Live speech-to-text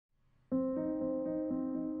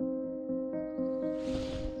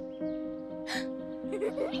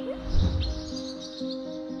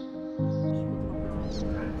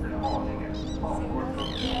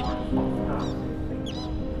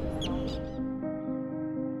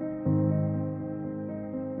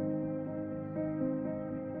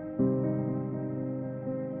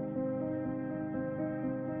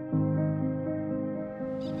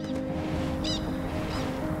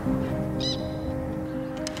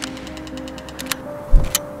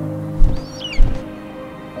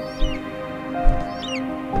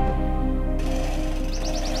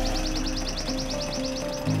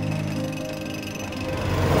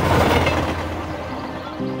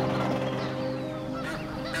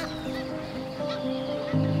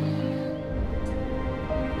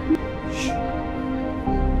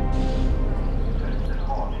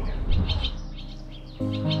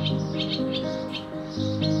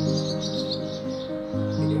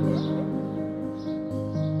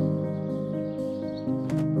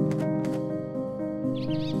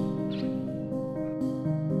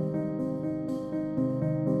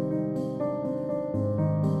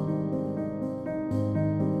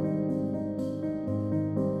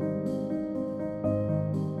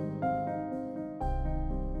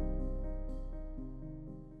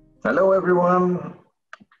Hello everyone,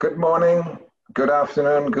 good morning, good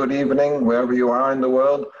afternoon, good evening, wherever you are in the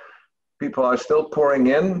world. People are still pouring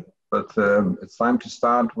in, but it's time to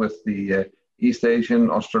start with the East Asian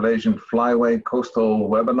Australasian Flyway Coastal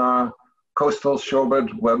Shorebird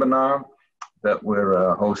webinar that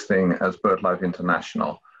we're hosting as BirdLife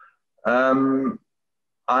International. My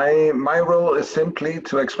role is simply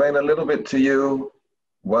to explain a little bit to you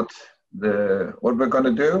what we're going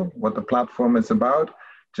to do, what the platform is about.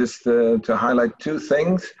 Just to highlight two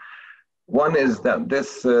things. One is that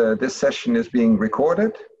this session is being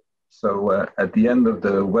recorded. So at the end of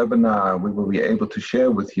the webinar, we will be able to share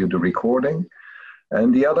with you the recording.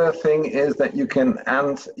 And the other thing is that you can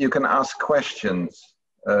ask questions.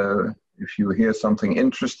 If you hear something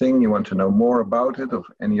interesting, you want to know more about it, of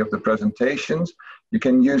any of the presentations, you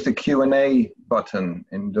can use the Q&A button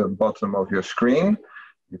in the bottom of your screen.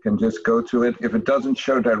 You can just go to it. If it doesn't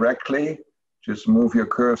show directly, just move your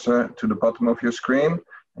cursor to the bottom of your screen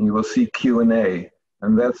and you will see Q&A.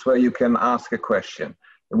 And that's where you can ask a question.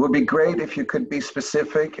 It would be great if you could be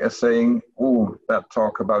specific as saying, oh, that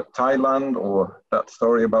talk about Thailand or that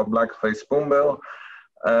story about black-faced spoonbill.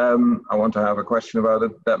 I want to have a question about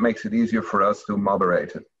it. That makes it easier for us to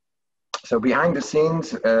moderate it. So behind the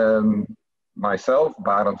scenes, myself,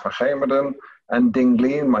 Barend van Gemerden, and Ding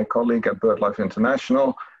Lee, my colleague at BirdLife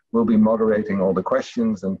International, will be moderating all the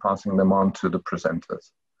questions and passing them on to the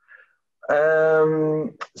presenters.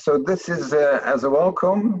 So this is as a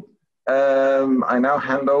welcome. I now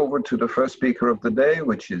hand over to the first speaker of the day,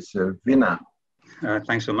 which is Vina.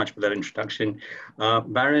 Thanks so much for that introduction.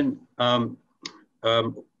 Barend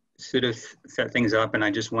sort of set things up, and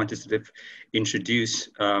I just want to sort of introduce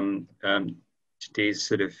today's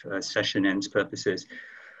sort of session and its purposes.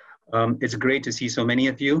 It's great to see so many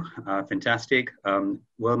of you. Fantastic.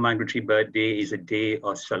 World Migratory Bird Day is a day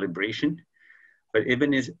of celebration. But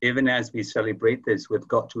even as we celebrate this, we've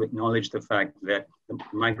got to acknowledge the fact that the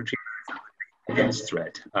migratory birds are against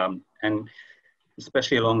threat. And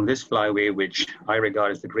especially along this flyway, which I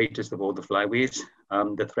regard as the greatest of all the flyways,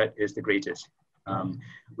 the threat is the greatest.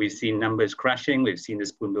 We've seen numbers crashing. We've seen the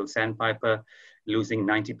Spoon-billed Sandpiper losing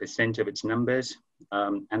 90% of its numbers.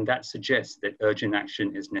 And that suggests that urgent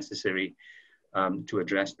action is necessary to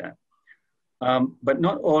address that. But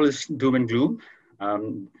not all is doom and gloom.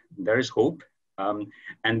 There is hope.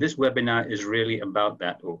 And this webinar is really about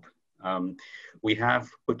that hope. We have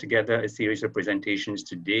put together a series of presentations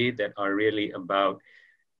today that are really about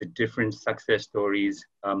the different success stories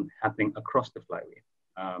happening across the flyway.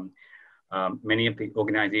 Many of the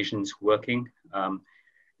organizations working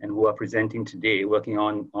and who are presenting today, working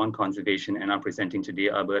on conservation and are presenting today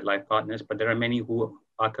are BirdLife partners, but there are many who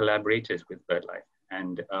are collaborators with BirdLife.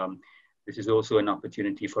 And this is also an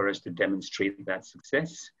opportunity for us to demonstrate that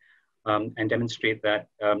success and demonstrate that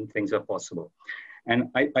things are possible. And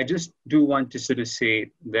I just do want to sort of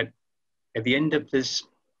say that at the end of this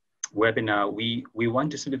webinar, we want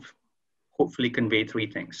to sort of hopefully convey three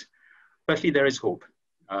things. Firstly, there is hope.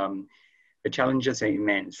 The challenges are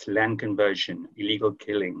immense: land conversion, illegal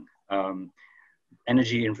killing,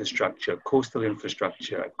 energy infrastructure, coastal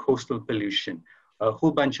pollution, a whole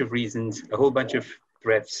bunch of reasons, a whole bunch of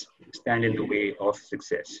threats stand in the way of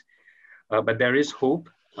success. But there is hope.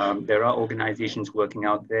 There are organizations working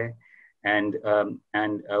out there, and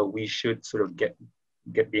we should sort of get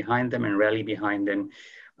behind them and rally behind them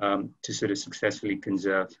to sort of successfully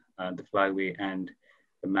conserve the flyway and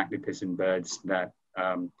the magnificent birds that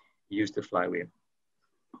use the flyway.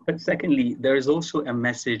 But secondly, there is also a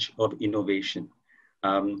message of innovation.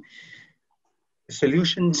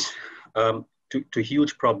 Solutions to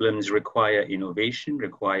huge problems require innovation,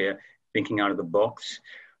 require thinking out of the box,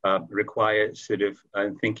 require sort of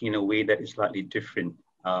thinking in a way that is slightly different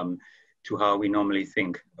to how we normally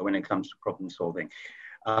think when it comes to problem solving.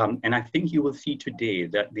 And I think you will see today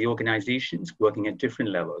that the organizations working at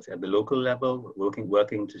different levels, at the local level,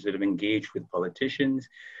 working to sort of engage with politicians,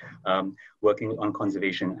 working on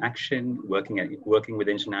conservation action, working with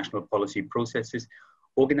international policy processes,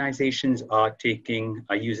 organizations are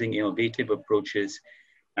using innovative approaches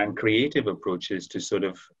and creative approaches to sort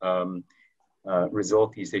of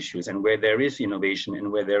resolve these issues. And where there is innovation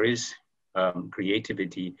and where there is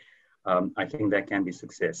creativity, I think that can be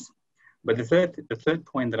success. But the third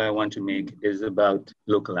point that I want to make is about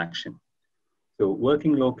local action. So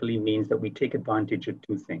working locally means that we take advantage of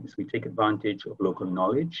two things. We take advantage of local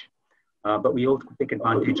knowledge, but we also take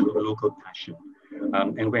advantage of local passion.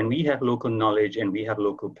 And when we have local knowledge and we have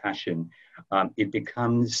local passion,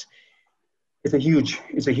 it's a huge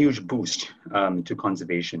boost to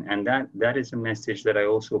conservation. And that is a message that I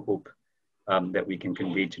also hope that we can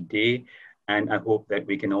convey today. And I hope that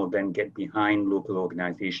we can all then get behind local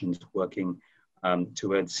organizations working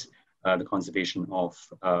towards the conservation of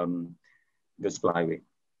this flyway.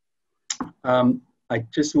 I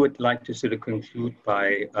just would like to sort of conclude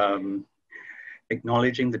by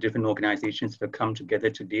acknowledging the different organizations that have come together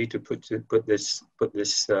today to put together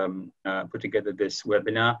this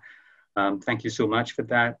webinar. Thank you so much for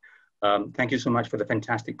that. Thank you so much for the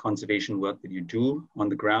fantastic conservation work that you do on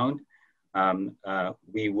the ground.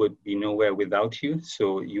 We would be nowhere without you.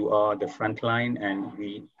 So you are the front line and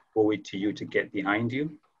we owe it to you to get behind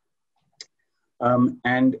you.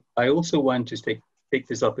 And I also want to take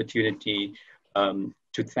this opportunity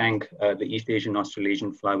to thank the East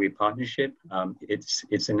Asian-Australasian Flyway Partnership.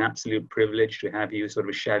 It's an absolute privilege to have you sort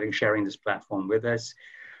of sharing this platform with us.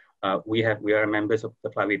 We are members of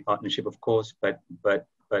the Flyway Partnership, of course, but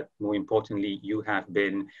more importantly, you have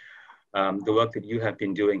been the work that you have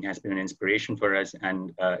been doing has been an inspiration for us,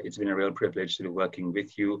 and it's been a real privilege to be working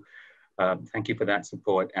with you. Thank you for that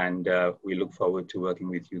support, and we look forward to working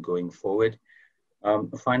with you going forward.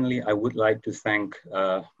 Finally, I would like to thank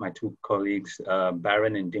my two colleagues,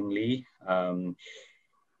 Baron and Ding Lee.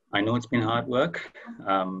 I know it's been hard work,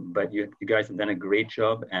 but you guys have done a great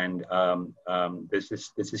job, and this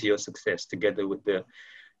is your success together with the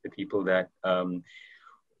people that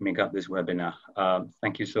make up this webinar.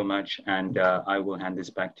 Thank you so much, and I will hand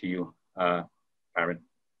this back to you, Baron.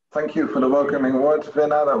 Thank you for the welcoming words,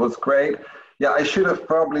 Vina. That was great. Yeah, I should have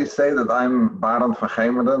probably said that I'm Barend van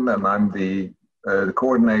Gemeren, and I'm the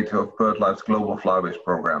coordinator of BirdLife's Global Flyways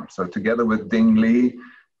program. So together with Ding Lee,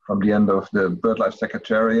 from the end of the BirdLife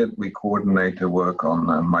Secretariat, we coordinate the work on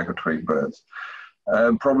migratory birds.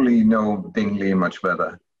 Probably know Ding Lee much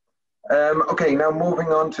better. Okay, now moving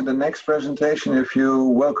on to the next presentation, a few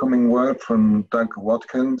welcoming word from Doug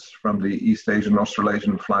Watkins from the East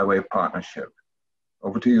Asian-Australasian Flyway Partnership.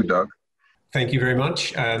 Over to you, Doug. Thank you very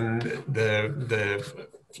much. I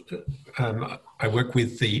work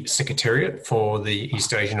with the Secretariat for the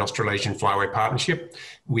East Asian-Australasian Flyway Partnership.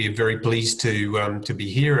 We are very pleased to be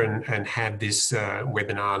here and have this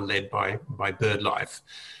webinar led by BirdLife.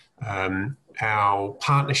 Our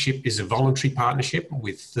partnership is a voluntary partnership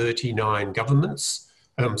with 18 governments,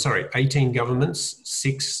 6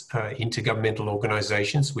 intergovernmental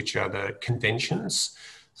organisations, which are the conventions,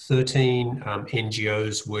 13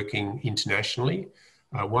 NGOs working internationally,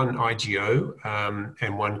 1 IGO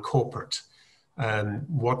and 1 corporate.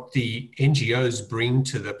 What the NGOs bring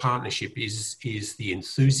to the partnership is the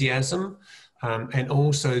enthusiasm, and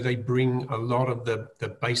also they bring a lot of the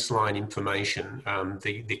baseline information,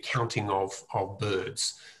 the counting of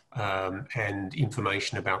birds and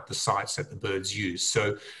information about the sites that the birds use.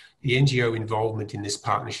 So the NGO involvement in this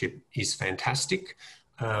partnership is fantastic.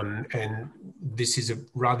 And this is a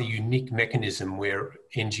rather unique mechanism where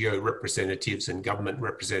NGO representatives and government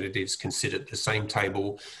representatives can sit at the same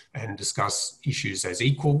table and discuss issues as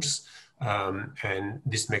equals. And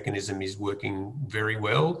this mechanism is working very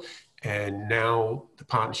well. And now the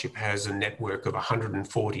partnership has a network of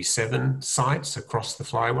 147 sites across the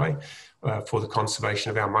flyway for the conservation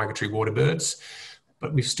of our migratory water birds.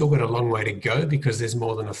 But we've still got a long way to go because there's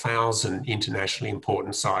more than 1,000 internationally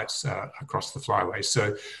important sites across the flyway.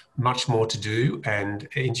 So much more to do, and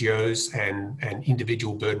NGOs and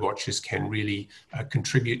individual bird watchers can really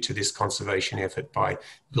contribute to this conservation effort by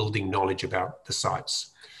building knowledge about the sites.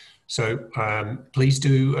 So please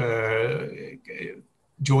do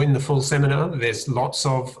join the full seminar. There's lots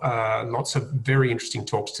of very interesting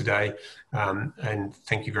talks today, and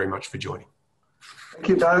thank you very much for joining. Thank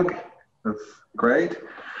you, Doug. That's great.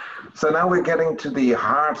 So now we're getting to the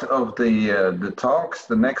heart of the talks.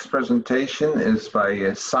 The next presentation is by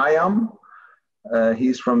Sayam.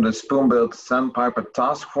 He's from the Spoon-billed Sandpiper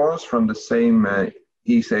Task Force from the same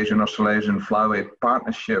East Asian-Australasian Flyway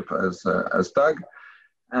partnership as Doug.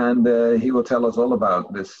 And he will tell us all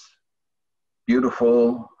about this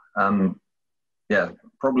beautiful and, yeah,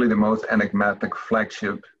 probably the most enigmatic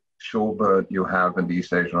flagship shorebird you have in the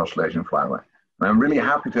East Asian-Australasian Flyway. And I'm really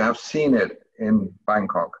happy to have seen it in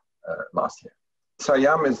Bangkok last year.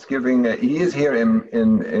 Sayam is he is here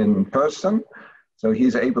in person, so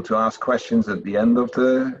he's able to ask questions at the end of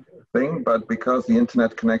the thing, but because the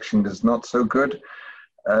internet connection is not so good,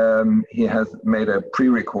 he has made a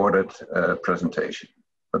pre-recorded presentation.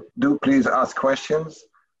 But do please ask questions.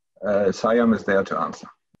 Sayam is there to answer.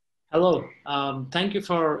 Hello, thank you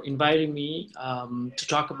for inviting me to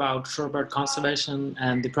talk about shorebird conservation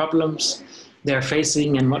and the problems they're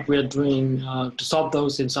facing and what we're doing to solve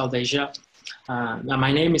those in South Asia. Now,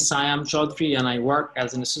 my name is Sayam Chowdhury and I work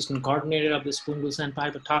as an assistant coordinator of the Spoon-billed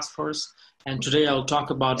Sandpiper Task Force. And today I'll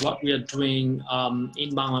talk about what we are doing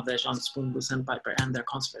in Bangladesh on the Spoon-billed Sandpiper and their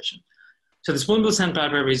conservation. So the Spoon-billed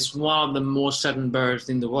Sandpiper is one of the most threatened birds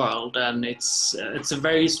in the world, and it's a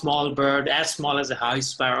very small bird, as small as a house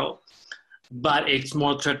sparrow, but it's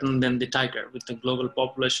more threatened than the tiger, with a global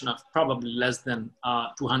population of probably less than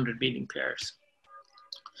 200 breeding pairs.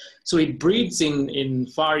 So it breeds in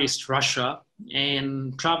Far East Russia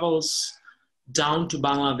and travels down to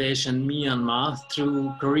Bangladesh and Myanmar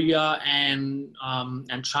through Korea and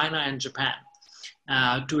China and Japan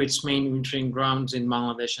to its main wintering grounds in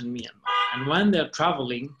Bangladesh and Myanmar. And when they're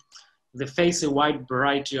traveling, they face a wide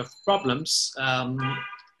variety of problems,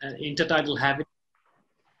 intertidal habitat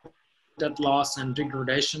loss and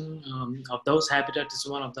degradation of those habitats is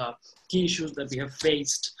one of the key issues that we have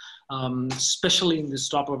faced, especially in the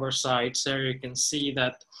stopover sites. There you can see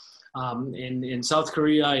that in South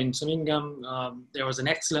Korea, in Suningam, there was an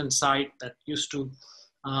excellent site that used to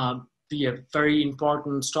be a very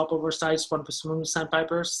important stopover site for Spoon-billed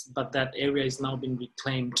sandpipers, but that area is now been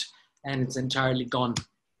reclaimed and it's entirely gone.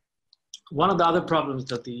 One of the other problems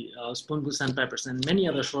that the Spoon-billed sandpipers and many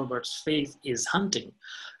other shorebirds face is hunting,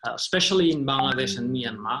 especially in Bangladesh and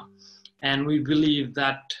Myanmar. And we believe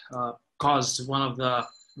that caused one of the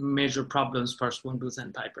major problems for Spoon-billed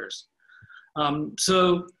sandpipers.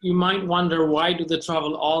 So you might wonder, why do they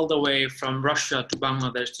travel all the way from Russia to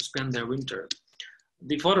Bangladesh to spend their winter?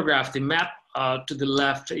 The photograph, the map to the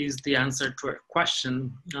left is the answer to a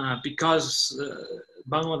question, because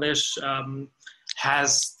Bangladesh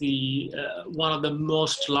has one of the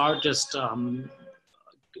most largest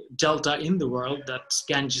delta in the world, that's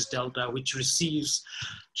Ganges Delta, which receives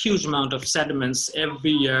huge amount of sediments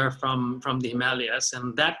every year from the Himalayas,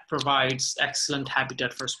 and that provides excellent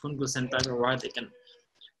habitat for Spoon-billed sandpiper where they can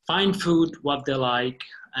find food, what they like,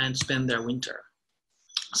 and spend their winter.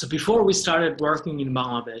 So before we started working in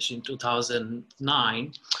Bangladesh in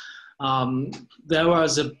 2009, there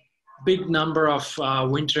was a big number of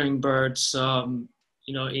wintering birds,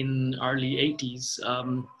 in early 80s.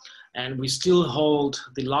 And we still hold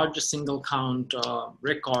the largest single count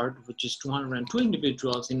record, which is 202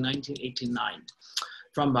 individuals in 1989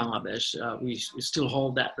 from Bangladesh. We still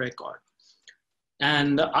hold that record.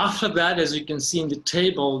 And after that, as you can see in the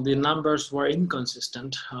table, the numbers were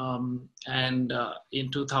inconsistent. In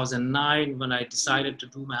 2009, when I decided to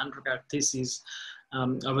do my undergrad thesis,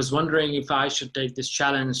 I was wondering if I should take this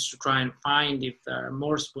challenge to try and find if there are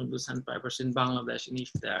more Spoon-billed sandpipers in Bangladesh and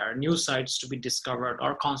if there are new sites to be discovered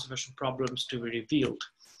or conservation problems to be revealed.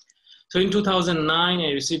 So in 2009,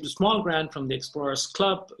 I received a small grant from the Explorers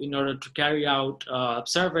Club in order to carry out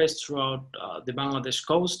surveys throughout the Bangladesh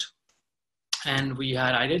coast. And we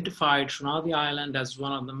had identified Chowdhury Island as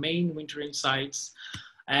one of the main wintering sites.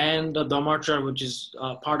 And Dharmarajah, which is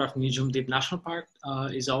part of Nijumdeep National Park,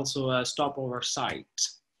 is also a stopover site.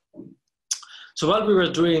 So while we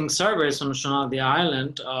were doing surveys on Chowdhury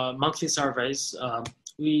Island, monthly surveys,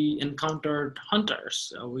 we encountered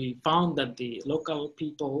hunters. We found that the local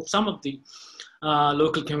people, some of the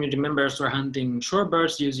local community members were hunting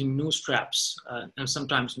shorebirds using noose traps and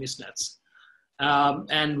sometimes mist nets.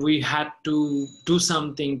 And we had to do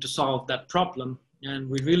something to solve that problem. And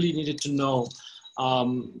we really needed to know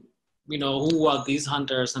who are these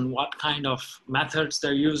hunters and what kind of methods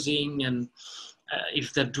they're using, and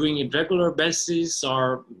if they're doing it regular basis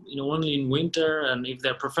or only in winter, and if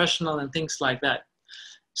they're professional and things like that.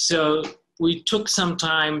 So we took some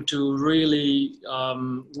time to really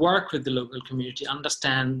work with the local community,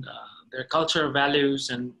 understand their cultural values,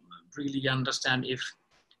 and really understand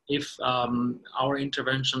if our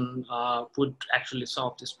intervention would actually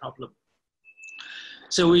solve this problem.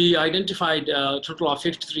 So we identified a total of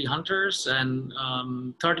 53 hunters, and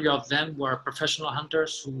 30 of them were professional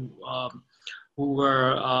hunters who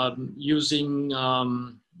were using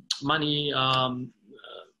money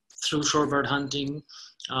through shorebird hunting,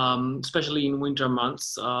 especially in winter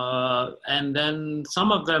months. And then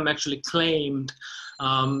some of them actually claimed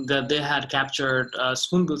that they had captured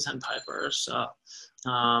spoon-billed sandpipers,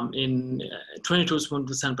 in 22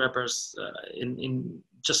 spoon-billed sandpipers in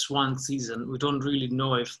just one season. We don't really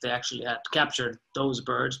know if they actually had captured those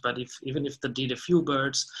birds, but even if they did a few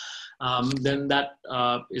birds, then that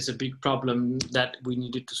is a big problem that we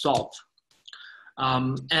needed to solve.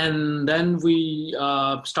 And then we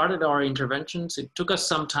started our interventions. It took us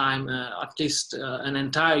some time, at least an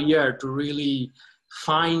entire year, to really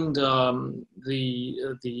find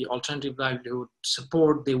the alternative livelihood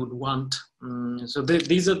support they would want. So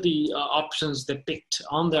these are the options they picked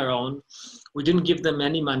on their own. We didn't give them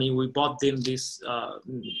any money. We bought them these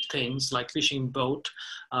things like fishing boat.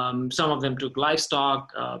 Some of them took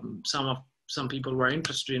livestock. Some people were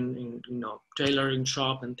interested in tailoring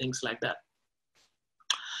shop and things like that.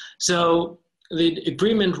 So the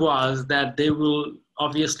agreement was that they will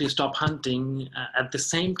obviously stop hunting. At the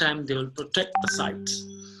same time, they will protect the sites.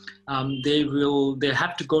 They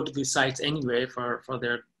have to go to these sites anyway for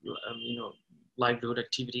their livelihood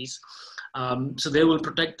activities. So they will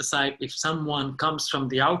protect the site if someone comes from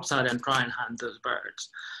the outside and try and hunt those birds.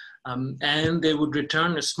 And they would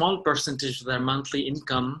return a small percentage of their monthly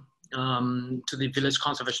income to the village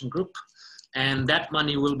conservation group. And that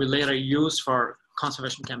money will be later used for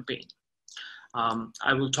conservation campaign.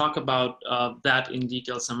 I will talk about that in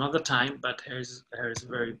detail some other time, but here's a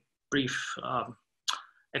very brief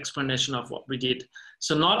explanation of what we did.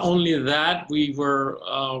 So not only that, we were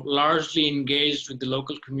largely engaged with the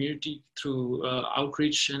local community through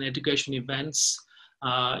outreach and education events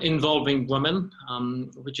involving women,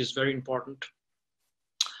 which is very important.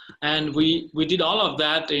 And we did all of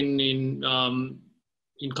that in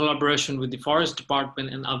collaboration with the Forest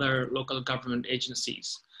Department and other local government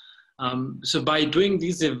agencies. So by doing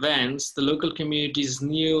these events, the local communities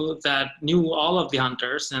knew all of the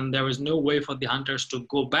hunters, and there was no way for the hunters to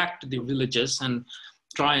go back to the villages and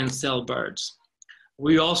try and sell birds.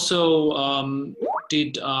 We also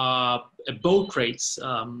did a boat race,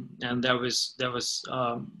 and that was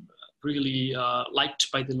really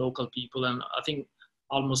liked by the local people, and I think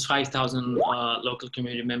almost 5,000 local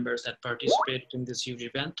community members that participated in this huge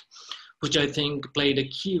event, which I think played a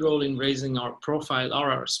key role in raising our profile,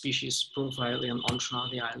 our species profile on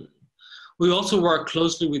Shorebird Island. We also work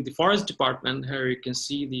closely with the Forest Department. Here you can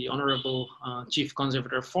see the Honorable Chief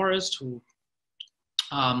Conservator of Forest, who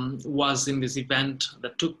was in this event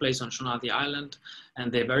that took place on Shorebird Island,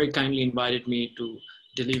 and they very kindly invited me to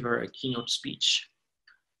deliver a keynote speech.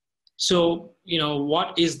 So,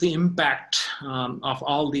 what is the impact of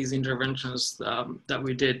all these interventions that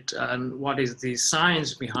we did, and what is the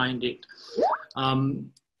science behind it?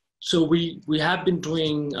 So we have been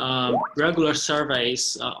doing regular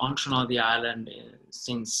surveys on Shorebird Island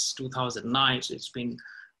since 2009. So it's been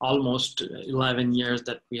almost 11 years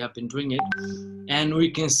that we have been doing it. And we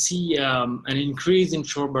can see an increase in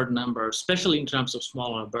shorebird numbers, especially in terms of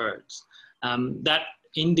smaller birds. That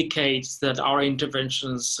indicates that our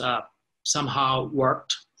interventions somehow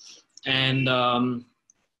worked, and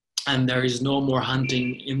there is no more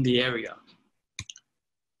hunting in the area.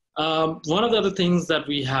 One of the other things that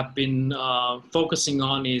we have been focusing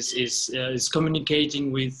on is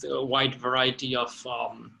communicating with a wide variety of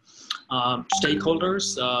stakeholders,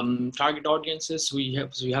 target audiences. We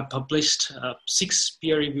have published 6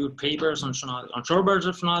 peer-reviewed papers on shorebirds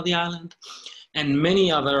of Shorebird Island, and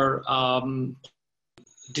many other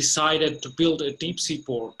decided to build a deep sea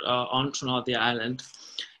port on Shorebird Island.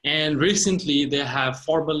 And recently they have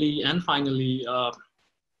formally and finally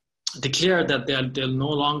declared that they'll no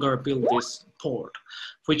longer build this port,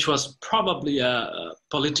 which was probably a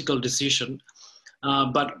political decision.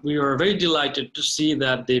 But we were very delighted to see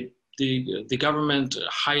that the government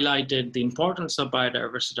highlighted the importance of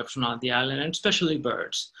biodiversity of Shorebird Island, and especially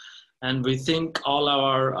birds. And we think all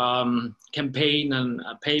our campaign and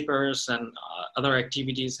papers and other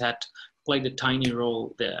activities had played a tiny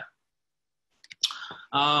role there.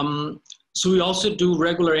 So we also do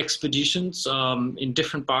regular expeditions in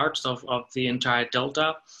different parts of the entire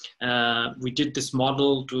delta. We did this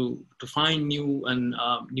model to find new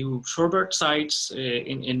shorebird sites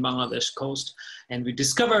in Bangladesh coast, and we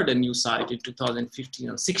discovered a new site in 2015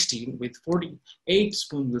 and 16 with 48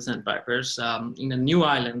 spoon-billed sandpipers in a new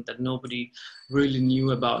island that nobody really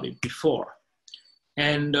knew about it before.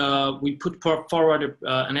 And we put forward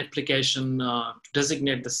an application to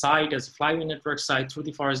designate the site as a Flyway network site through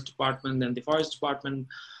the Forest Department, and the Forest Department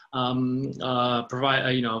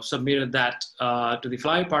submitted that to the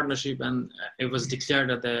Flyway partnership, and it was declared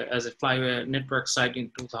as a Flyway network site in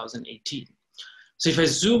 2018. So if I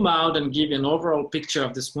zoom out and give you an overall picture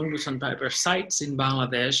of the spoon-billed sandpiper sites in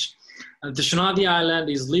Bangladesh, the Shonadi Island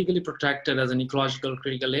is legally protected as an ecological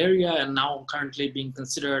critical area, and now currently being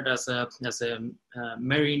considered as a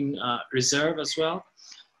marine reserve as well.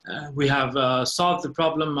 We have solved the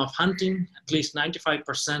problem of hunting. At least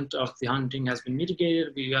 95% of the hunting has been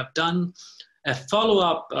mitigated. We have done a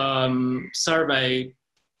follow-up survey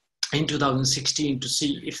in 2016 to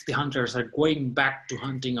see if the hunters are going back to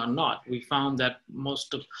hunting or not. We found that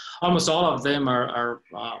almost all of them are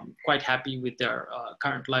quite happy with their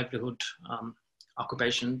current livelihood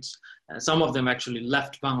occupations. Some of them actually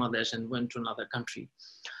left Bangladesh and went to another country.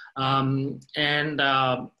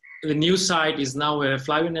 The new site is now a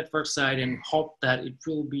Flyway network site, and hope that it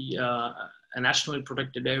will be a nationally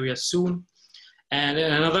protected area soon. And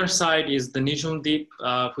another site is the Nijum Deep,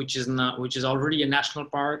 which is already a national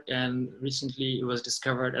park, and recently it was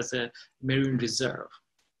discovered as a marine reserve.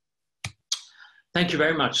 Thank you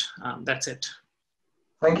very much. That's it.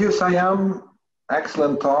 Thank you, Sayam.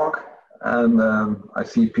 Excellent talk. And I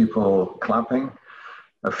see people clapping.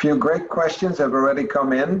 A few great questions have already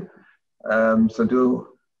come in. So do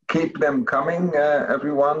keep them coming,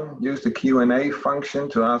 everyone. Use the Q&A function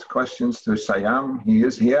to ask questions to Sayam. He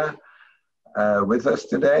is here with us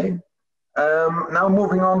today. Now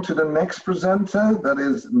moving on to the next presenter, that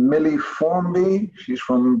is Millie Formby. She's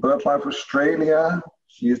from BirdLife Australia.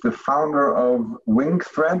 She is the founder of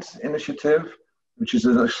Wingthreads initiative, which is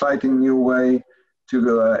an exciting new way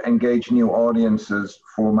to engage new audiences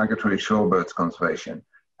for migratory shorebirds conservation.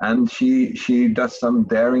 And she does some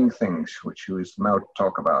daring things, which we will now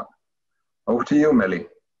talk about. Over to you, Millie.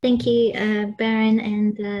 Thank you, Baron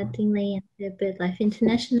and Dingley and the BirdLife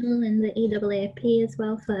International and the EAAFP as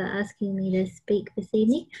well for asking me to speak this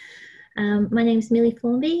evening. My name is Millie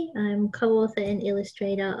Formby. I'm co-author and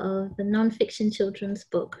illustrator of the non-fiction children's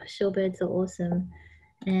book, Shorebirds Are Awesome.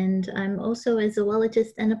 And I'm also a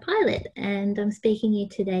zoologist and a pilot, and I'm speaking to you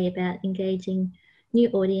today about engaging new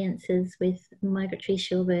audiences with migratory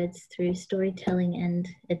shorebirds through storytelling and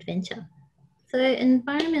adventure. So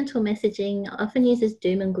environmental messaging often uses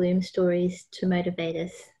doom and gloom stories to motivate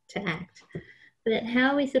us to act. But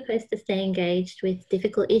how are we supposed to stay engaged with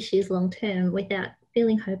difficult issues long term without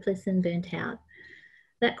feeling hopeless and burnt out?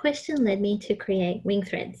 That question led me to create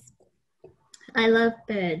Wingthreads. I love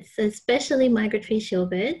birds, especially migratory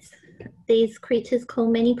shorebirds. These creatures call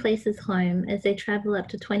many places home as they travel up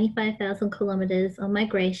to 25,000 kilometres on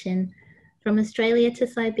migration from Australia to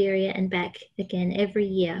Siberia and back again every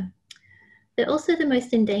year. They're also the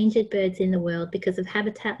most endangered birds in the world because of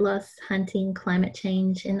habitat loss, hunting, climate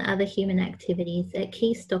change, and other human activities at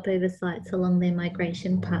key stopover sites along their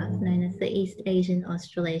migration path known as the East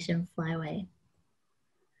Asian-Australasian Flyway.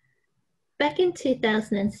 Back in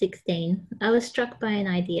 2016, I was struck by an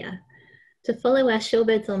idea to follow our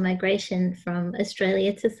shorebirds on migration from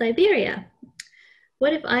Australia to Siberia.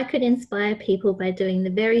 What if I could inspire people by doing the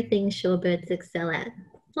very thing shorebirds excel at,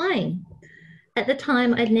 flying? At the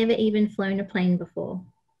time, I'd never even flown a plane before,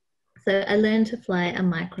 so I learned to fly a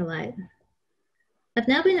microlight. I've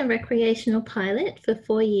now been a recreational pilot for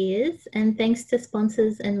 4 years, and thanks to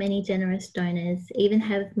sponsors and many generous donors, even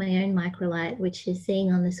have my own microlight, which you're seeing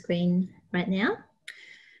on the screen right now.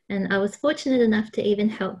 And I was fortunate enough to even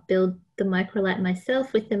help build the microlight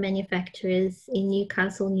myself with the manufacturers in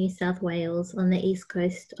Newcastle, New South Wales on the east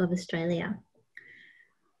coast of Australia.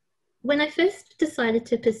 When I first decided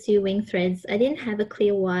to pursue Wingthreads, I didn't have a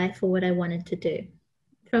clear why for what I wanted to do.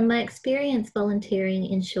 From my experience volunteering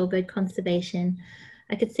in shorebird conservation,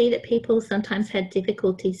 I could see that people sometimes had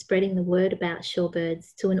difficulty spreading the word about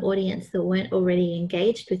shorebirds to an audience that weren't already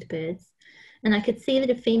engaged with birds. And I could see that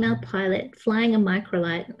a female pilot flying a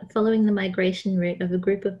microlight following the migration route of a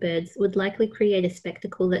group of birds would likely create a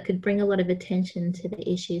spectacle that could bring a lot of attention to the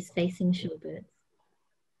issues facing shorebirds.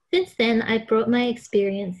 Since then, I've brought my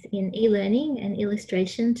experience in e-learning and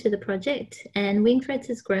illustration to the project, and Wingthreads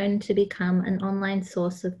has grown to become an online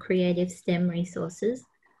source of creative STEM resources,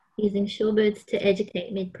 using shorebirds to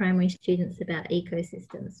educate mid-primary students about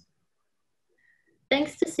ecosystems.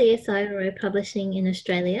 Thanks to CSIRO Publishing in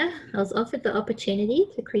Australia, I was offered the opportunity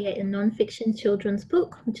to create a non-fiction children's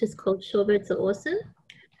book, which is called Shorebirds Are Awesome.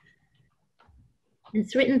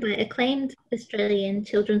 It's written by acclaimed Australian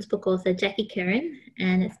children's book author Jackie Kerrin,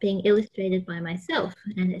 and it's being illustrated by myself,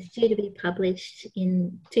 and it's due to be published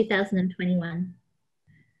in 2021.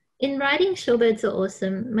 In writing Shorebirds Are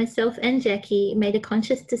Awesome, myself and Jackie made a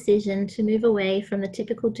conscious decision to move away from the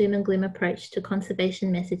typical doom and gloom approach to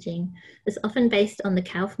conservation messaging that's often based on the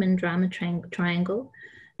Kaufman drama triangle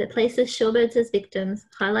that places shorebirds as victims,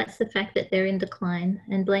 highlights the fact that they're in decline,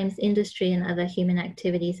 and blames industry and other human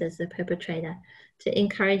activities as the perpetrator to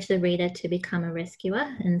encourage the reader to become a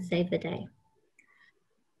rescuer and save the day.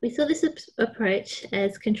 We saw this approach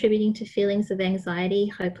as contributing to feelings of anxiety,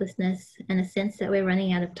 hopelessness, and a sense that we're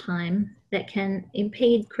running out of time that can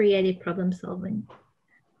impede creative problem solving.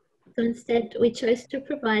 So instead, we chose to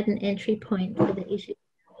provide an entry point for the issue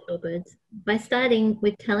of shorebirds by starting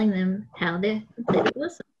with telling them how they're completely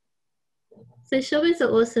awesome. So Shorebirds Are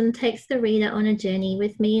Awesome takes the reader on a journey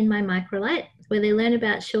with me in my microlight, where they learn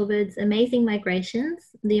about shorebirds' amazing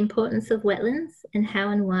migrations, the importance of wetlands, and how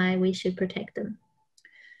and why we should protect them.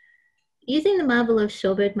 Using the marvel of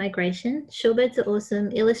shorebird migration, Shorebirds Are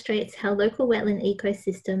Awesome illustrates how local wetland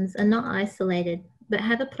ecosystems are not isolated, but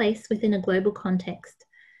have a place within a global context,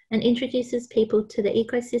 and introduces people to the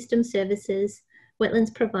ecosystem services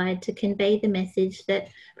wetlands provide to convey the message that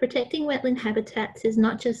protecting wetland habitats is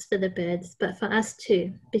not just for the birds, but for us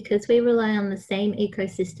too, because we rely on the same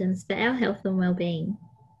ecosystems for our health and well-being.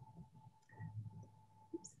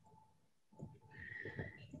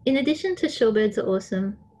 In addition to Shorebirds Are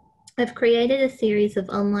Awesome, I've created a series of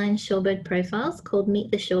online shorebird profiles called Meet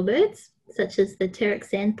the Shorebirds, such as the Pteryx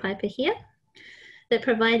Sandpiper here, that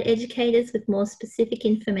provide educators with more specific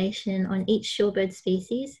information on each shorebird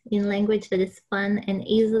species in language that is fun and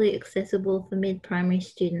easily accessible for mid-primary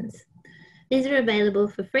students. These are available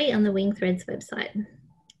for free on the Wingthreads website.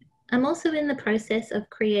 I'm also in the process of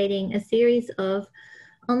creating a series of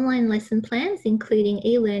online lesson plans, including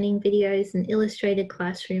e-learning videos and illustrated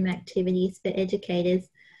classroom activities for educators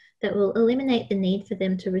that will eliminate the need for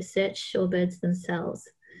them to research shorebirds themselves,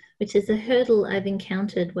 which is a hurdle I've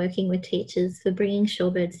encountered working with teachers for bringing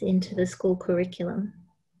shorebirds into the school curriculum.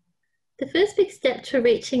 The first big step to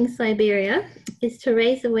reaching Siberia is to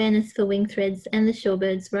raise awareness for Wingthreads and the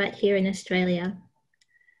shorebirds right here in Australia.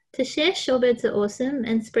 To share Shorebirds Are Awesome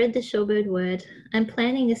and spread the shorebird word, I'm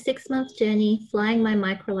planning a 6-month journey flying my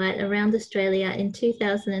microlight around Australia in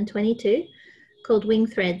 2022 called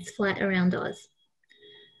Wingthreads Flight Around Oz.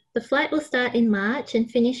 The flight will start in March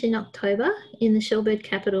and finish in October in the shorebird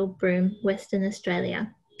capital, Broome, Western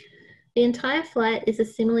Australia. The entire flight is a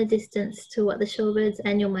similar distance to what the shorebird's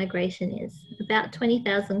annual migration is, about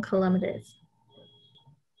 20,000 kilometres.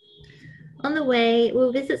 On the way,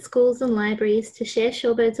 we'll visit schools and libraries to share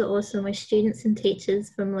Shorebirds Are Awesome with students and teachers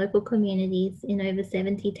from local communities in over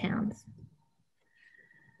 70 towns.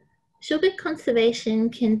 Shorebird conservation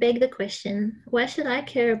can beg the question, why should I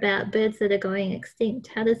care about birds that are going extinct?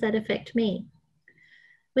 How does that affect me?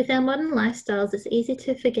 With our modern lifestyles, it's easy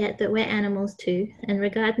to forget that we're animals too, and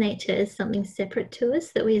regard nature as something separate to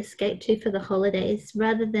us that we escape to for the holidays,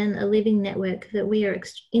 rather than a living network that we are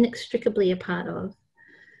inextricably a part of.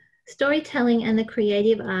 Storytelling and the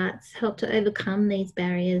creative arts help to overcome these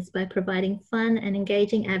barriers by providing fun and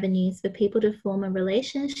engaging avenues for people to form a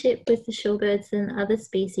relationship with the shorebirds and other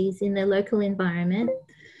species in their local environment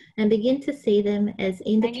and begin to see them as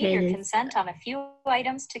indicators I need your consent on a few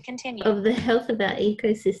items to continue. Of the health of our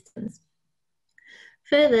ecosystems.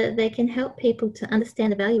 Further, they can help people to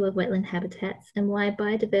understand the value of wetland habitats and why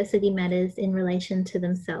biodiversity matters in relation to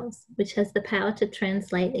themselves, which has the power to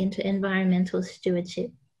translate into environmental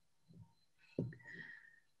stewardship.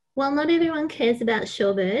 While not everyone cares about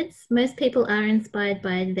shorebirds, most people are inspired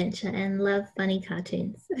by adventure and love funny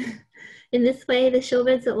cartoons. In this way, the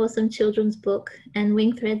Shorebirds Are Awesome children's book and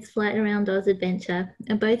Wingthreads Flight Around Oz adventure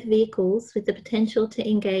are both vehicles with the potential to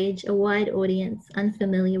engage a wide audience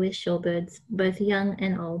unfamiliar with shorebirds, both young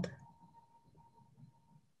and old.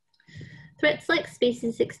 Threats like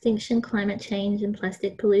species extinction, climate change, and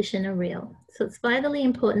plastic pollution are real. So it's vitally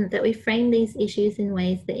important that we frame these issues in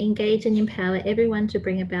ways that engage and empower everyone to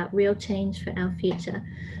bring about real change for our future,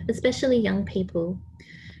 especially young people.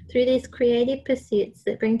 Through these creative pursuits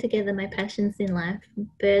that bring together my passions in life,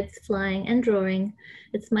 birds, flying, and drawing,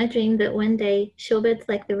 it's my dream that one day shorebirds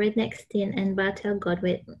like the redneck stint and Bartail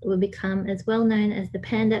godwit will become as well known as the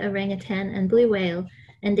panda, orangutan, and blue whale,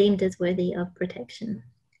 and deemed as worthy of protection.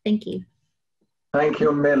 Thank you. Thank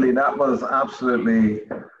you, Millie. That was absolutely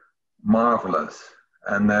marvelous.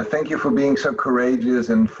 And thank you for being so courageous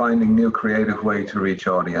and finding new creative way to reach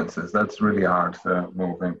audiences. That's really hard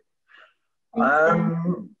moving.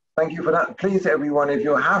 Thank you for that. Please, everyone, if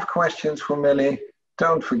you have questions for Millie,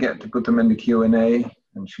 don't forget to put them in the Q&A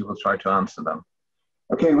and she will try to answer them.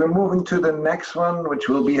 Okay, we're moving to the next one, which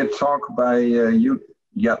will be a talk by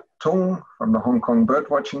Yat-tung from the Hong Kong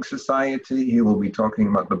Birdwatching Society. He will be talking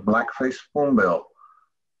about the black-faced spoonbill.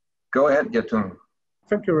 Go ahead, Yat-tung.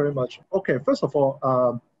 Thank you very much. Okay, first of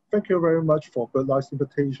all, thank you very much for BirdLife's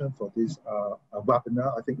invitation for this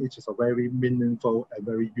webinar. I think it is a very meaningful and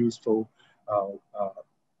very useful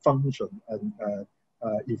function and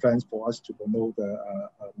events for us to promote the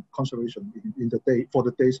conservation in the day for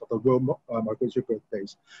the days of the World Migratory Bird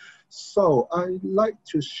Days. So I'd like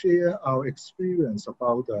to share our experience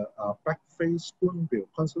about the black-faced spoonbill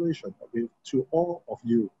conservation to all of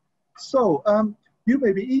you. So you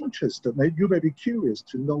may be interested, you may be curious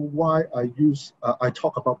to know why I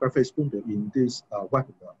talk about black-faced spoonbill in this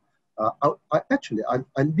webinar.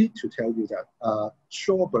 I need to tell you that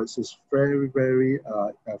shorebirds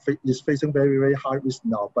is facing very high risk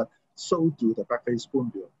now, but so do the black-faced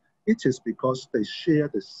spoonbill. It is because they share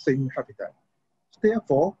the same habitat.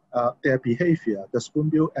 Therefore, their behavior, the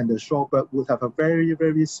spoonbill and the shorebird, would have a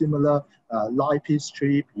very similar life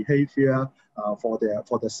history, behavior for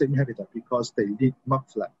the same habitat because they need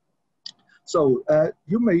mudflat. So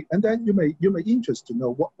you may interest to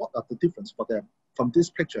know what are the difference for them. From this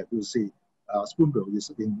picture, you see spoonbill is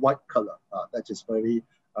in white color. That is very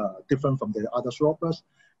different from the other shorebirds.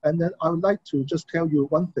 And then I would like to just tell you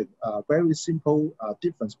one thing, very simple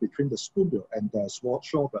difference between the spoonbill and the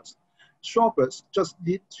shorebirds. Shorebirds just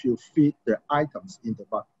need to feed the items in the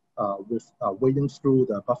mud with wading through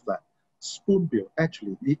the mudflat. Spoonbill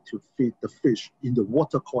actually need to feed the fish in the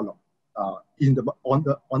water column on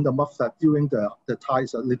the mudflat during the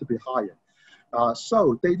tides a little bit higher.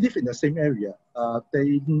 So they live in the same area.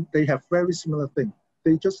 They have very similar thing.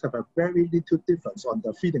 They just have a very little difference on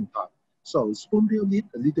the feeding time. So spoonbill need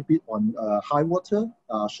a little bit on high water.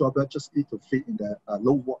 Shorebird just need to feed in the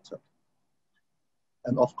low water.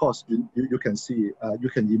 And of course, you can see, you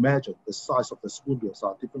can imagine the size of the spoonbills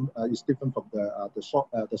are different. Is different from the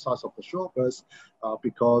size of the shorebirds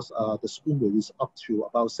because the spoonbill is up to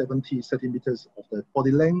about 70 centimeters of the body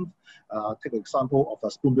length. Take an example of a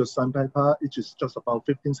spoon-billed sandpiper, which is just about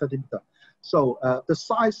 15 centimeters. So the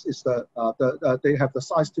size is they have the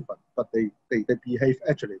size different, but they behave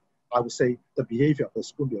actually. I would say the behavior of the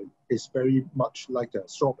spoonbill is very much like the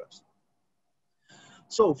shorebirds.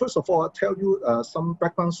 So first of all, I'll tell you some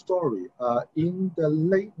background story. In the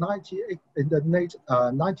late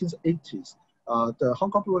 1980s, the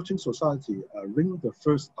Hong Kong Birdwatching Society ring the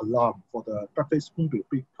first alarm for the black-faced spoonbill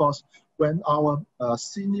because when our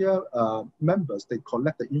senior members, they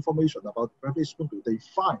collect the information about the black-faced spoonbill, they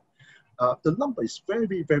find the number is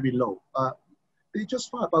very low. They just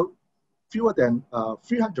find about fewer than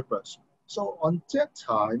 300 birds. So on that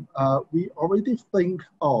time, we already think,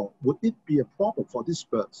 oh, would it be a problem for these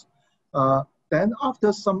birds? Then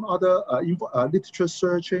after some other literature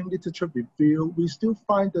searching, literature review, we still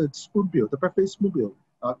find the spoonbill, the black-faced spoonbill,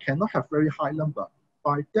 cannot have very high number.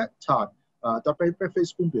 By that time, the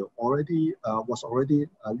black-faced spoonbill was already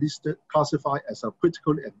listed, classified as a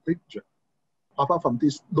critically endangered. Apart from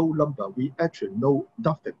this low number, we actually know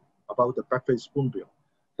nothing about the black-faced spoonbill.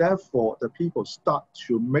 Therefore, the people start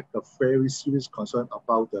to make a very serious concern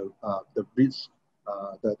about the risk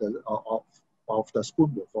of the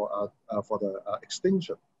spoonbill for the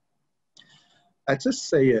extinction. I just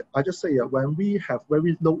say it. When we have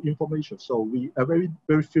very low information, so we very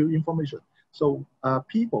few information. So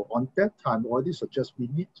people on that time already suggest we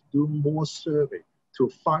need to do more survey to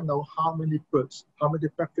find out how many birds, how many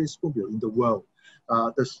black-faced spoonbill in the world.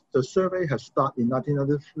 The survey has started in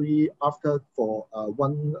 1993 after for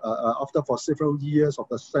several years of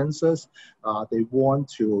the census. They want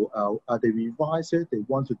to they revise it. They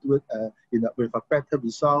want to do it with a better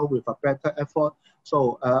result, with a better effort.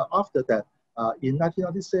 So after that, in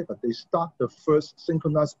 1997, they start the first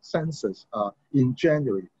synchronized census in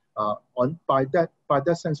January. By that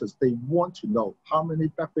census, they want to know how many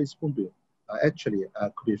black-faced spoonbill actually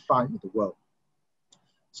could be found in the world.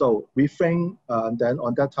 So we think, then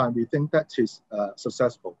on that time, we think that is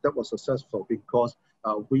successful. That was successful because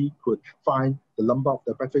we could find the number of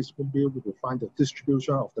the black-faced spoonbill, we could find the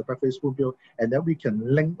distribution of the black-faced spoonbill, and then we can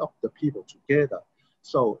link up the people together.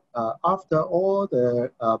 So after all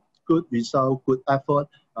the good result, good effort,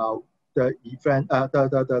 the event,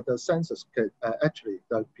 the census can, actually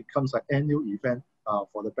becomes an annual event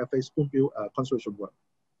for the black-faced spoonbill conservation work.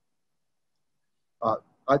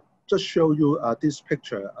 just show you this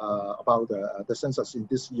picture about the census in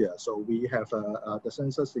this year. So we have the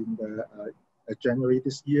census in January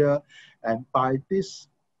this year, and by this,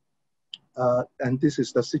 and this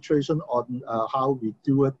is the situation on how we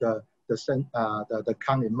do it, the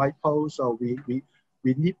count in Micro. So we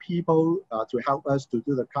need people to help us to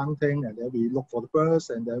do the counting, and then we look for the birds,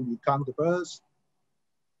 and then we count the birds.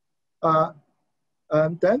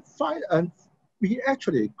 And we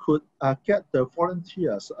actually could get the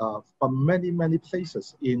volunteers from many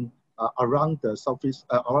places in around the Southeast,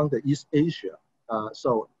 around the East Asia.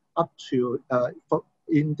 So up to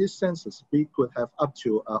in this census, we could have up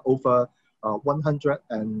to over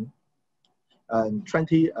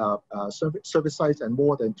 120 service sites and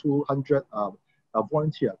more than 200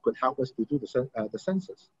 volunteers could help us to do the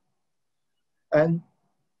census. And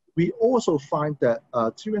we also find that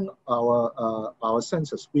during our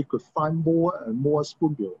census, we could find more and more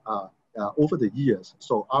spoonbill over the years.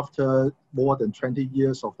 So after more than 20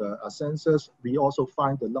 years of the census, we also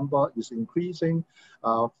find the number is increasing.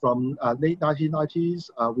 From late 1990s,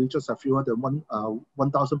 we just have fewer than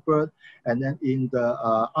 1,000 birds. And then in the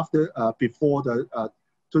before the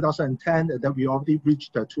 2010, and then we already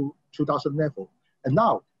reached the 2,000 level. And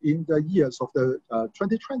now in the years of the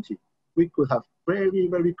 2020, we could have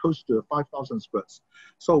very close to 5,000 birds.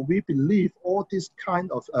 So we believe all this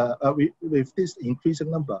kind of, with this increasing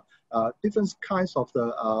number, different kinds of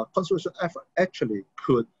the conservation effort actually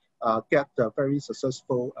could get a very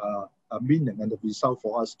successful meaning and the result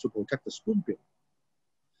for us to protect the spoonbill.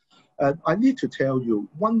 And I need to tell you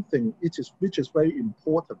one thing which is very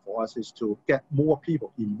important for us is to get more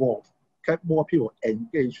people involved, get more people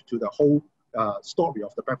engaged to the whole story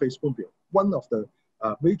of the black-faced spoonbill. One of the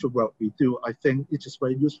major work we do, I think it is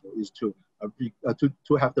very useful, is to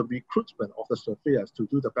have the recruitment of the surveyors to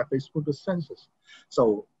do the black-faced spoonbill census.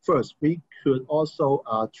 So first, we could also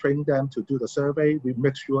train them to do the survey. We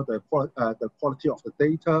make sure the quality of the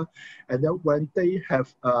data, and then when they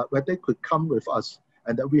could come with us,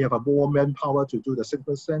 and then we have a more manpower to do the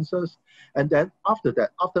simple census. And then after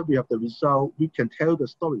that, after we have the result, we can tell the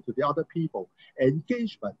story to the other people.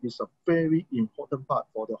 Engagement is a very important part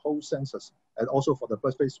for the whole census and also for the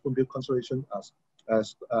black-faced spoonbill conservation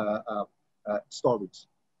stories.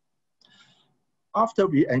 After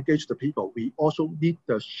we engage the people, we also need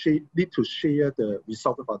to share the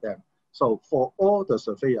result about them. So for all the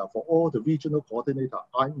surveyor, for all the regional coordinator,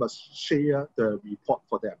 I must share the report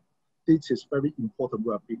for them. This is very important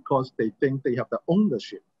work because they think they have the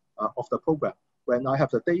ownership of the program. When I have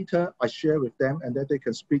the data, I share with them, and then they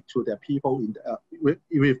can speak to their people in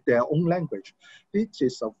with their own language. This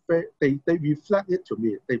is they reflect it to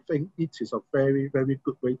me. They think it is a very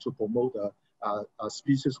good way to promote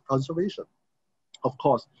species conservation. Of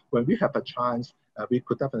course, when we have a chance, we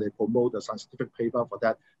could definitely promote a scientific paper for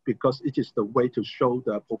that because it is the way to show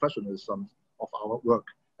the professionalism of our work.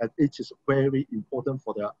 And it is very important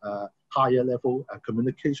for the higher level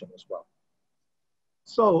communication as well.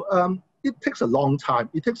 So it takes a long time.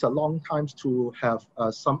 It takes a long time to have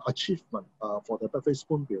some achievement for the black-faced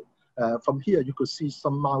spoonbill. From here, you could see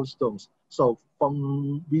some milestones. So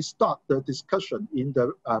from we start the discussion in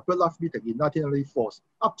the BirdLife meeting in 1994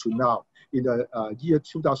 up to now, in the year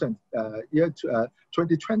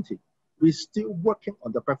 2020, we're still working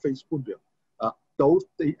on the black-faced spoonbill. Though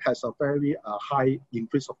it has a very high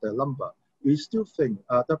increase of the number, we still think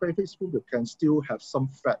the black-faced spoonbill can still have some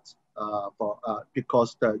threats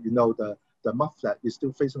because the mudflat is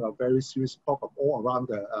still facing a very serious problem all around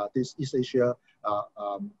this East Asia,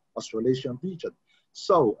 Australasian region.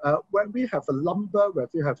 So when we have a number, when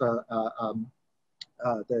we have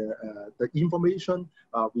the information,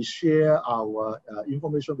 we share our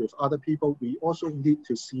information with other people. We also need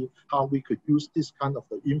to see how we could use this kind of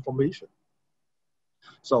the information.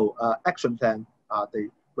 So action plan,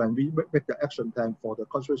 when we make the action plan for the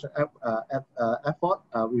conservation effort,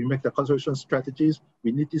 we make the conservation strategies,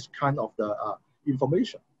 we need this kind of the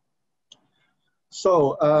information.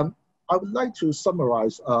 So I would like to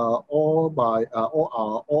summarize all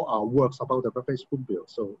our works about the black-faced spoonbill.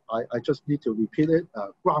 So I just need to repeat it.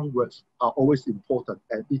 Groundworks are always important,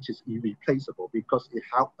 and it is irreplaceable because it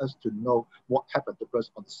helps us to know what happened to birds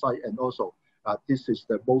on the site, and also this is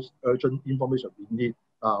the most urgent information we need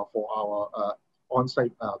for our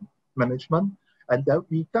on-site management. And then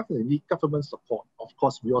we definitely need government support. Of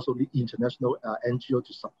course, we also need international NGO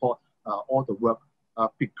to support all the work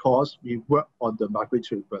because we work on the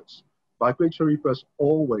migratory birds. Migratory birds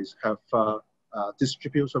always have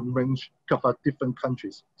distribution range cover different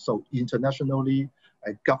countries. So internationally,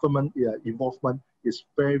 government involvement is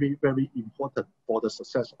very important for the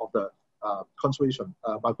success of the conservation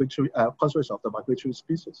of the migratory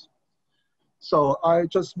species. So I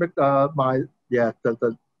just make my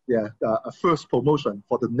first promotion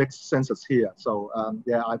for the next census here. So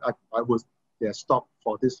I will stop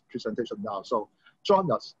for this presentation now. So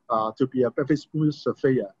join us to be a breakfast spoon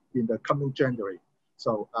surveyor in the coming January.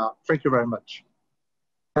 So thank you very much.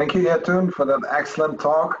 Thank you, Yat-tung, for that excellent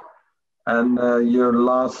talk. And your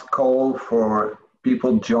last call for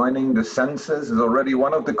people joining the census is already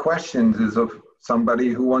one of the questions is of somebody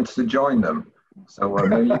who wants to join them. So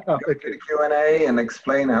maybe you can go to the Q&A and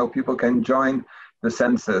explain how people can join the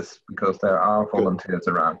census, because there are volunteers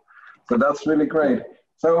around. So that's really great.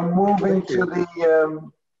 So moving to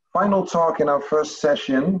the final talk in our first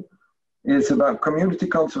session is about community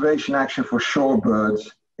conservation action for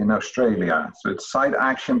shorebirds in Australia. So its site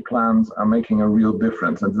action plans are making a real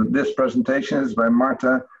difference. And this presentation is by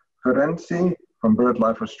Marta Ferenczi from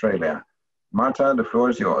BirdLife Australia. Marta, the floor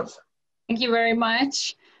is yours. Thank you very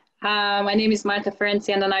much. My name is Marta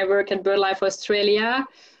Ferenczi and I work at BirdLife Australia.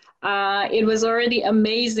 It was already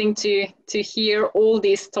amazing to hear all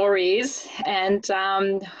these stories and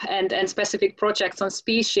specific projects on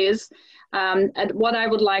species. And what I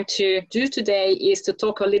would like to do today is to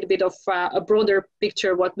talk a little bit of a broader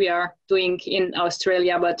picture what we are doing in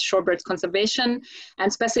Australia about shorebird conservation.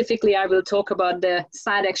 And specifically, I will talk about the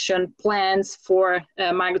site action plans for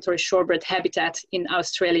migratory shorebird habitat in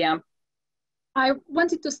Australia. I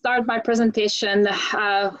wanted to start my presentation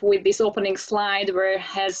with this opening slide where it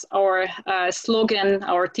has our slogan,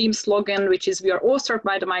 our team slogan, which is we are awestruck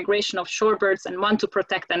by the migration of shorebirds and want to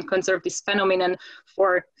protect and conserve this phenomenon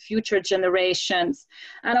for future generations.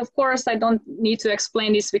 And of course, I don't need to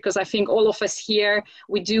explain this because I think all of us here,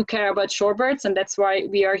 we do care about shorebirds, and that's why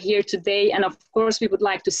we are here today. And of course, we would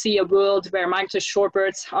like to see a world where migratory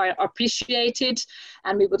shorebirds are appreciated,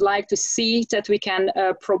 and we would like to see that we can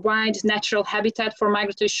provide natural habitat for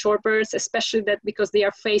migratory shorebirds, especially that because they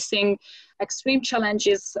are facing extreme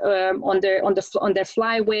challenges on their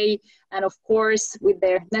flyway. And of course, with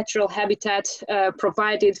their natural habitat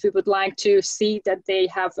provided, we would like to see that they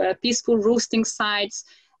have peaceful roosting sites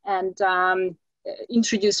and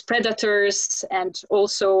introduce predators and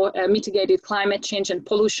also mitigated climate change and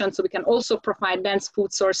pollution, so we can also provide dense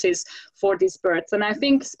food sources for these birds. And I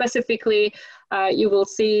think specifically you will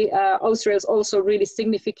see Australia is also really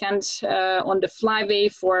significant on the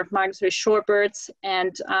flyway for migratory shorebirds,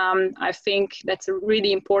 and I think that's a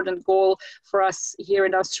really important goal for us here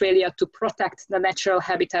in Australia to protect the natural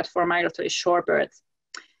habitat for migratory shorebirds.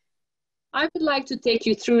 I would like to take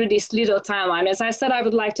you through this little timeline. As I said, I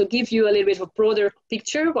would like to give you a little bit of a broader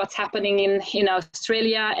picture what's happening in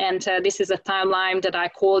Australia, and this is a timeline that I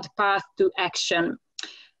called Path to Action.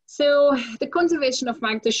 So the conservation of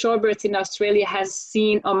migratory shorebirds in Australia has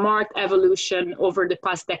seen a marked evolution over the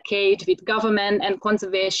past decade, with government and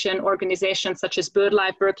conservation organizations such as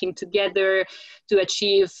BirdLife working together to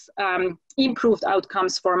achieve improved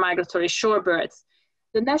outcomes for migratory shorebirds.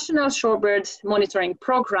 The National Shorebird Monitoring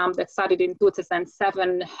Program that started in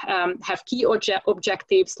 2007 have key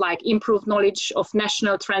objectives like improved knowledge of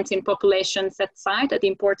national trends in populations at site, at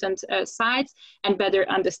important sites, and better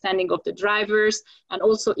understanding of the drivers, and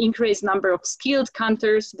also increased number of skilled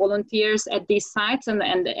hunters, volunteers at these sites and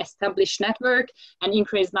the established network, and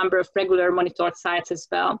increased number of regular monitored sites as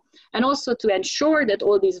well. And also to ensure that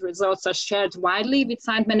all these results are shared widely with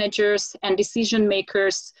site managers and decision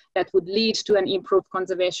makers that would lead to an improved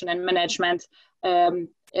conservation and management of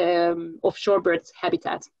shorebirds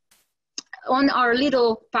habitat. On our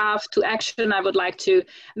little path to action, I would like to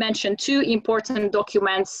mention two important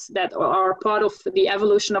documents that are part of the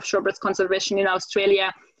evolution of shorebirds conservation in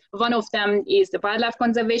Australia. One of them is the Wildlife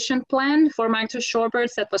Conservation Plan for migratory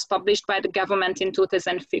shorebirds that was published by the government in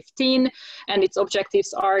 2015, and its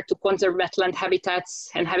objectives are to conserve wetland habitats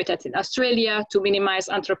and habitats in Australia, to minimize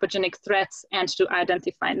anthropogenic threats, and to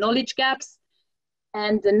identify knowledge gaps.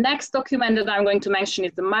 And the next document that I'm going to mention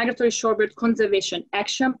is the Migratory Shorebird Conservation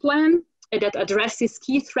Action Plan that addresses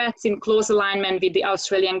key threats in close alignment with the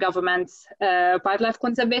Australian government's Wildlife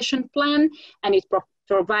Conservation Plan, and it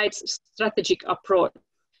provides strategic approach.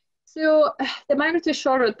 So the Migratory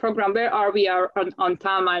Shorebird Program, where are we on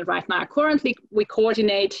timeline right now? Currently, we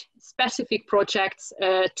coordinate specific projects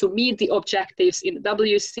to meet the objectives in the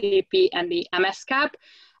WCP and the MSCAP.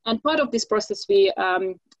 And part of this process,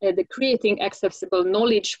 the creating accessible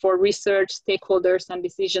knowledge for research, stakeholders, and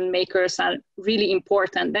decision makers are really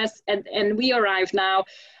important. And we arrive now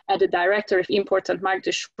at the Director of Important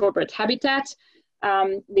Migratory Shorebird Habitat,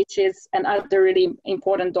 which is another really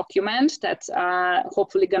important document that's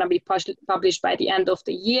hopefully going to be published by the end of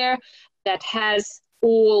the year, that has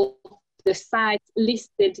all the sites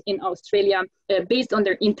listed in Australia based on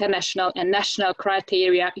their international and national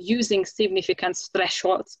criteria using significance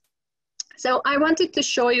thresholds. So I wanted to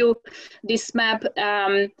show you this map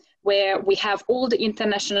where we have all the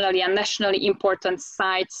internationally and nationally important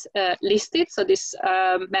sites listed. So this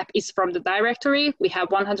map is from the directory. We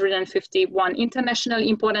have 151 internationally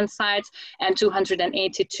important sites and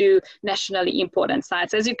 282 nationally important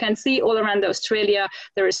sites. As you can see, all around Australia,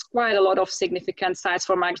 there is quite a lot of significant sites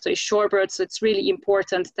for migratory shorebirds. So it's really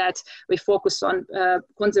important that we focus on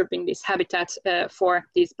conserving this habitat for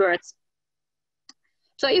these birds.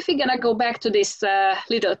 So if we're gonna go back to this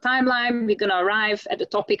little timeline, we're gonna arrive at the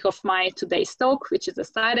topic of my today's talk, which is the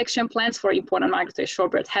site action plans for important migratory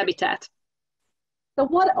shorebird habitat. So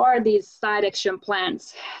what are these site action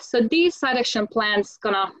plans? So these site action plans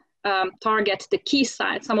gonna target the key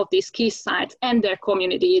sites, some of these key sites and their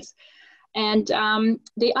communities. And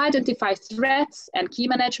they identify threats and key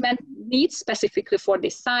management needs specifically for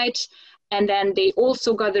this site. And then they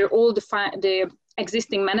also gather all the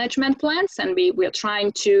existing management plans, and we are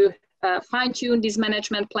trying to fine-tune these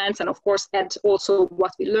management plans and of course add also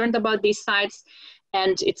what we learned about these sites.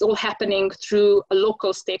 And it's all happening through a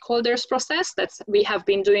local stakeholders process that we have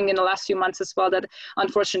been doing in the last few months as well, that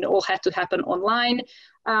unfortunately all had to happen online.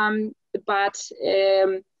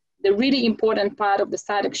 The really important part of the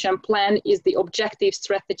site action plan is the objectives,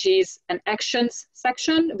 strategies and actions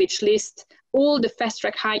section, which lists all the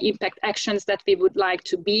fast-track high-impact actions that we would like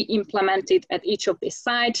to be implemented at each of these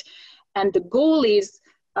sites. And the goal is,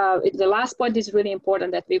 the last point is really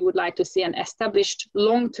important, that we would like to see an established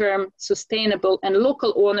long-term, sustainable and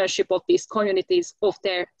local ownership of these communities of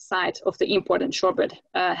their site, of the important shorebird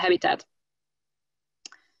habitat.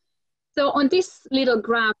 So on this little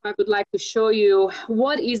graph, I would like to show you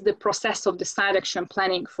what is the process of the site action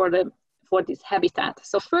planning for this habitat.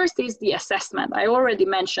 So first is the assessment. I already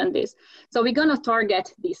mentioned this. So we're gonna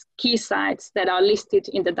target these key sites that are listed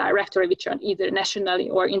in the directory, which are either nationally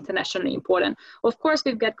or internationally important. Of course,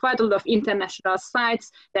 we've got quite a lot of international sites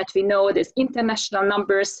that we know there's international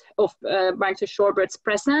numbers of migratory shorebirds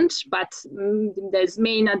present, but there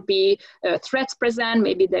may not be threats present.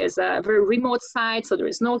 Maybe there's a very remote site, so there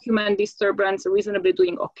is no human disturbance, reasonably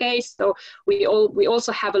doing okay. So we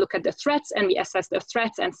also have a look at the threats and we assess the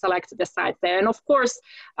threats and select the sites there. And of course,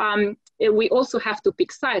 we also have to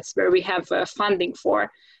pick sites where we have funding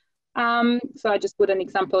for. So I just put an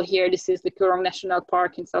example here. This is the Coorong National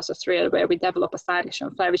Park in South Australia, where we develop a site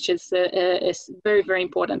action plan, which is very, very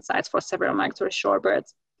important sites for several migratory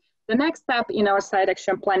shorebirds. The next step in our site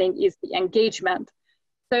action planning is the engagement.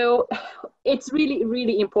 So it's really,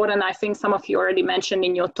 really important. I think some of you already mentioned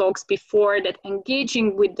in your talks before that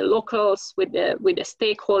engaging with the locals, with the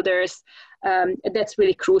stakeholders, that's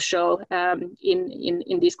really crucial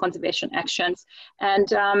in these conservation actions. And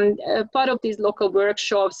part of these local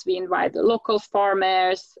workshops, we invite the local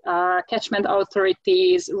farmers, catchment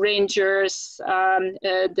authorities, rangers,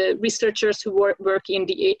 the researchers who work in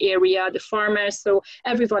the area, the farmers, so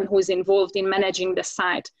everyone who is involved in managing the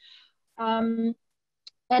site.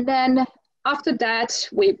 And then after that,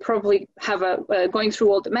 we probably have going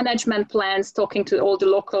through all the management plans, talking to all the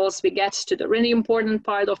locals, we get to the really important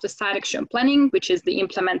part of the site action planning, which is the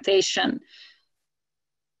implementation.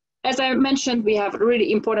 As I mentioned, we have a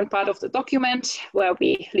really important part of the document where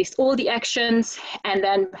we list all the actions, and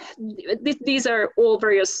then these are all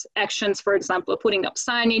various actions. For example, putting up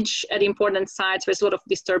signage at important sites. There's a lot of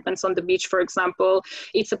disturbance on the beach, for example.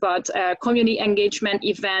 It's about community engagement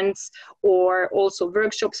events, or also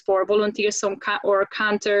workshops for volunteers or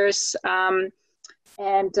counters.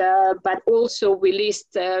 But also we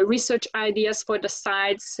list research ideas for the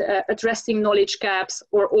sites, addressing knowledge gaps,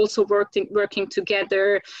 or also working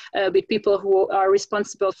together with people who are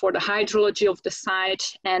responsible for the hydrology of the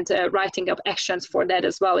site, and writing up actions for that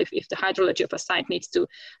as well if the hydrology of a site needs to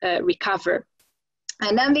recover.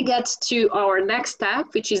 And then we get to our next step,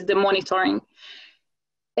 which is the monitoring.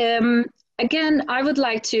 Again, I would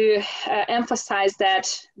like to emphasize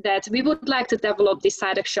that we would like to develop these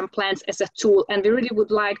site action plans as a tool, and we really would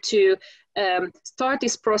like to start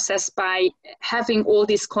this process by having all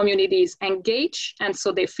these communities engage, and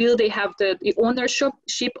so they feel they have the ownership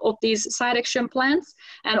of these site action plans,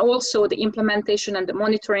 and also the implementation and the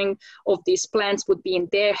monitoring of these plans would be in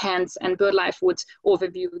their hands, and BirdLife would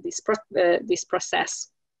overview this process.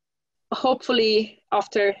 Hopefully,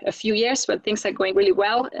 after a few years when things are going really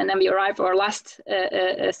well, and then we arrive at our last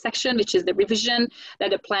section, which is the revision,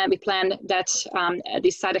 that we plan that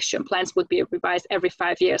these site action plans would be revised every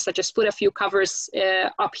 5 years. I just put a few covers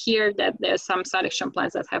up here that there's some site action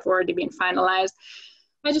plans that have already been finalized.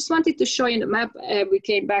 I just wanted to show you the map. We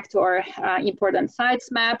came back to our important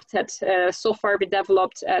sites map that so far we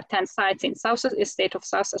developed 10 sites in state of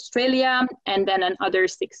South Australia, and then another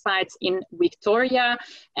 6 sites in Victoria.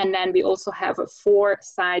 And then we also have 4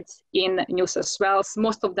 sites in New South Wales.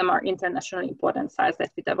 Most of them are internationally important sites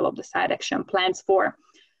that we developed the site action plans for.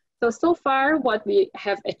 So far what we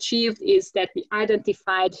have achieved is that we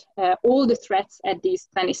identified all the threats at these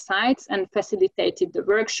 20 sites and facilitated the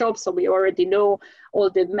workshops. So we already know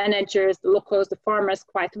all the managers, the locals, the farmers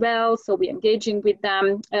quite well. So we're engaging with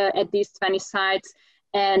them at these 20 sites.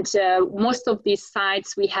 And most of these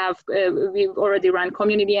sites we've already run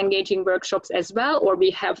community engaging workshops as well, or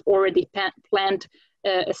we have already planned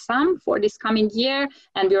some for this coming year.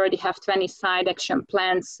 And we already have 20 site action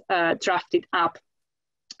plans drafted up.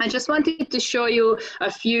 I just wanted to show you a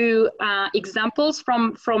few examples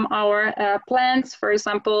from our plans. For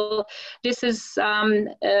example, this is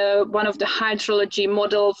one of the hydrology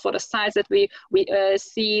model for the sites that we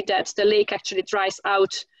see that the lake actually dries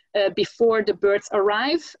out before the birds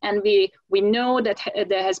arrive. And we know that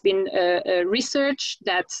there has been research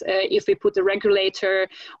that if we put a regulator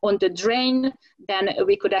on the drain, then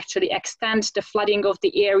we could actually extend the flooding of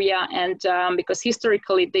the area. And because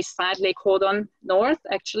historically this site, Lake Howden North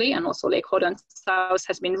actually, and also Lake Howden South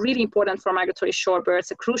has been really important for migratory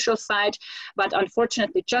shorebirds, a crucial site. But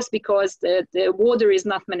unfortunately, just because the water is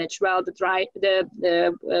not managed well,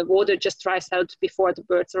 the water just dries out before the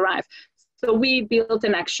birds arrive. So we built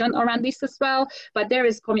an action around this as well, but there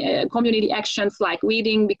is community actions like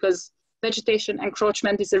weeding, because vegetation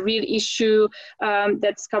encroachment is a real issue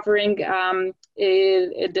that's covering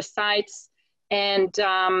the sites. And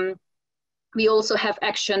we also have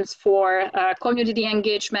actions for community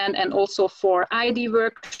engagement and also for ID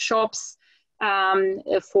workshops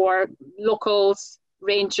for locals,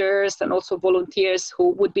 rangers, and also volunteers who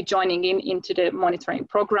would be joining into the monitoring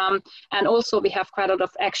program. And also we have quite a lot of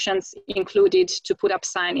actions included to put up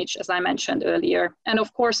signage, as I mentioned earlier. And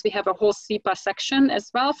of course, we have a whole SEPA section as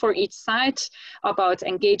well for each site about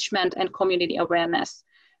engagement and community awareness.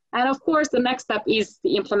 And of course, the next step is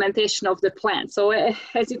the implementation of the plan. So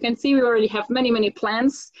as you can see, we already have many, many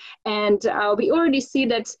plans, and we already see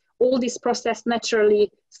that all this process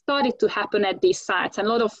naturally started to happen at these sites, and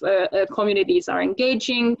a lot of communities are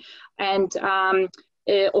engaging. And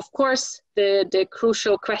of course, the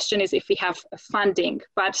crucial question is if we have funding.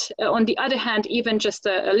 But on the other hand, even just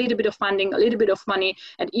a little bit of funding, a little bit of money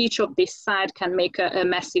at each of these sites can make a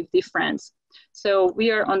massive difference. So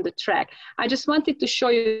we are on the track. I just wanted to show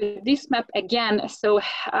you this map again. So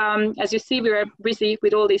as you see, we are busy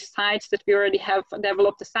with all these sites that we already have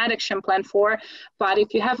developed a site action plan for. But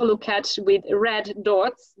if you have a look at with red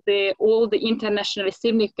dots, all the internationally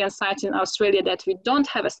significant sites in Australia that we don't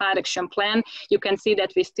have a site action plan, you can see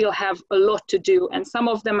that we still have a lot to do. And some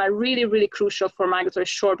of them are really, really crucial for migratory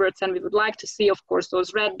shorebirds. And we would like to see, of course,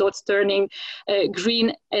 those red dots turning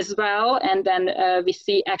green as well. And then we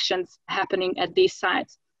see actions happening at these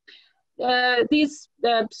sites. These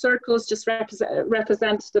circles just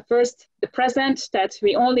represent the present, that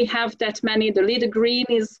we only have that many. The little green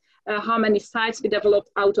is how many sites we developed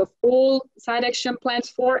out of all site action plans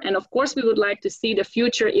for. And of course, we would like to see the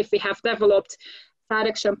future. If we have developed site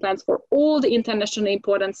action plans for all the internationally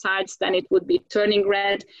important sites, then it would be turning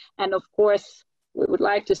red. And of course, we would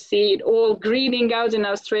like to see it all greening out in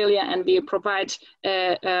Australia, and we provide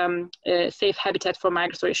safe habitat for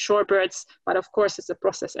migratory shorebirds. But of course, it's a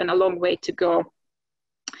process and a long way to go.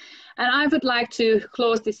 And I would like to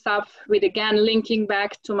close this up with, again, linking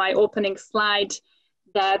back to my opening slide,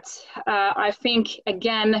 that I think,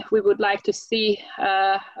 again, we would like to see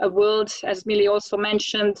a world, as Millie also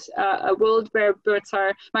mentioned, a world where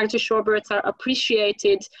migratory shorebirds are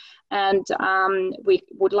appreciated. And we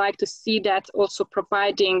would like to see that also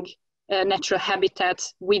providing natural habitat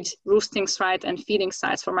with roosting sites and feeding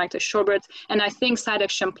sites for migratory shorebirds. And I think site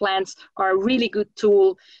action plans are a really good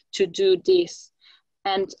tool to do this.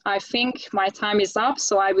 And I think my time is up,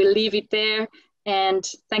 so I will leave it there. And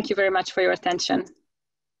thank you very much for your attention.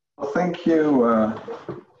 Well, thank you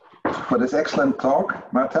for this excellent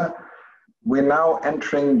talk, Marta. We're now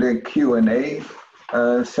entering the Q&A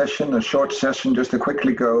session, a short session, just to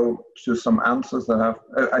quickly go to some answers that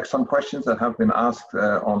have, some questions that have been asked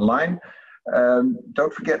online.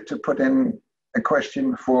 Don't forget to put in a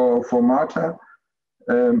question for Marta,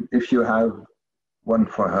 if you have one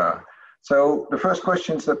for her. So the first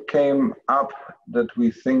questions that came up that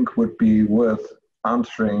we think would be worth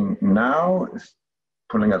answering now is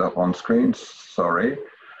pulling it up on screen, sorry.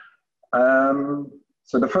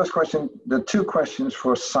 So the first question, the two questions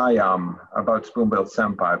for Sayam about Spoon-billed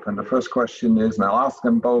Sandpiper. And the first question is, and I'll ask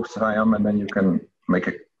them both, Sayam, and then you can make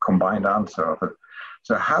a combined answer of it.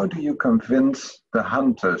 So how do you convince the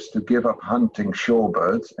hunters to give up hunting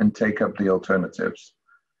shorebirds and take up the alternatives?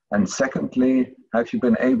 And secondly, have you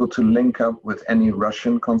been able to link up with any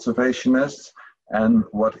Russian conservationists? And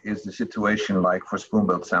what is the situation like for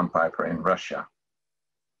spoon-billed sandpiper in Russia?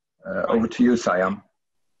 Over to you, Sayam.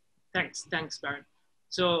 Thanks, Baron.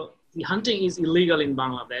 So the hunting is illegal in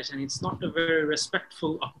Bangladesh, and it's not a very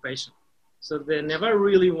respectful occupation. So they never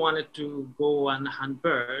really wanted to go and hunt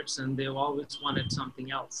birds, and they always wanted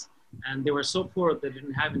something else. And they were so poor they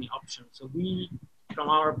didn't have any option. So we, from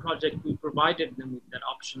our project, we provided them with that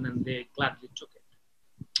option, and they gladly took it.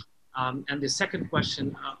 And the second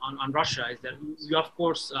question on Russia is that we of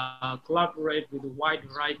course collaborate with a wide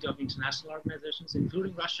variety of international organizations,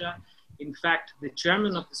 including Russia. In fact, the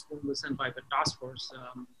chairman of the Spoon-billed Sandpiper Task Force,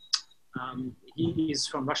 he is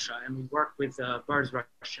from Russia, and we work with Birds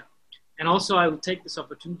Russia. And also I will take this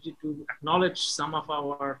opportunity to acknowledge some of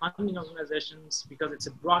our funding organizations, because it's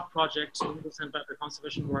a broad project. Spoon-billed Sandpiper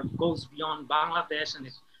conservation work goes beyond Bangladesh, and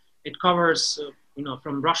it covers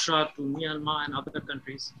from Russia to Myanmar and other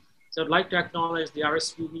countries. So I'd like to acknowledge the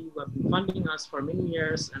RSPB, who have been funding us for many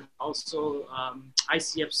years, and also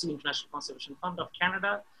ICFC, International Conservation Fund of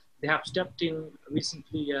Canada. They have stepped in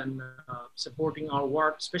recently and supporting our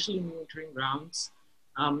work, especially in monitoring grounds,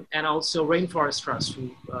 and also Rainforest Trust,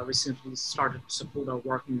 who recently started to support our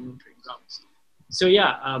work in monitoring grounds. So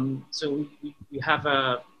yeah, so we have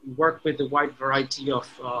work with a wide variety of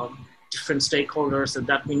different stakeholders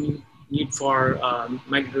that we need for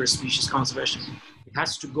migratory species conservation. It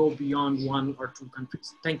has to go beyond 1 or 2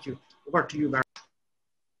 countries. Thank you. Over to you, Barry.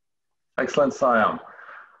 Excellent, Sayam.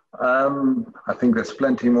 I think there's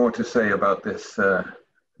plenty more to say about this,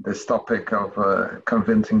 this topic of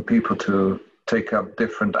convincing people to take up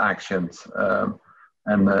different actions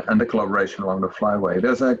and the collaboration along the Flyway.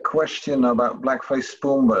 There's a question about black-faced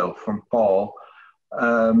spoonbill from Paul.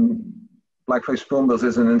 Black-faced spoonbills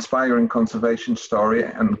is an inspiring conservation story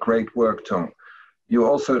and great work, Tung. You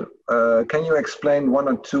also, can you explain 1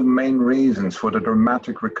 or 2 main reasons for the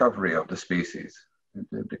dramatic recovery of the species?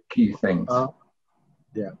 The key things.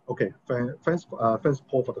 Yeah, okay. Thanks,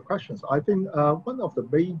 Paul, for the questions. I think one of the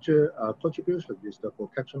major contributions is the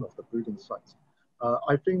protection of the breeding sites.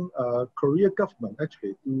 I think Korea government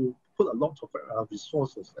actually do put a lot of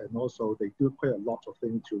resources, and also they do quite a lot of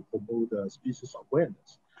things to promote the species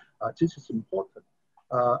awareness. This is important.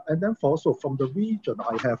 And then also from the region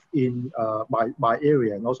I have in my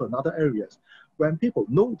area and also in other areas, when people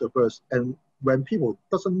know the birds and when people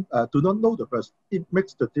do not know the birds, it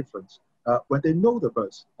makes the difference. When they know the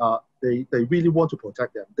birds, they really want to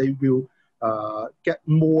protect them. They will get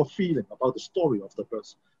more feeling about the story of the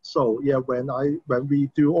birds. So yeah, when we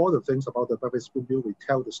do all the things about the black-faced spoonbill, we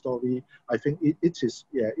tell the story. I think it is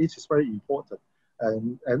very important.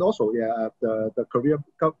 And also, yeah, the Korean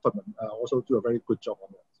government also do a very good job on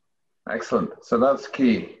that. Excellent. So that's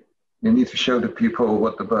key. You need to show the people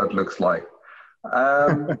what the bird looks like.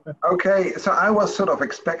 Okay, so I was sort of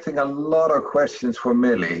expecting a lot of questions for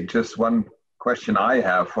Millie. Just one question I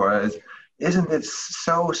have for her is, isn't it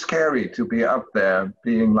so scary to be up there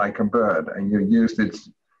being like a bird, and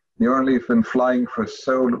you've only been flying for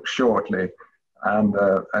so shortly,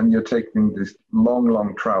 and you're taking these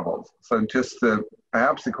long travels. So just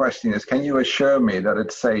perhaps the question is, can you assure me that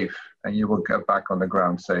it's safe and you will get back on the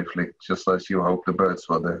ground safely, just as you hope the birds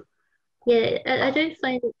will do? Yeah, I don't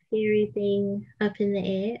find it scary being up in the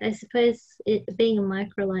air. I suppose being a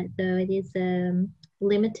microlight, though, it is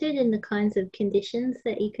limited in the kinds of conditions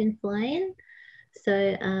that you can fly in.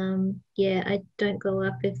 So yeah, I don't go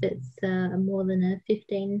up if it's more than a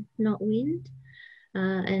 15-knot wind.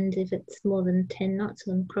 And if it's more than 10 knots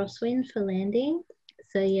on crosswind for landing.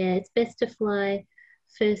 So yeah, it's best to fly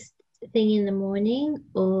first thing in the morning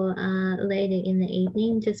or later in the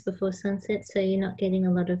evening, just before sunset, so you're not getting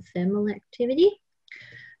a lot of thermal activity.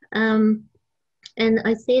 And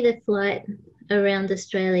I see the flight around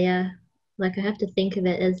Australia, like I have to think of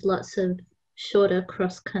it as lots of shorter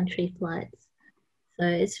cross-country flights. So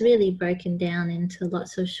it's really broken down into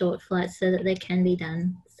lots of short flights so that they can be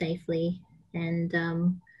done safely and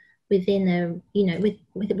within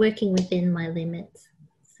with working within my limits.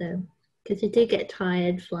 So, because you do get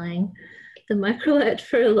tired flying the microlight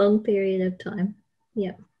for a long period of time.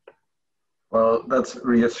 Yeah. Well, that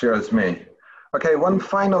reassures me. Okay, one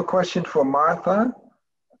final question for Marta.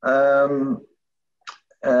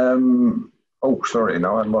 Oh, sorry,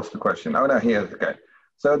 no, I lost the question. Oh, no, here, okay.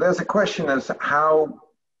 So there's a question as how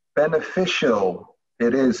beneficial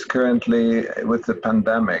it is currently with the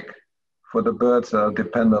pandemic for the birds that are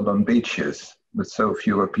dependent on beaches, with so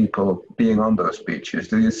fewer people being on those beaches.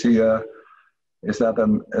 Do you see Is that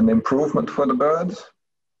an improvement for the birds?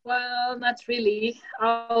 Well, not really.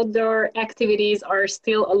 Outdoor activities are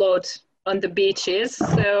still allowed on the beaches.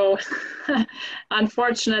 So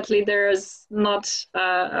unfortunately, there's not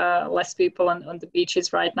less people on the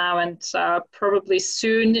beaches right now. And probably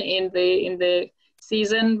soon in the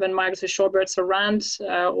season when migratory shorebirds are around,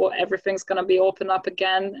 everything's going to be open up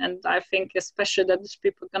again. And I think especially that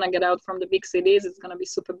people are going to get out from the big cities, it's going to be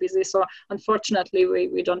super busy. So unfortunately,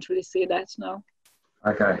 we don't really see that now.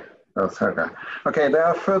 Okay, that's okay. Okay, there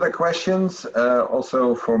are further questions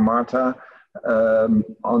also for Marta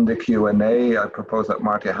on the Q&A. I propose that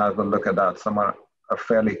Marta have a look at that. Some are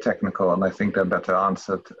fairly technical and I think they're better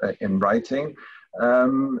answered in writing.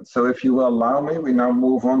 So if you will allow me, we now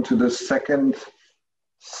move on to the second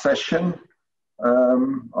session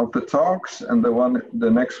of the talks, and the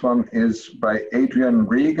next one is by Adrian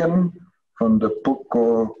Regan from the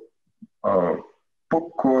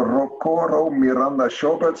Pucorocoro Miranda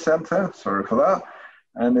Shorebird Center, sorry for that,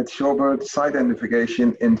 and it's shorebird site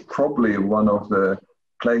identification in probably one of the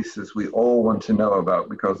places we all want to know about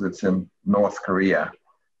because it's in North Korea.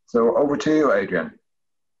 So over to you, Adrian.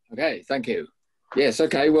 Okay, thank you. Yes,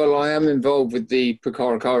 okay, well, I am involved with the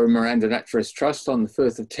Pucorocoro Miranda Naturalist Trust on the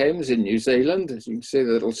Firth of Thames in New Zealand. As you can see,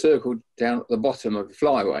 the little circle down at the bottom of the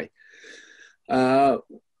Flyway.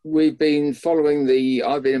 We've been following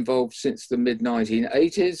I've been involved since the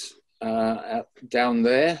mid-1980s down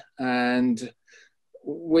there, and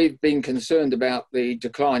we've been concerned about the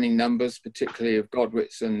declining numbers, particularly of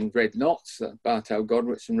godwits and red knots, bar-tailed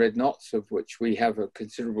godwits and red knots, of which we have a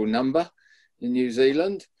considerable number in New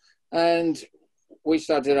Zealand. And we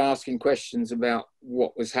started asking questions about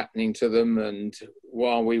what was happening to them, and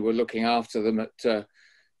while we were looking after them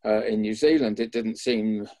in New Zealand, it didn't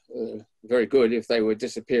seem very good if they were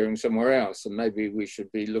disappearing somewhere else, and maybe we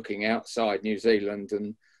should be looking outside New Zealand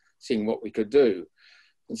and seeing what we could do.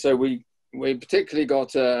 And so we particularly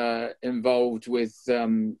got involved with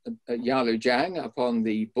Yat-tung up on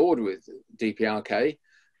the border with DPRK,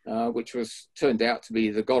 which turned out to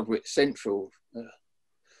be the Godwit Central,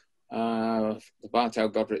 the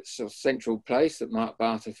bar-tailed godwit's central place that Mark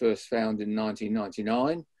Barter first found in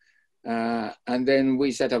 1999. And then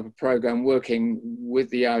we set up a program working with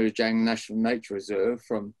the Yat-tung National Nature Reserve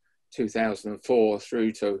from 2004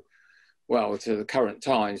 through to the current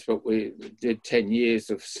times, but we did 10 years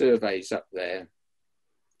of surveys up there.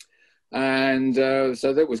 And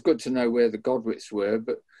so that was good to know where the godwits were,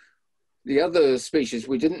 but the other species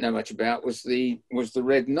we didn't know much about was the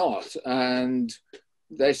red knot, and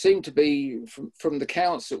there seemed to be, from the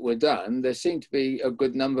counts that were done, there seemed to be a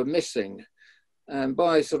good number missing. And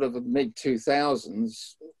by sort of the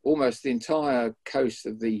mid-2000s, almost the entire coast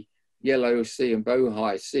of the Yellow Sea and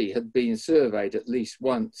Bohai Sea had been surveyed at least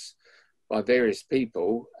once by various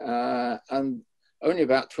people, and only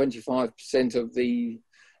about 25% of the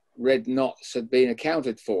red knots had been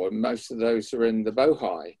accounted for, and most of those are in the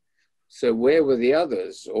Bohai. So where were the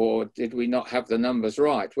others, or did we not have the numbers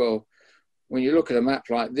right? Well, when you look at a map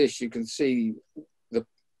like this, you can see the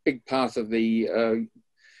big part of the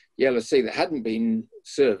Yellow Sea that hadn't been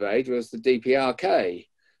surveyed was the DPRK.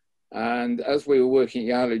 And as we were working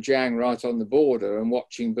at Yat-tung right on the border and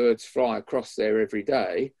watching birds fly across there every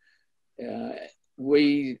day,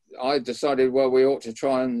 I decided, well, we ought to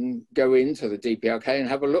try and go into the DPRK and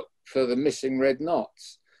have a look for the missing red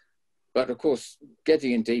knots. But of course,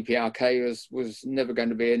 getting in DPRK was never going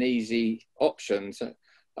to be an easy option. So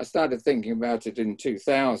I started thinking about it in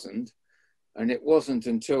 2000, and it wasn't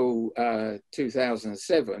until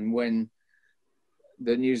 2007 when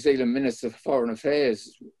the New Zealand Minister for Foreign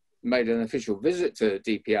Affairs made an official visit to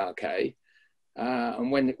DPRK,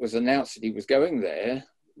 and when it was announced that he was going there,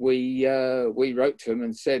 we wrote to him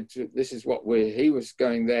and said this is what he was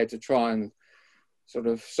going there to try and sort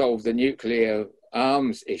of solve the nuclear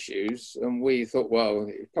arms issues, and we thought, well,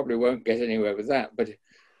 he probably won't get anywhere with that, but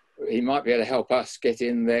he might be able to help us get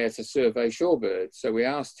in there to survey shorebirds. So we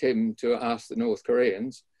asked him to ask the North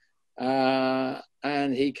Koreans,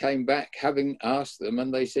 and he came back having asked them,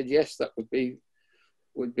 and they said yes, that would be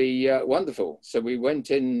wonderful. So we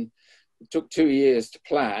went in. It took 2 years to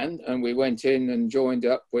plan, and we went in and joined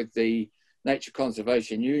up with the Nature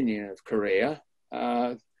Conservation Union of Korea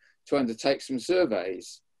to undertake some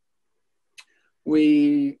surveys.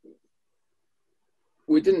 We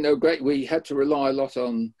didn't know great. We had to rely a lot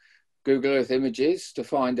on Google Earth images to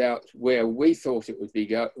find out where we thought it would be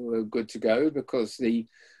good to go, because the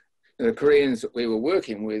Koreans that we were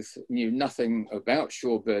working with knew nothing about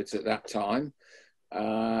shorebirds at that time.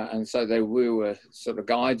 And so we were sort of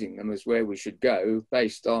guiding them as where we should go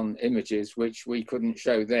based on images which we couldn't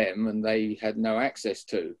show them and they had no access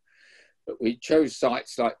to. But we chose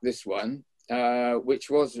sites like this one, which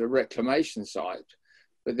was a reclamation site,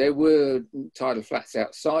 but there were tidal flats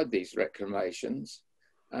outside these reclamations.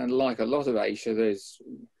 And like a lot of Asia,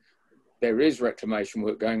 there is reclamation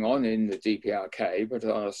work going on in the DPRK, but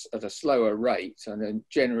at a slower rate and then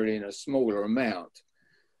generally in a smaller amount.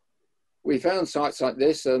 We found sites like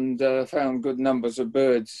this and found good numbers of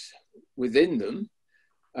birds within them,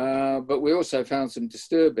 but we also found some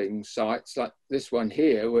disturbing sites like this one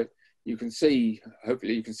here, where you can see,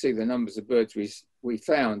 hopefully you can see the numbers of birds we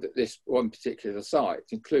found at this one particular site,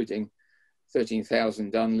 including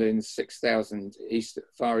 13,000 dunlins, 6,000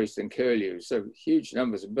 far eastern curlews, so huge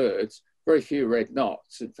numbers of birds, very few red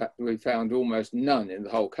knots. In fact, we found almost none in the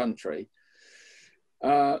whole country.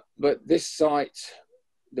 But this site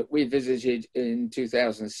that we visited in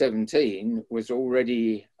 2017 was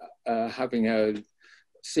already having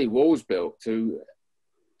sea walls built to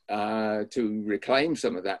reclaim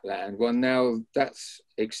some of that land. Well, now that's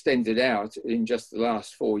extended out in just the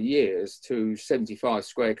last 4 years to 75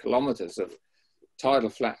 square kilometres of tidal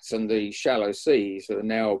flats, and the shallow seas are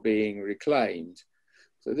now being reclaimed.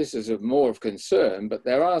 So this is of more of concern, but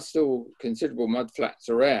there are still considerable mud flats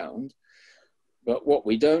around. But what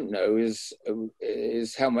we don't know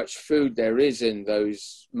is how much food there is in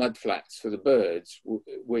those mud flats for the birds.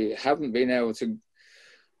 We haven't been able to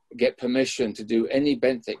get permission to do any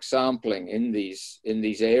benthic sampling in these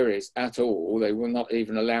areas at all. They will not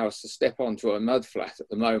even allow us to step onto a mud flat at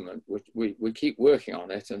the moment. We keep working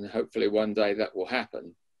on it, and hopefully one day that will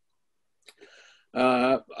happen.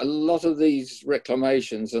 A lot of these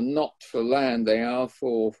reclamations are not for land, they are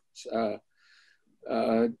for,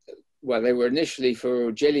 well, they were initially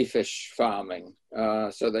for jellyfish farming.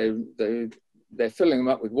 So they're filling them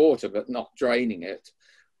up with water, but not draining it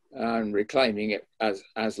and reclaiming it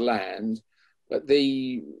as land. But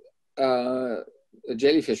the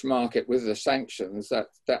jellyfish market with the sanctions,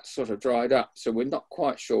 that sort of dried up. So we're not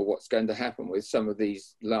quite sure what's going to happen with some of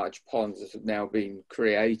these large ponds that have now been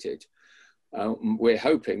created. We're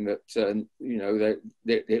hoping that, you know, that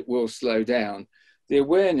it will slow down. The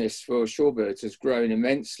awareness for shorebirds has grown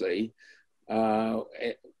immensely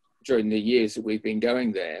during the years that we've been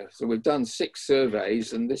going there. So we've done 6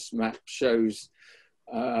 surveys, and this map shows,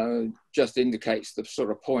 just indicates the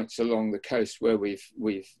sort of points along the coast where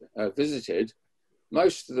we've visited.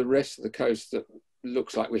 Most of the rest of the coast that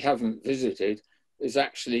looks like we haven't visited is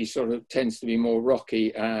actually sort of tends to be more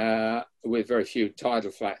rocky with very few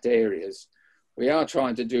tidal flat areas. We are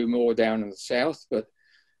trying to do more down in the south, but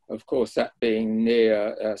of course that being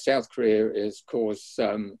near South Korea has caused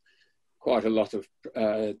quite a lot of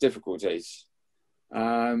difficulties.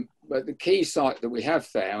 But the key site that we have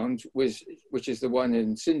found, which is the one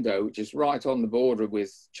in Sindo, which is right on the border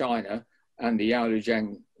with China and the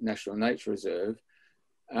Yalujiang National Nature Reserve.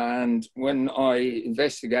 And when I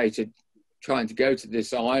investigated trying to go to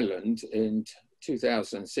this island in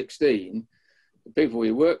 2016, the people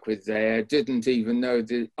we work with there didn't even know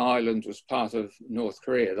the island was part of North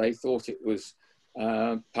Korea. They thought it was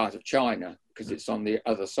part of China because it's on the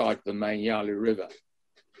other side of the main Yalu River.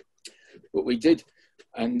 But we did,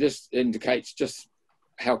 and this indicates just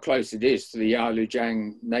how close it is to the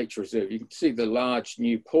Yalujiang Nature Reserve. You can see the large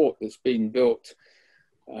new port that's been built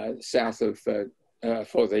south of for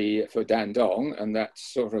Dandong, and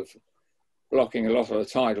that's sort of blocking a lot of the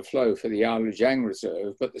tidal flow for the Yalujiang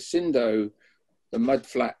Reserve. But the Sindo, the mud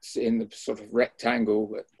flats in the sort of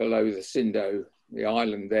rectangle below the Sindo, the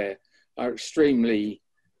island there, are extremely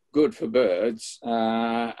good for birds,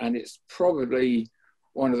 and it's probably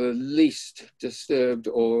one of the least disturbed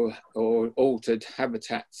or altered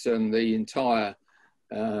habitats in the entire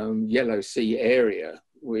Yellow Sea area.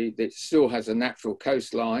 It still has a natural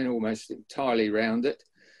coastline almost entirely around it.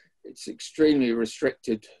 It's extremely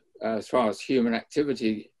restricted as far as human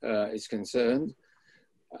activity is concerned,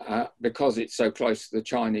 because it's so close to the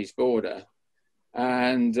Chinese border.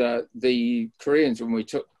 And the Koreans, when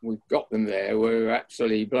we got them there, were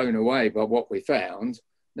absolutely blown away by what we found.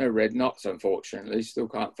 No red knots, unfortunately, still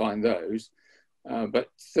can't find those. But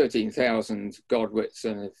 13,000 godwits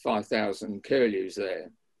and 5,000 curlews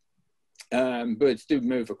there. Birds do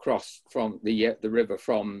move across from the river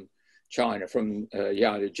from China, from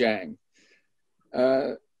Yalujiang.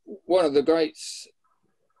 One of the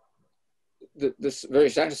the very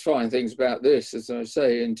satisfying things about this, as I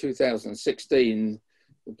say, in 2016,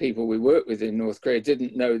 the people we worked with in North Korea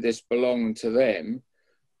didn't know this belonged to them.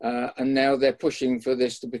 And now they're pushing for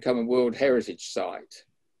this to become a World Heritage Site.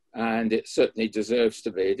 And it certainly deserves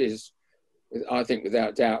to be. It is, I think,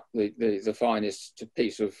 without doubt, the finest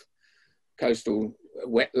piece of coastal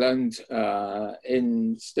wetland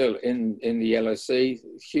still in the Yellow Sea,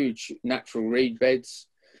 huge natural reed beds,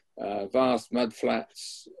 vast mud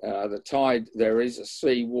flats. The tide, there is a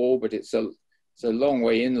sea wall, but it's a long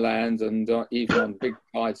way inland, and even on big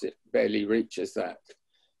tides it barely reaches that.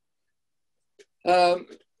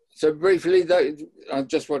 So briefly, I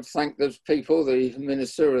just want to thank those people, the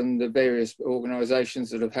Minister and the various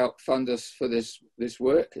organisations that have helped fund us for this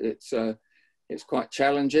work. It's quite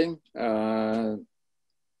challenging.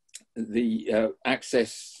 The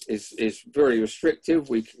access is very restrictive.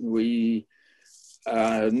 We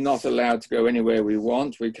are not allowed to go anywhere we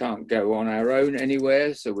want. We can't go on our own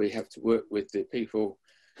anywhere, so we have to work with the people.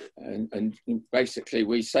 And basically,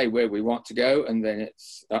 we say where we want to go, and then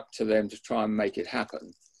it's up to them to try and make it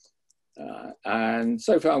happen. And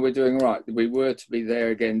so far, we're doing all right. We were to be there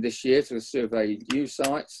again this year to survey new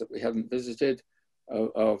sites that we haven't visited.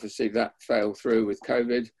 Obviously, that fell through with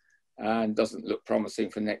COVID and doesn't look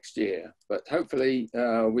promising for next year. But hopefully,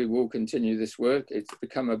 we will continue this work. It's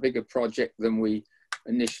become a bigger project than we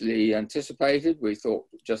initially anticipated. We thought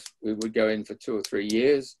we would go in for 2 or 3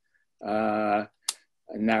 years. And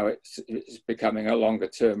now it's becoming a longer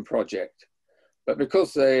term project. But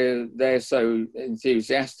because they're so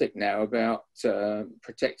enthusiastic now about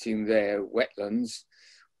protecting their wetlands,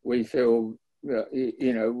 we feel,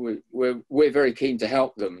 we're very keen to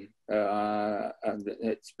help them, and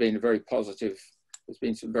it's been very positive. There's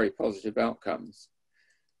been some very positive outcomes.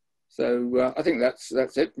 So I think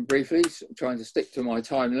that's it briefly. So I'm trying to stick to my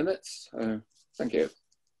time limits. Thank you.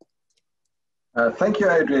 Thank you,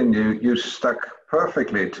 Adrian. You stuck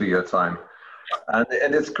perfectly to your time.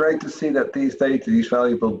 And it's great to see that these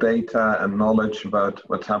valuable data and knowledge about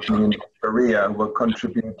what's happening in Korea will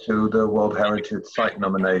contribute to the World Heritage Site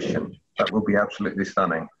nomination. That will be absolutely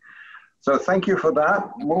stunning. So thank you for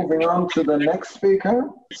that. Moving on to the next speaker.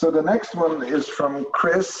 So the next one is from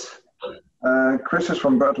Chris. Chris is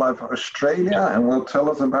from BirdLife Australia and will tell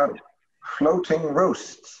us about floating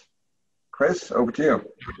roasts. Chris, over to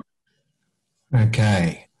you.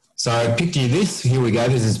 Okay. So I picked you this. Here we go.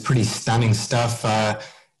 This is pretty stunning stuff.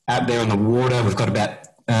 Out there on the water, we've got about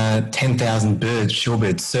 10,000 birds,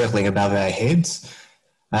 shorebirds, circling above our heads.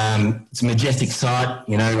 It's a majestic sight.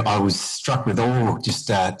 You know, I was struck with awe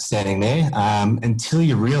just standing there until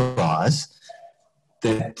you realise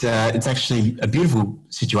that it's actually a beautiful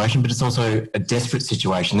situation, but it's also a desperate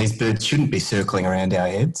situation. These birds shouldn't be circling around our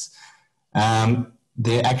heads.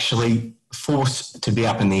 They're actually forced to be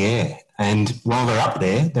up in the air. And while they're up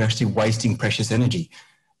there, they're actually wasting precious energy.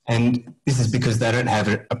 And this is because they don't have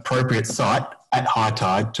an appropriate site at high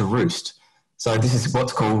tide to roost. So this is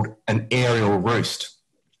what's called an aerial roost.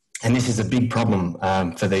 And this is a big problem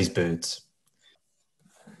for these birds.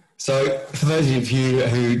 So for those of you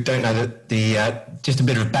who don't know just a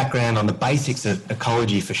bit of background on the basics of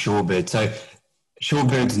ecology for shorebirds. So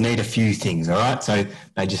shorebirds need a few things, all right? So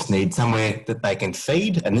they just need somewhere that they can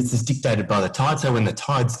feed, and this is dictated by the tide. So when the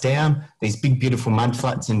tide's down, these big, beautiful mud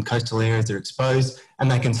flats in coastal areas are exposed,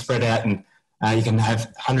 and they can spread out, and you can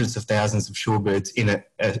have hundreds of thousands of shorebirds in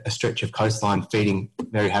a stretch of coastline feeding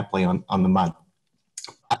very happily on the mud.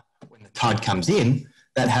 But when the tide comes in,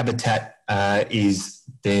 that habitat is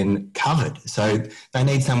then covered. So they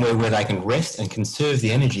need somewhere where they can rest and conserve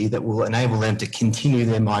the energy that will enable them to continue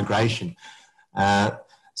their migration.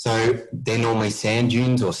 So they're normally sand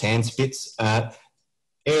dunes or sand spits,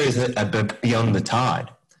 areas that are beyond the tide.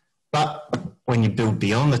 But when you build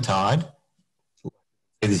beyond the tide,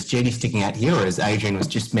 this jetty sticking out here, as Adrian was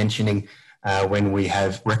just mentioning, when we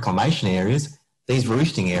have reclamation areas, these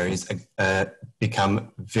roosting areas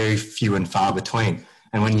become very few and far between.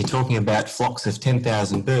 And when you're talking about flocks of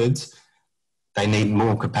 10,000 birds, they need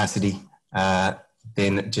more capacity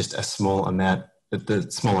than just a small amount, the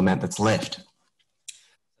small amount that's left.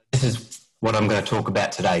 This is what I'm going to talk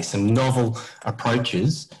about today, some novel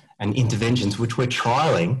approaches and interventions which we're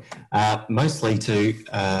trialling mostly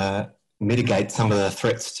to mitigate some of the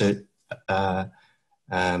threats to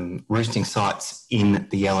roosting sites in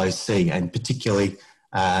the Yellow Sea, and particularly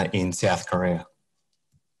in South Korea.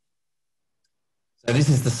 So this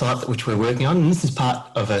is the site which we're working on, and this is part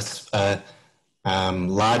of a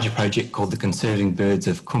larger project called the Conserving Birds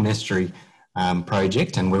of Kum Estuary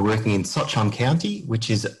project, and we're working in Sochon County,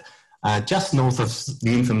 which is just north of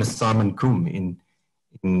the infamous Simon Kum in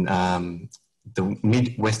the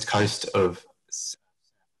mid-west coast of South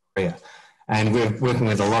Korea. And we're working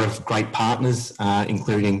with a lot of great partners,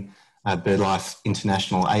 including BirdLife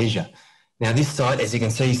International Asia. Now this site, as you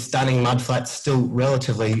can see, stunning mudflats, still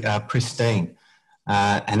relatively pristine.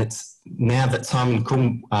 And it's now that Simon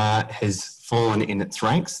Kum has fallen in its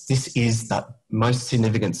ranks, this is the most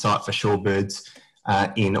significant site for shorebirds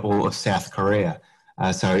in all of South Korea.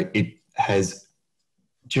 So it has,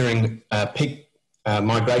 during peak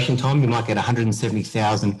migration time, you might get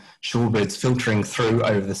 170,000 shorebirds filtering through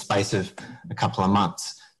over the space of a couple of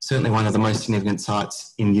months. Certainly one of the most significant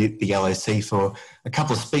sites in the Yellow Sea for a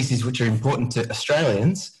couple of species which are important to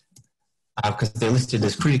Australians because they're listed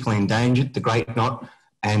as critically endangered, the great knot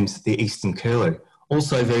and the eastern curlew.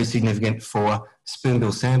 Also very significant for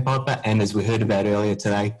Spoon-billed Sandpiper and, as we heard about earlier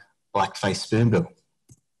today, black-faced spoonbill.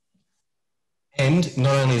 And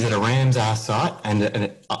not only is it a Ramsar site and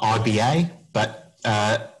an IBA, but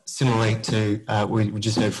similarly to, we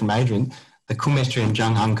just heard from Adrian, the Kumestri and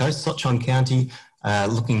Junghung Coast, Sochon County,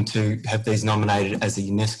 looking to have these nominated as a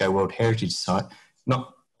UNESCO World Heritage Site,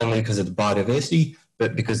 not only because of the biodiversity,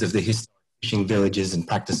 but because of the historic fishing villages and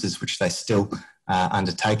practices which they still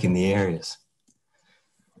undertake in the areas.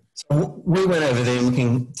 So we went over there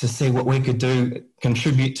looking to see what we could do,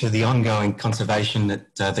 contribute to the ongoing conservation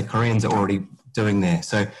that the Koreans are already doing there.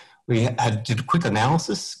 So we did a quick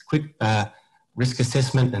analysis, quick risk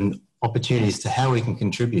assessment and opportunities to how we can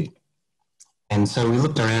contribute. And so we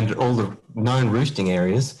looked around at all the known roosting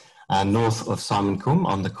areas north of Simon Kum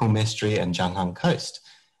on the Kum Estuary and Junghung Coast.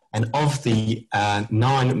 And of the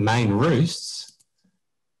 9 main roosts,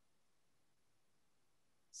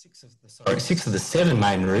 6 of the 7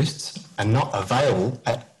 main roosts are not available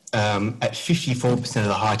at 54% of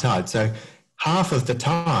the high tide. So half of the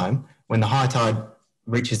time when the high tide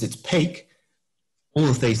reaches its peak, all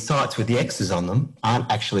of these sites with the X's on them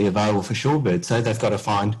aren't actually available for shorebirds. So they've got to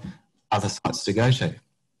find other sites to go to.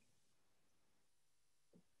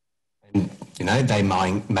 And, you know, they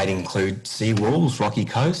might include sea walls, rocky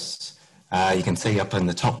coasts. You can see up in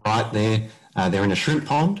the top right there, they're in a shrimp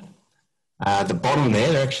pond. The bottom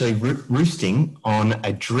there, they're actually roosting on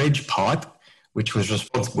a dredge pipe, which was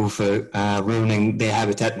responsible for ruining their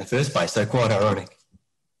habitat in the first place. So quite ironic.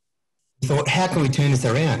 We thought, how can we turn this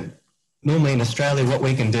around? Normally in Australia, what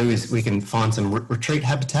we can do is we can find some retreat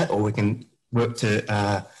habitat, or we can work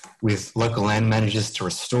to with local land managers to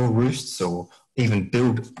restore roosts, or even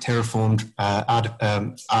build terraformed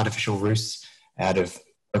artificial roosts out of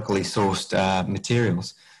locally sourced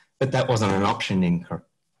materials. But that wasn't an option in Korea.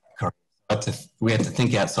 We had to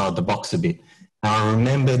think outside the box a bit. Now, I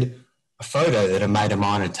remembered a photo that a mate of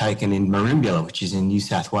mine had taken in Merimbula, which is in New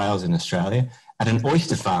South Wales in Australia, at an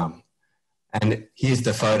oyster farm. And here's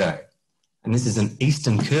the photo. And this is an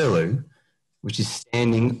eastern curlew, which is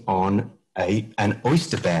standing on an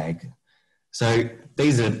oyster bag. So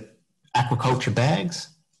these are aquaculture bags.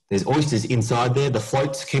 There's oysters inside there. The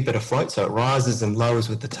floats keep it afloat, so it rises and lowers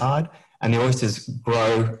with the tide, and the oysters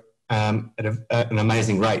grow at an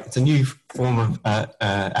amazing rate. It's a new form of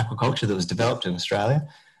aquaculture that was developed in Australia.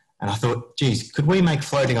 And I thought, geez, could we make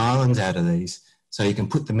floating islands out of these so you can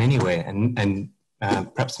put them anywhere and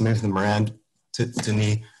perhaps move them around to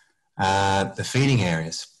near the feeding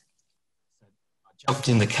areas? I jumped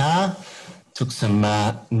in the car, took some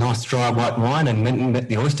nice dry white wine and went and met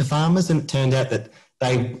the oyster farmers, and it turned out that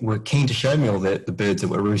they were keen to show me all the birds that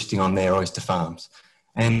were roosting on their oyster farms.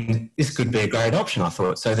 And this could be a great option, I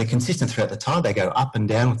thought. So they're consistent throughout the tide. They go up and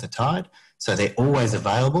down with the tide. So they're always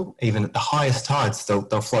available. Even at the highest tides, they'll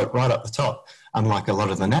float right up the top, unlike a lot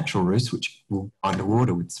of the natural roosts, which will go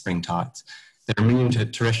underwater with spring tides. They're immune to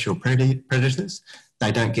terrestrial predators.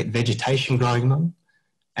 They don't get vegetation growing them.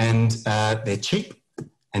 And they're cheap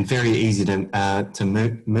and very easy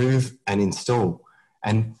to move and install.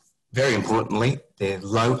 And very importantly, they're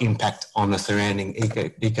low impact on the surrounding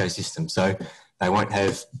ecosystem. So they won't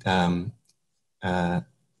have,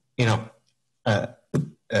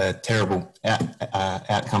 terrible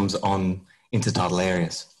outcomes on intertidal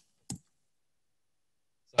areas.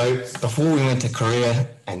 So before we went to Korea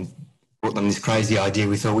and brought them this crazy idea,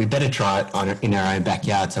 we thought we'd better try it in our own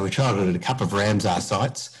backyard. So we tried it at a couple of Ramsar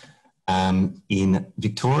sites in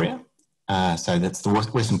Victoria. So that's the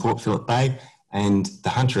Western Port Phillip Bay and the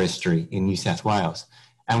Hunter Estuary in New South Wales.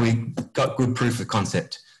 And we got good proof of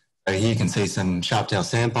concept. So here you can see some sharp-tailed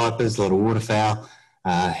sandpipers, a lot of waterfowl,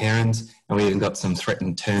 herons, and we even got some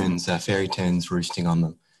threatened terns, fairy terns roosting on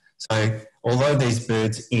them. So although these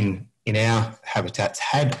birds in our habitats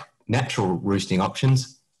had natural roosting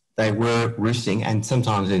options, they were roosting and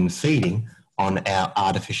sometimes even feeding on our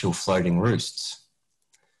artificial floating roosts.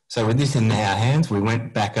 So with this in our hands, we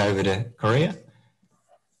went back over to Korea.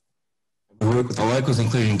 We worked with the locals,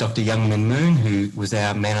 including Dr. Youngmin Moon, who was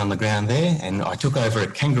our man on the ground there, and I took over a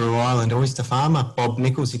Kangaroo Island oyster farmer, Bob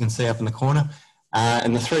Nichols, you can see up in the corner,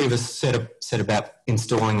 and the three of us set about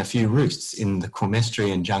installing a few roosts in the Kum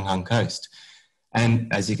Estuary and Junghung Coast.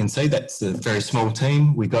 And as you can see, that's a very small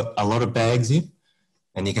team. We got a lot of bags in,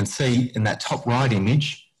 And you can see in that top right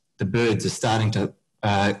image, the birds are starting to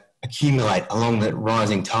accumulate along the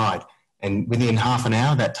rising tide. And within half an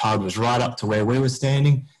hour, that tide was right up to where we were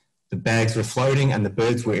standing. The bags were floating and the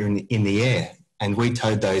birds were in the air, and we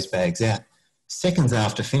towed those bags out. Seconds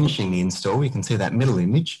after finishing the install, you can see that middle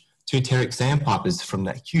image, 2 pteric sandpipers from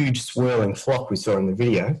that huge swirling flock we saw in the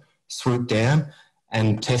video swooped down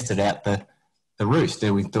and tested out the roost.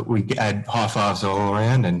 There we thought we'd add high fives all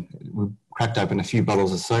around, and we cracked open a few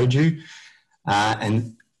bottles of soju,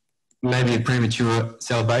 and maybe a premature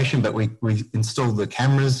celebration, but we installed the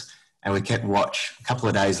cameras and we kept watch. A couple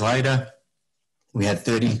of days later, we had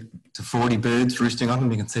 30 to 40 birds roosting on them.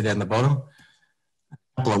 You can see down the bottom. A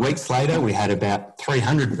couple of weeks later, we had about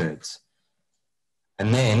 300 birds.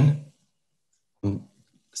 And then,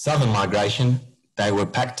 southern migration, they were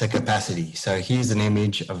packed to capacity. So here's an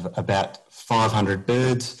image of about 500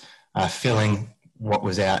 birds filling what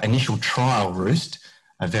was our initial trial roost,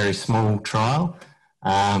 a very small trial,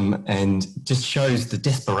 and just shows the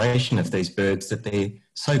desperation of these birds that they're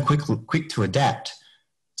so quick to adapt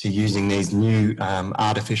to using these new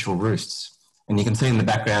artificial roosts. And you can see in the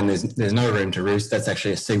background there's no room to roost. That's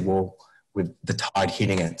actually a seawall with the tide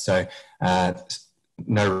hitting it. So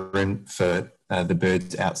no room for the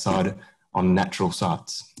birds outside on natural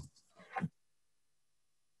sites.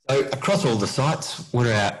 So across all the sites, what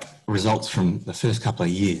are our results from the first couple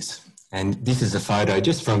of years? And this is a photo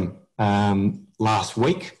just from last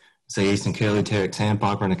week. So Eastern Curlew Pteric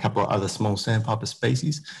Sandpiper and a couple of other small sandpiper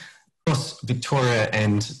species. Across Victoria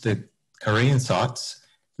and the Korean sites,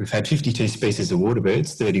 we've had 52 species of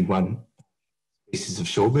waterbirds, 31 species of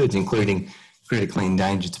shorebirds, including critically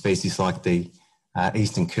endangered species like the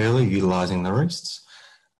Eastern Curlew utilising the roosts.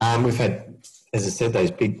 We've had, as I said, those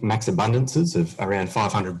big max abundances of around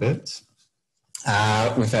 500 birds.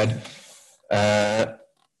 We've had a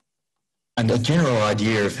general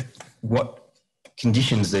idea of what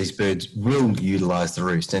conditions these birds will utilise the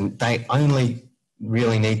roost, and they only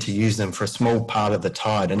really need to use them for a small part of the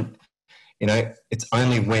tide. And, you know, it's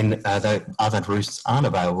only when the other roosts aren't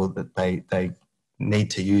available that they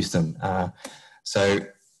need to use them. So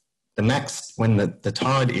the max, when the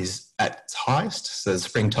tide is at its highest, so the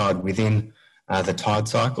spring tide within the tide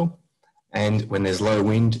cycle, and when there's low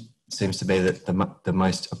wind, it seems to be the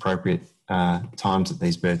most appropriate times that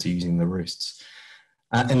these birds are using the roosts.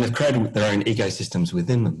 And they've created their own ecosystems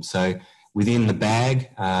within them. So within the bag,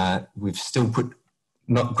 we've still put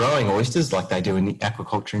not growing oysters like they do in the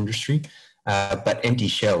aquaculture industry, but empty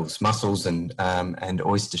shells, mussels and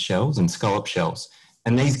oyster shells and scallop shells.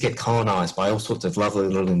 And these get colonised by all sorts of lovely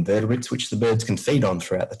little invertebrates, which the birds can feed on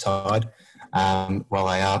throughout the tide while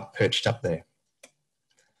they are perched up there.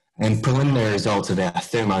 And preliminary results of our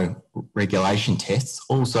thermoregulation tests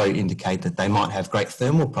also indicate that they might have great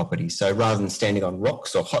thermal properties. So rather than standing on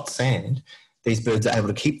rocks or hot sand, these birds are able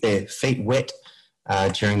to keep their feet wet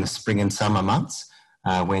during the spring and summer months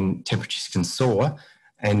when temperatures can soar,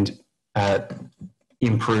 and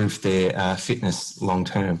improve their fitness long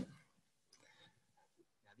term.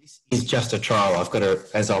 This is just a trial. I've got to,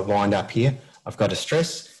 as I wind up here, I've got to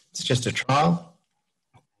stress it's just a trial.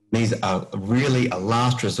 These are really a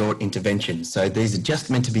last resort intervention. So these are just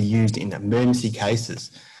meant to be used in emergency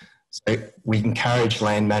cases. So we encourage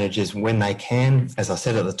land managers when they can, as I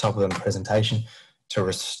said at the top of the presentation, to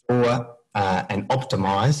restore and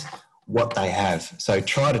optimise what they have. So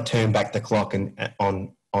try to turn back the clock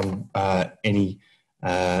on any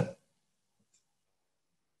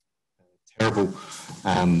terrible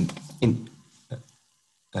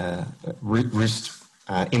roost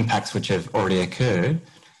impacts which have already occurred,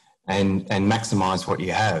 and maximise what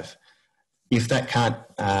you have. If that can't,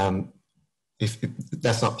 if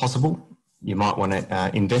that's not possible, you might want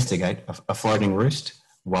to investigate a floating roost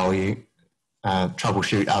while you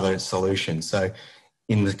troubleshoot other solutions. So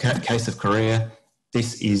in the case of Korea,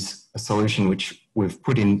 this is a solution which we've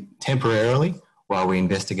put in temporarily while we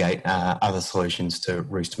investigate other solutions to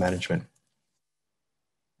roost management.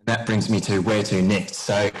 That brings me to where to next.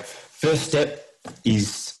 So first step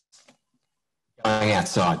is going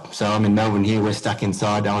outside. So I'm in Melbourne here, we're stuck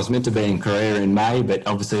inside. I was meant to be in Korea in May, but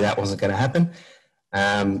obviously that wasn't going to happen.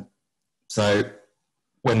 So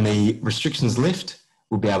when the restrictions lift,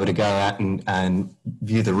 we'll be able to go out and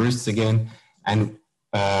view the roosts again, and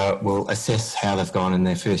we'll assess how they've gone in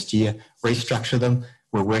their first year, restructure them.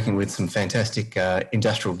 We're working with some fantastic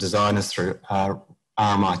industrial designers through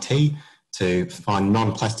RMIT to find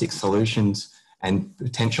non-plastic solutions and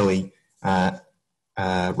potentially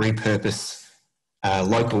repurpose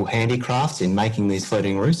local handicrafts in making these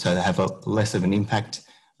floating roosts so they have less of an impact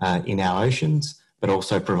in our oceans, but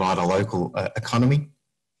also provide a local economy.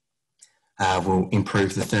 We'll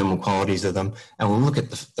improve the thermal qualities of them, and we'll look at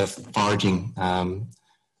the foraging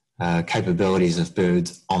capabilities of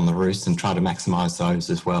birds on the roost and try to maximise those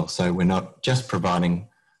as well. So we're not just providing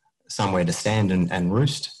somewhere to stand and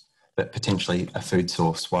roost, but potentially a food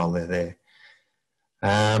source while they're there.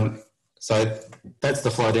 So that's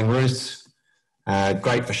the floating roost,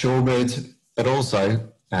 great for shorebirds, but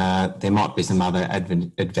also there might be some other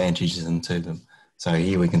advantages to them. So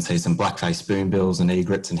here we can see some black-faced spoonbills and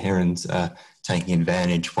egrets and herons taking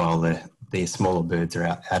advantage while the smaller birds are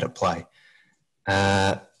out at play.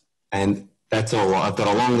 And that's all. I've got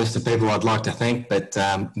a long list of people I'd like to thank, but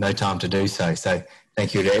no time to do so. So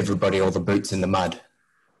thank you to everybody, all the boots in the mud.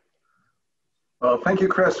 Well, thank you,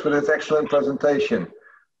 Chris, for this excellent presentation.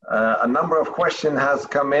 A number of questions has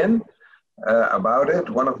come in about it.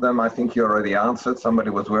 One of them I think you already answered.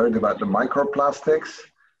 Somebody was worried about the microplastics,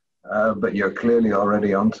 but you're clearly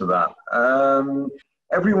already onto that.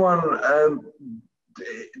 Everyone,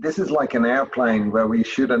 this is like an airplane where we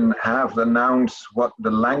shouldn't have announced what the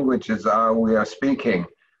languages are we are speaking.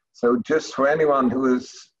 So just for anyone who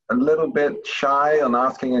is a little bit shy on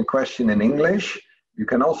asking a question in English, you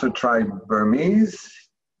can also try Burmese,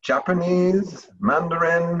 Japanese,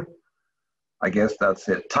 Mandarin, I guess that's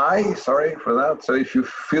it. Thai, sorry for that. So if you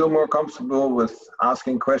feel more comfortable with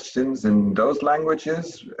asking questions in those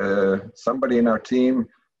languages, somebody in our team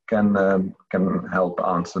can help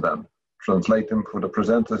answer them, translate them for the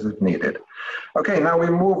presenters if needed. Okay, now we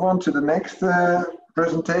move on to the next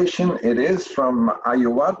presentation. It is from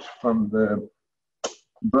Ayuwat, from the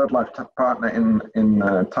BirdLife Partner in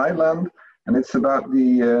Thailand, and it's about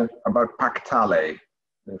about Pak Tale,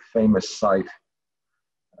 the famous site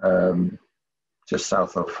just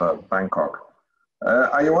south of Bangkok.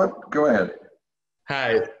 Ayuwat, go ahead.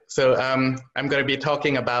 Hi, so I'm going to be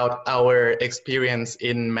talking about our experience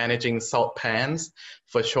in managing salt pans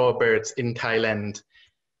for shorebirds in Thailand.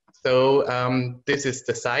 So this is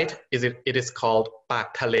the site. It is called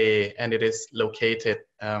Pak Tale, and it is located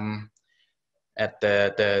at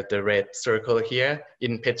the red circle here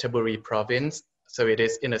in Phetchaburi province. So it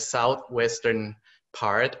is in the southwestern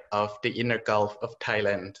part of the inner Gulf of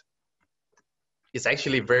Thailand. It's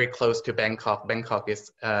actually very close to Bangkok. Bangkok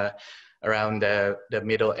is around the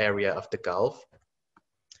middle area of the Gulf.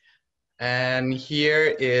 And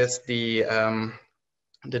here is the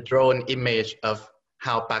drone image of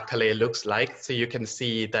how Pak Tale looks like. So you can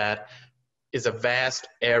see that is a vast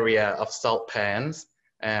area of salt pans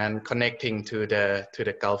and connecting to the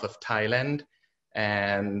Gulf of Thailand.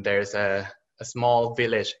 And there's a small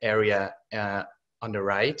village area on the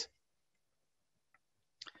right.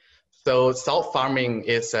 So salt farming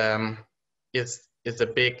is a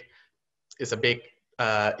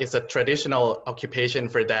traditional occupation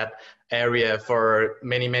for that area for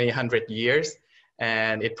many hundred years,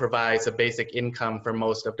 and it provides a basic income for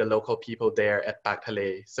most of the local people there at Pak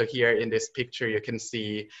Tale. So here in this picture you can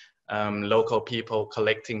see local people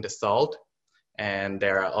collecting the salt, and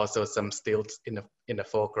there are also some stilts in the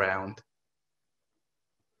foreground.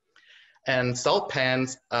 And salt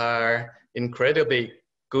pans are incredibly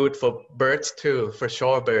good for birds too, for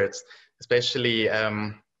shorebirds, especially.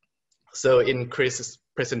 So in Chris's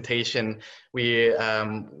presentation, we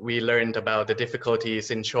learned about the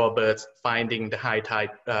difficulties in shorebirds finding the high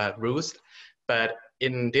tide roost. But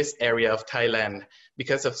in this area of Thailand,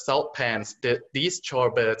 because of salt pans, these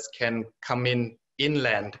shorebirds can come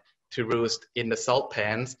inland to roost in the salt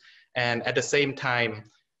pans. And at the same time,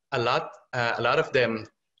 a lot of them,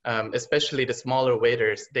 especially the smaller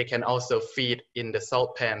waders, they can also feed in the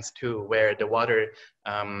salt pans too, where the water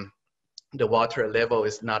level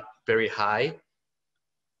is not very high.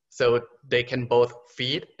 So they can both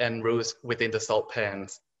feed and roost within the salt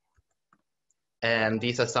pans. And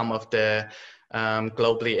these are some of the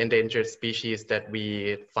globally endangered species that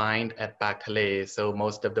we find at Pak Tale. So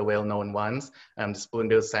most of the well-known ones, the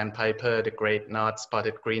Spoon-billed Sandpiper, the great knot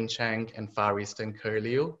spotted greenshank, and Far Eastern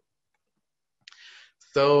curlew.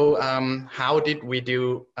 So how did we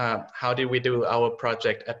do our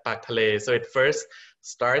project at Pak Tale? So it first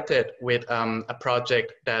started with a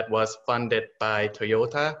project that was funded by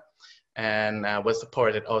Toyota and was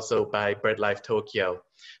supported also by BirdLife Tokyo.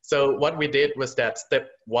 So what we did was that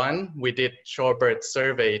step one, we did shorebird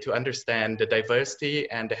survey to understand the diversity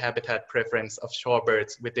and the habitat preference of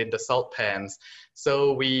shorebirds within the salt pans.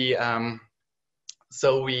 So we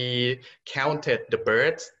counted the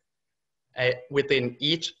birds within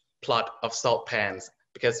each plot of salt pans,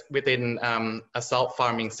 because within a salt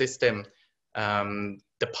farming system,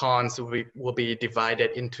 the ponds will be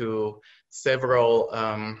divided into several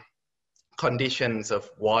conditions of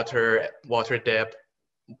water depth,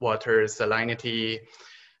 water salinity,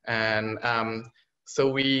 And so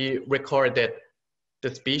we recorded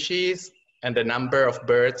the species and the number of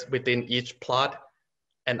birds within each plot,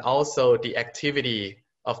 and also the activity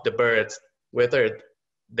of the birds, whether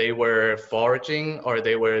they were foraging or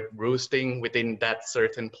they were roosting within that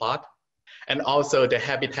certain plot, and also the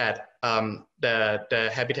habitat, the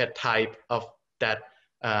habitat type of that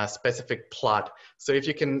specific plot. So if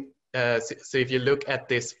you can, so if you look at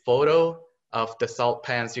this photo of the salt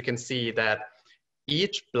pans, you can see that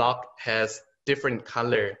each block has different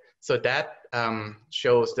color. So that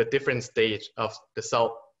shows the different stage of the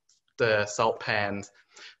salt pans.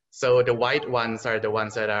 So the white ones are the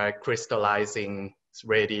ones that are crystallizing,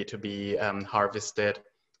 ready to be harvested.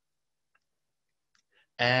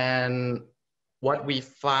 And what we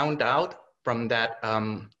found out from that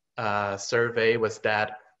survey was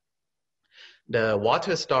that the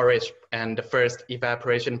water storage and the first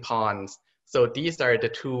evaporation ponds, so these are the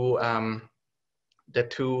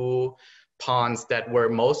two ponds that were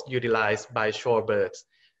most utilized by shorebirds.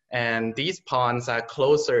 And these ponds are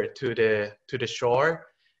closer to the shore.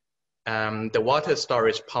 The water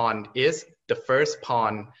storage pond is the first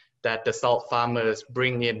pond that the salt farmers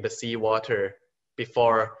bring in the seawater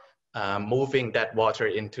before moving that water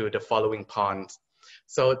into the following ponds.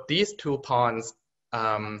 So these two ponds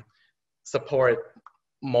support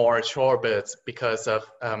more shorebirds because of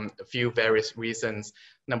a few various reasons.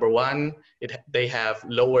 Number one, they have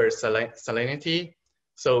lower salinity,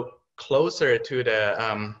 so closer to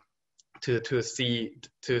the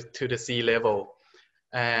the sea level,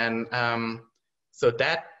 and so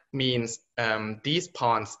that means these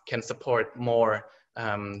ponds can support more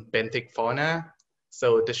benthic fauna.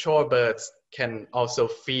 So the shorebirds can also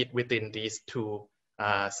feed within these two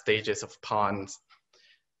stages of ponds.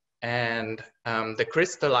 And the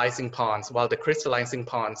crystallizing ponds, while the crystallizing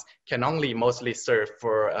ponds can only mostly serve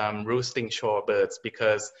for roosting shorebirds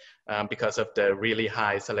because of the really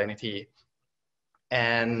high salinity.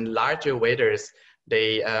 And larger waders,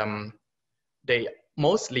 they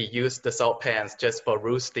mostly use the salt pans just for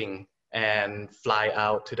roosting and fly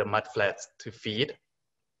out to the mudflats to feed.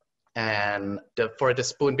 And for the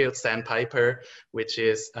spoon-billed sandpiper, which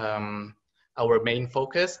is our main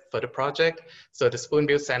focus for the project. So the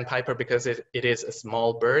spoon-billed sandpiper, because it is a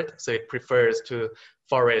small bird, so it prefers to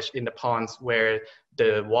forage in the ponds where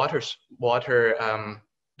the water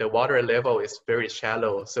level is very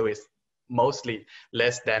shallow. So it's mostly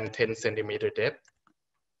less than 10 centimeter depth.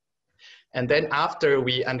 And then after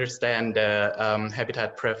we understand the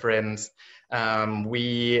habitat preference,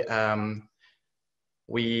 we had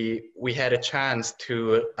a chance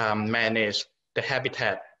to manage the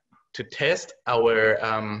habitat to test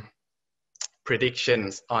our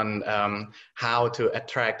predictions on how to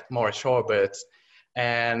attract more shorebirds.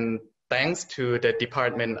 And thanks to the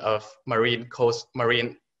Department of Marine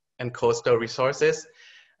and Coastal Resources,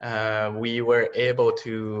 we were able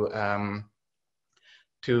to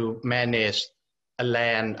manage a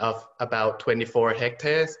land of about 24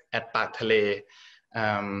 hectares at Pak Thale,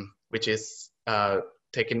 which is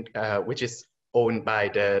owned by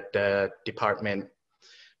the department.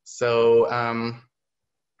 So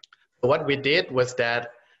what we did was that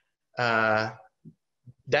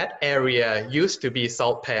that area used to be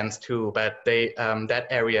salt pans too, but that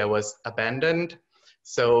area was abandoned.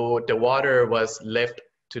 So the water was left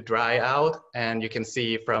to dry out, and you can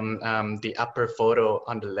see from the upper photo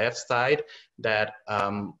on the left side that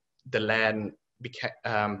the land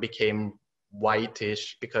became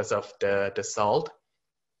whitish because of the salt.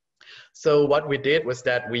 So what we did was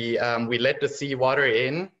that we let the seawater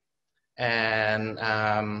in, and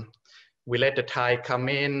we let the tide come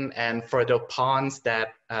in, and for the ponds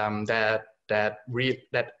that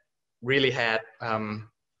really had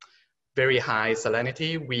very high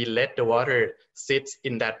salinity, we let the water sit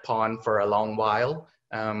in that pond for a long while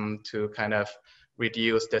to kind of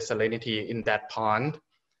reduce the salinity in that pond.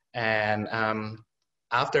 And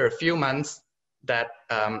after a few months, that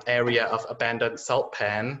area of abandoned salt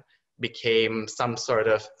pan became some sort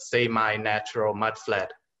of semi-natural mudflat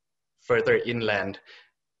further inland.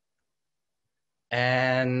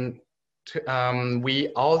 And we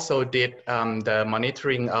also did the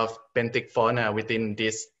monitoring of benthic fauna within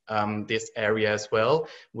this area as well,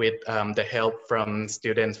 with the help from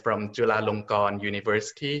students from Chulalongkorn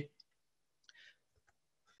University.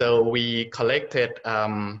 So we collected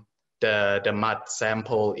the mud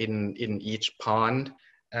sample in each pond,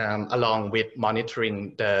 along with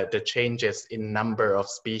monitoring the changes in number of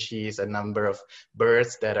species and number of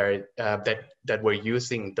birds that are that were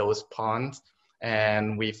using those ponds.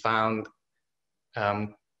 And we found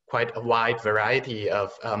quite a wide variety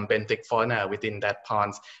of benthic fauna within that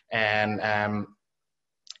ponds. And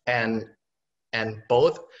and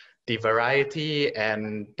both the variety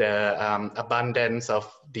and the abundance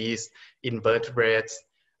of these invertebrates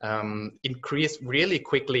increased really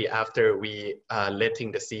quickly after we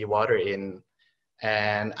letting the seawater in,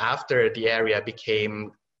 and after the area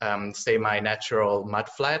became semi-natural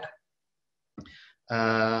mudflat.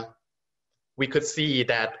 We could see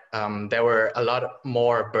that there were a lot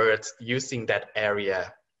more birds using that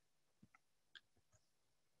area.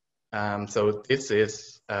 So this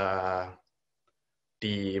is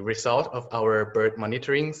the result of our bird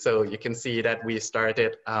monitoring. So you can see that we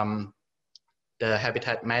started the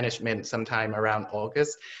habitat management sometime around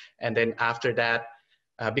August. And then after that,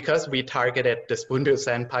 because we targeted the spoon-billed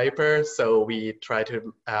sandpiper, so we try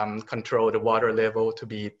to control the water level to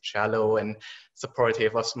be shallow and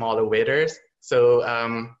supportive of smaller waders. So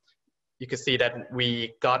you can see that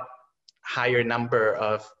we got higher number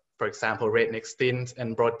of, for example, red-necked stins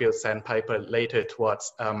and broad-billed sandpiper later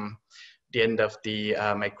towards the end of the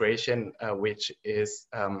migration, which is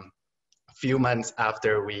a few months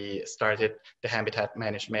after we started the habitat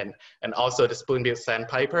management. And also the spoon-billed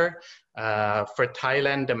sandpiper. For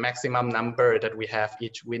Thailand, the maximum number that we have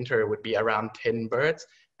each winter would be around 10 birds.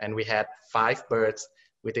 And we had 5 birds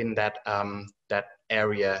within that, that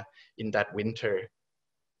area in that winter.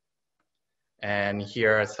 And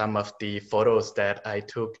here are some of the photos that I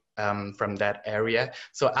took from that area.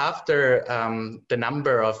 So after the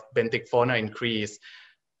number of benthic fauna increased,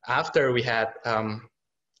 after we had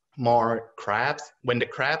more crabs, when the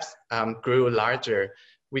crabs grew larger,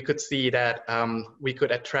 we could see that we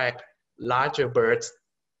could attract larger birds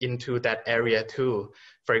into that area too.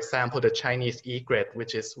 For example, the Chinese egret,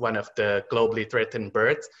 which is one of the globally threatened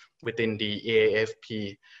birds within the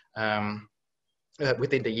EAAFP,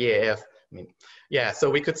 within the EAAF. I mean, yeah, so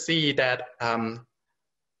we could see that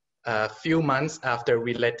a few months after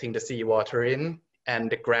we letting the seawater in and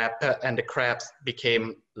the crabs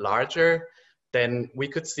became larger, then we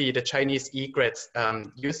could see the Chinese egrets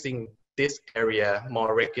using this area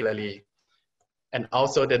more regularly. And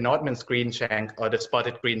also the Nordman's green shank or the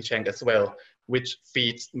spotted green shank as well, which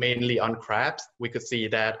feeds mainly on crabs. We could see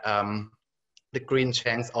that the green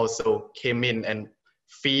shanks also came in and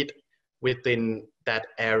feed within that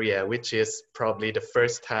area, which is probably the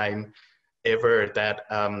first time ever that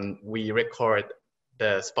we record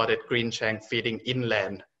the spotted green shank feeding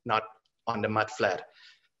inland, not on the mudflat.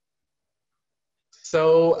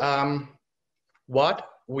 So what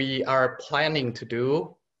we are planning to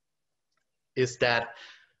do is that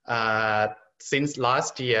since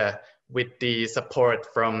last year, with the support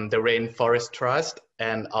from the Rainforest Trust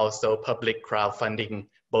and also public crowdfunding,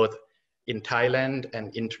 both in Thailand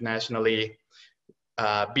and internationally,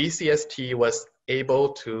 BCST was able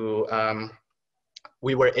to,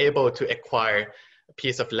 we were able to acquire a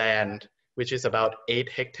piece of land, which is about 8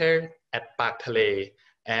 hectares at Pak Thale,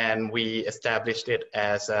 and we established it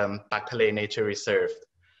as Pak Thale Nature Reserve.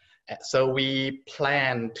 So we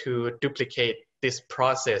plan to duplicate this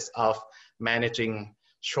process of managing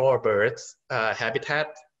shorebirds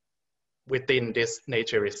habitat within this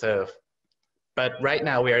nature reserve. But right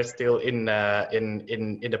now we are still in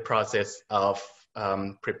the process of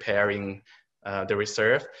preparing the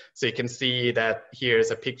reserve. So you can see that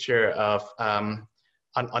here's a picture of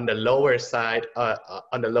on the lower side,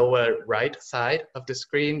 on the lower right side of the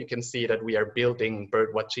screen, you can see that we are building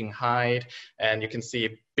bird watching hide, and you can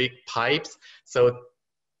see big pipes. So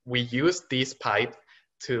we use these pipes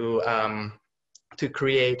to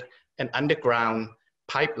create an underground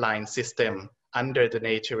pipeline system under the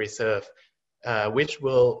nature reserve, which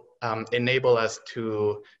will enable us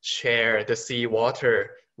to share the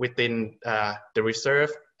seawater within the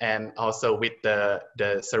reserve and also with the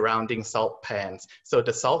surrounding salt pans. So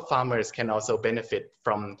the salt farmers can also benefit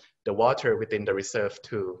from the water within the reserve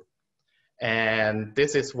too. And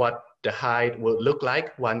this is what the hide will look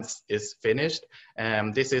like once it's finished.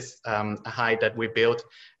 This is a hide that we built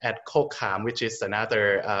at Koh Kham, which is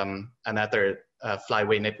another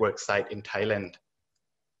Flyway network site in Thailand.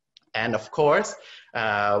 And of course,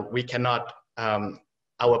 we cannot,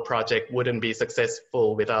 our project wouldn't be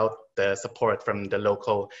successful without the support from the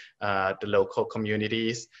local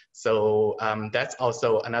communities. So that's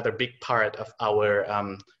also another big part of our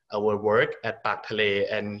work at Pak Thale.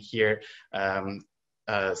 And here,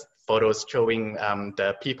 photos showing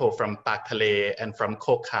the people from Pak Thale and from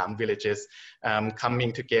Koh Kham villages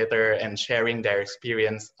coming together and sharing their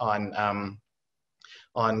experience on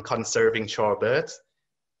conserving shorebirds.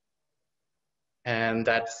 And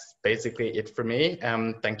that's basically it for me.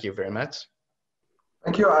 Thank you very much.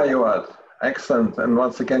 Thank you, Ayuat. Excellent. And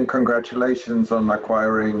once again, congratulations on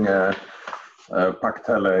acquiring Pak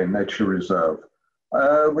Thale Nature Reserve.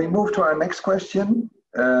 We move to our next question,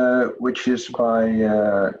 which is by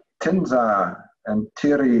Tinza and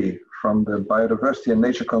Thierry from the Biodiversity and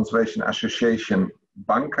Nature Conservation Association,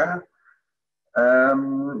 Banka. They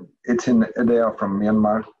are from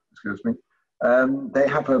Myanmar, excuse me. They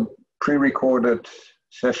have a pre-recorded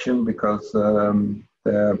session because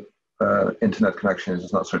their internet connection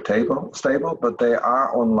is not so stable, but they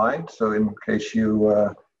are online. So in case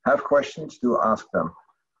you have questions, do ask them.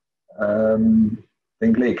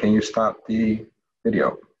 Dingley, can you start the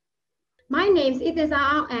video? My name is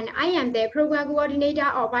Itesa and I am the Program Coordinator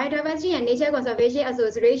of Biodiversity and Nature Conservation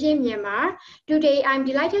Association, Myanmar. Today, I'm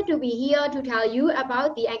delighted to be here to tell you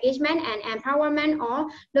about the engagement and empowerment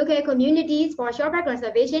of local communities for shorebird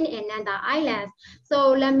conservation in Nanda Islands.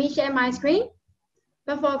 So let me share my screen.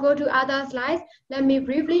 Before I go to other slides, let me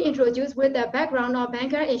briefly introduce with the background of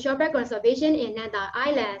Banka in shorebird conservation in Nanda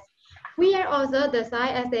Islands. We are also the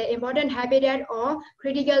site as the important habitat of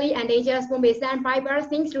critically endangered spoon-billed sandpiper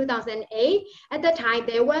since 2008. At the time,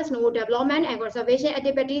 there was no development and conservation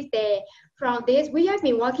activities there. From this, we have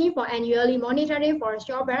been working for annually monitoring for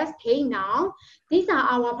shorebirds till now. These are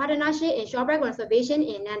our partnership in shorebird conservation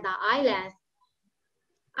in Nanda Islands.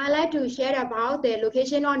 I'd like to share about the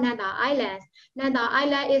location of Nanda Islands. Nanda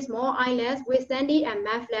Island is small island with sandy and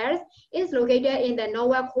mud flats. It's located in the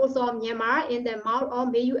northern coast of Myanmar in the mouth of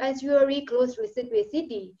Mayu estuary close to Sittwe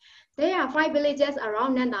city. There are 5 villages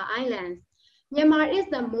around Nanda Islands. Myanmar is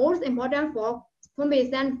the most important for spoon-billed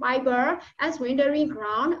sandpiper as wintering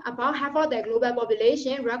ground. About half of the global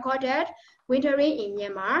population recorded wintering in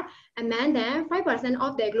Myanmar, and more than 5%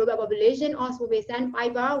 of the global population of spoon-billed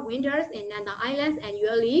sandpiper winters in Nanda Islands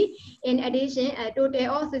annually. In addition, a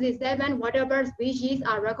total of 67 waterbird species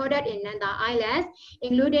are recorded in Nanda Islands,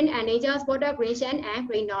 including endangered spotted greenshan and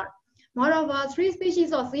grey knot. Moreover, 3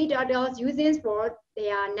 species of sea turtles used for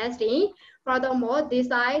their nesting. Furthermore,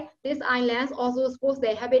 these islands also expose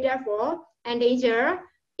their habitat for endangered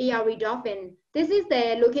EAAFP dolphin. This is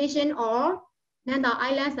the location of Nanda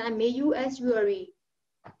Islands and Mayu estuary.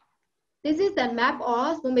 This is the map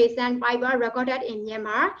of spoon-billed sandpiper recorded in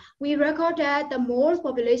Myanmar. We recorded the most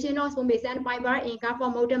population of spoon-billed sandpiper in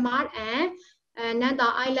Kafur Mountain and Nanda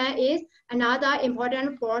Island is another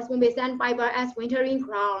important for spoon-billed sandpiper as wintering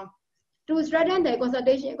ground. To strengthen the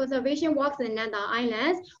conservation works in Nanda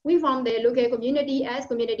Islands, we formed the local community as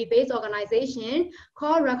community-based organization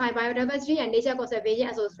called Rakhine Biodiversity and Nature Conservation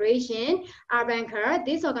Association, Banka.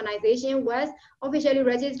 This organization was officially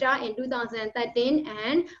registered in 2013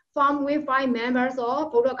 and formed with 5 members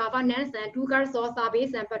of Board of Governance and 2 resource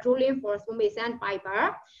service and patrolling for spoon-billed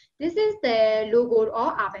sandpiper. This is the logo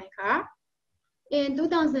of Banka. In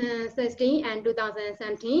 2016 and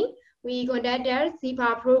 2017, we conducted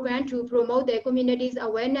SIPA program to promote the community's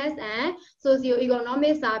awareness and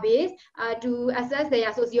socio-economic service to assess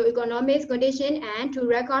their socio-economic condition and to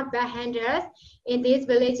record bird handlers in these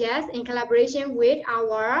villages in collaboration with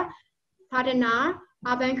our partner,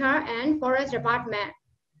 Banka and Forest Department.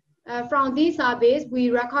 From this service, we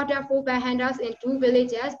recorded 4 bird handlers in 2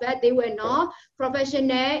 villages, but they were not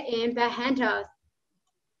professional in bird handlers.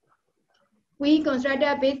 We constructed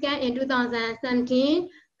a base camp in 2017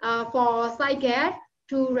 for CICAT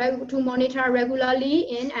to monitor regularly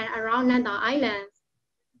in and around Nanda Islands.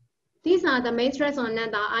 These are the main threats on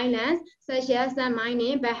Nanda Islands, such as sand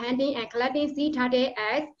mining, bird hunting, and collecting sea turtle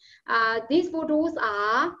eggs. These photos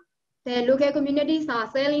are the local communities are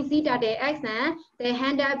selling sea turtle eggs and they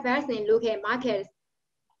handle birds in local markets.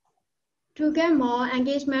 To get more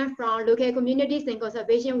engagement from local communities in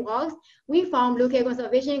conservation works, we formed local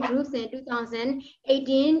conservation groups in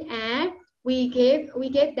 2018 and we gave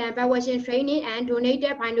them birdwatching training and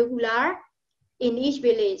donated binocular in each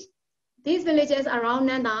village. These villages around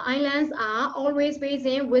Nanda Islands are always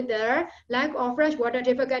facing with the lack of freshwater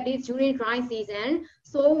difficulties during dry season,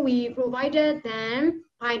 so we provided them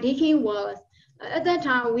by digging wells. At that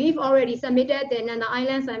time, we've already submitted the Nanda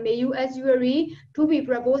Islands and Mayu estuary to be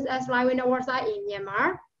proposed as Flyway site in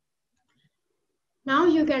Myanmar. Now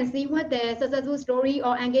you can see what the successful story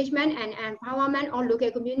of engagement and empowerment of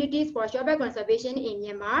local communities for shorebird conservation in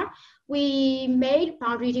Myanmar. We made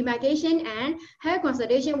boundary demarcation and held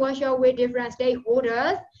consultation workshop with different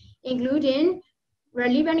stakeholders, including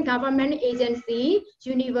relevant government agency,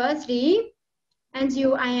 university,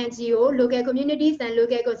 NGO, INGO, local communities and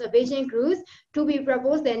local conservation groups to be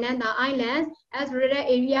proposed in Nanda Islands as protected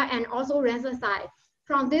area and also Ramsar site.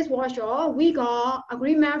 From this workshop, we got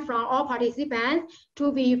agreement from all participants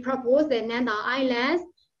to be proposed in Nanda Islands,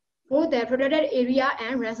 both the protected area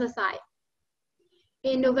and Ramsar site.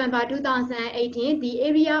 In November 2018, the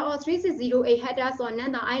area of 3608 hectares on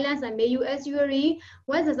Nanda Islands and Mayu estuary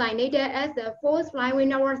was designated as the fourth flyway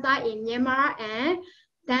network site in Myanmar, and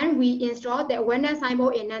then we installed the awareness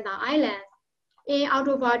signboard in Nanda Islands. In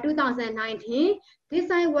October 2019, this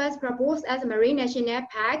site was proposed as a Marine National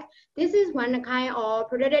Park. This is one kind of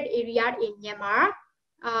protected area in Myanmar.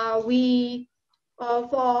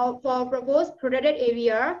 For proposed protected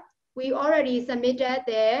area, we already submitted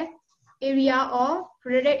the area of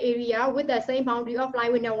protected area with the same boundary of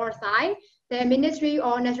flyway network site. The Ministry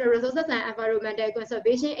of Natural Resources and Environmental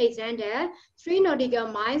Conservation extended 3 nautical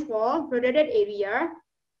miles for protected area.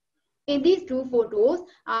 In these two photos,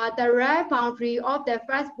 the red boundary of the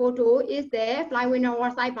first photo is the flyway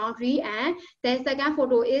network site boundary, and the second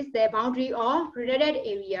photo is the boundary of protected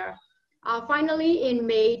area. Finally, in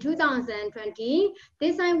May 2020,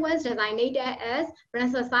 this site was designated as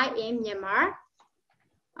Ramsar site in Myanmar.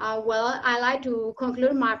 Well, I'd like to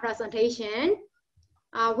conclude my presentation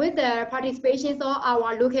with the participation of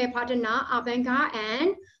our local partner, Abanka,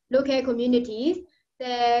 and local communities.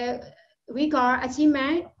 We got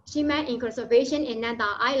achievement in conservation in Nanda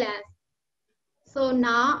Islands. So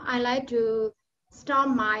now I'd like to start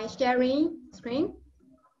my sharing screen.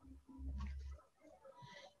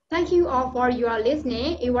 Thank you all for your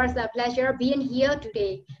listening. It was a pleasure being here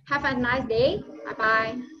today. Have a nice day.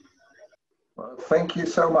 Bye-bye. Well, thank you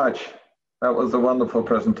so much. That was a wonderful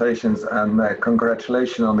presentations, and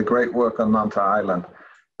congratulations on the great work on Manta Island.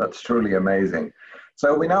 That's truly amazing.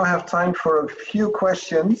 So we now have time for a few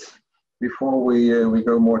questions before we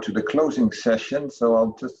go more to the closing session. So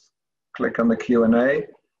I'll just click on the Q&A.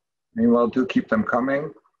 Meanwhile, do keep them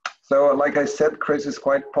coming. So like I said, Chris is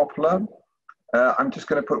quite popular. I'm just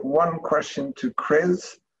going to put one question to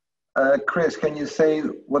Chris. Chris, can you say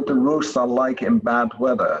what the roosts are like in bad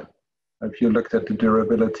weather? Have you looked at the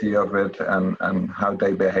durability of it and how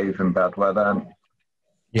they behave in bad weather?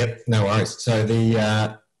 Yep, no worries. So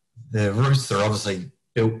the roosts are obviously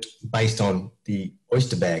built based on the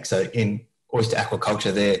oyster bag. So in oyster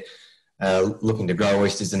aquaculture, they're looking to grow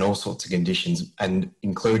oysters in all sorts of conditions, and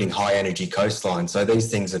including high energy coastlines. So these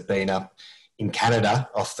things have been up in Canada,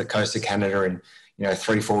 off the coast of Canada, in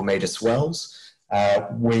 3-4 metre swells.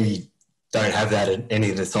 We don't have that at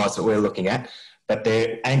any of the sites that we're looking at, but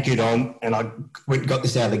they're anchored on, and we got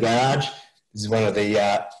this out of the garage. This is one of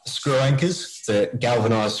the screw anchors. It's a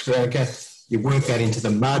galvanised screw anchor. You work that into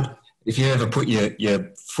the mud. If you ever put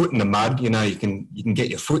your foot in the mud, you can get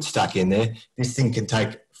your foot stuck in there. This thing can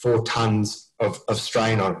take 4 tons of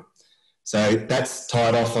strain on it. So that's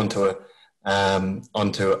tied off onto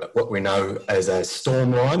what we know as a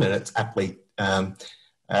storm line, and it's aptly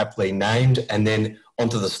named. And then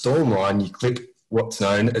onto the storm line, you clip what's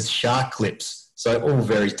known as shark clips. So all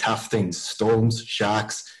very tough things, storms,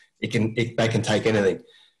 sharks, they can take anything.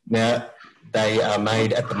 Now, they are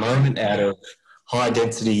made at the moment out of high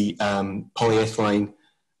density polyethylene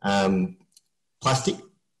plastic,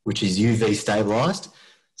 which is UV stabilised.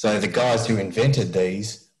 So the guys who invented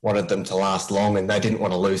these wanted them to last long, and they didn't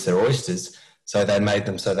want to lose their oysters. So they made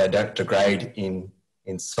them so they don't degrade in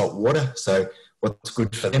salt water. So what's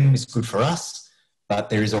good for them is good for us, but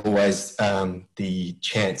there is always the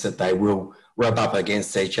chance that they will rub up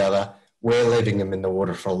against each other. We're leaving them in the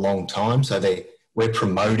water for a long time, so we're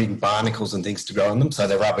promoting barnacles and things to grow in them, so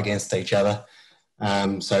they rub against each other.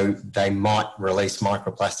 So they might release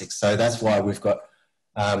microplastics. So that's why we've got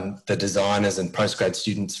the designers and postgrad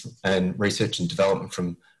students and research and development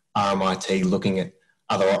from RMIT looking at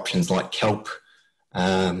other options like kelp,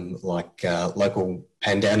 like local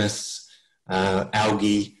pandanus,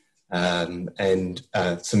 algae, and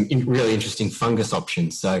some really interesting fungus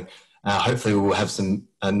options. So hopefully we'll have some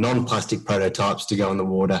non-plastic prototypes to go in the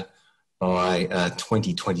water by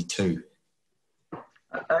 2022.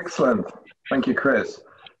 Excellent. Thank you, Chris.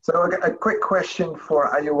 So a quick question for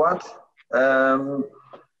Ayuwat.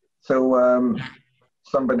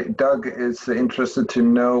 Doug is interested to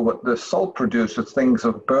know what the salt producers think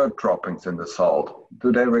of bird droppings in the salt.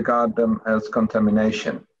 Do they regard them as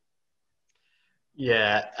contamination?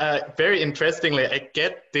 Yeah, very interestingly, I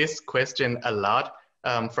get this question a lot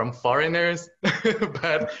from foreigners,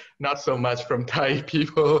 but not so much from Thai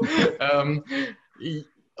people.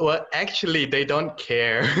 Well, actually, they don't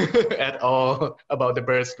care at all about the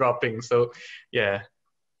birds dropping. So yeah,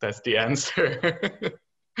 that's the answer.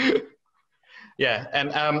 Yeah,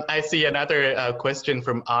 and I see another question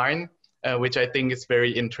from Arn, which I think is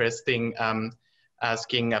very interesting,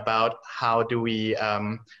 asking about how do we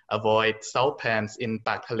avoid salt pans in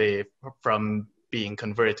Pak Thale from being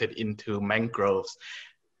converted into mangroves,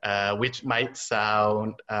 which might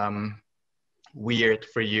sound weird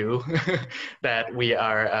for you that we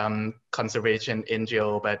are conservation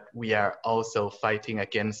NGO, but we are also fighting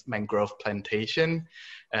against mangrove plantation,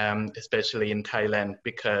 especially in Thailand,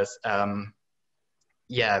 because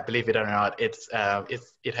yeah, believe it or not, it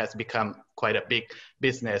has become quite a big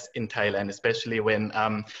business in Thailand, especially when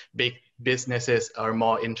big businesses are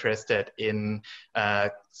more interested in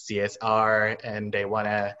CSR and they want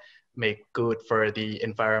to make good for the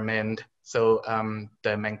environment. So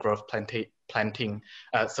the mangrove planting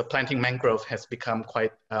mangrove has become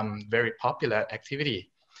quite very popular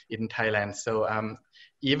activity in Thailand. So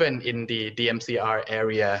even in the DMCR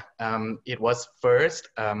area, it was first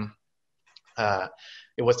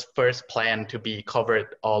planned to be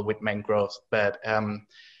covered all with mangroves, but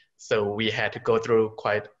so we had to go through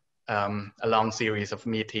quite a long series of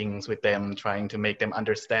meetings with them, trying to make them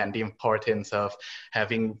understand the importance of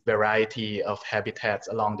having variety of habitats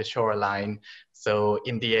along the shoreline. So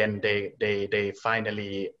in the end, they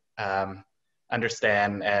finally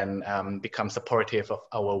understand and become supportive of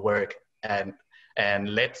our work and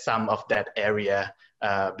let some of that area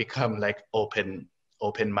become like open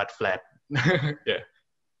mudflat. Yeah,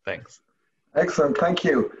 thanks. Excellent, thank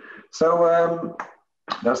you. So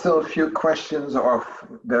there's still a few questions of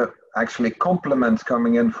the actually compliments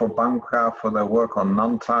coming in for Bangka for their work on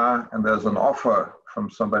Nanta, and there's an offer from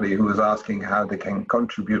somebody who is asking how they can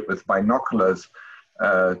contribute with binoculars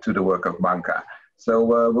to the work of Bangka. So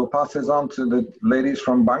we'll pass this on to the ladies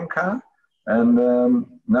from Bangka, and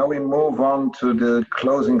now we move on to the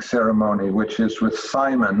closing ceremony, which is with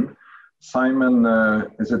Simon. Simon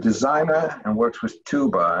is a designer and works with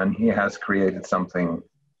tuba, and he has created something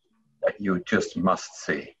that you just must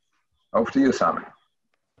see. Over to you, Simon.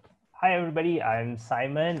 Hi everybody, I'm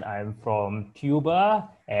Simon. I'm from Tuba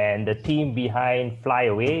and the team behind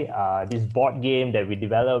Flyway, this board game that we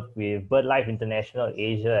developed with BirdLife International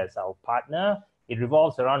Asia as our partner. It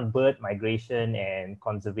revolves around bird migration and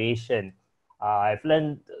conservation. I've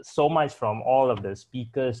learned so much from all of the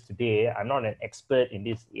speakers today. I'm not an expert in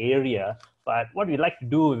this area, but what we like to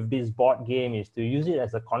do with this board game is to use it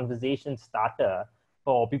as a conversation starter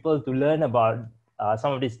for people to learn about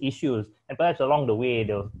some of these issues, and perhaps along the way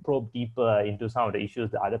they'll probe deeper into some of the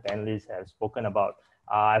issues the other panelists have spoken about.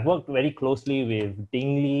 I've worked very closely with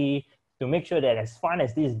Dingley to make sure that as fun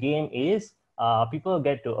as this game is, people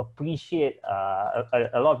get to appreciate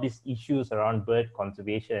a lot of these issues around bird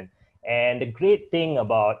conservation. And the great thing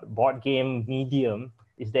about board game medium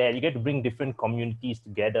is that you get to bring different communities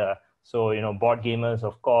together. So, you know, board gamers,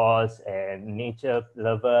 of course, and nature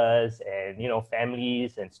lovers, and, you know,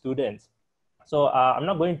 families and students. So I'm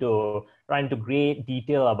not going to run into great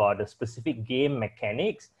detail about the specific game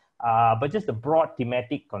mechanics, but just the broad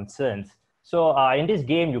thematic concerns. So in this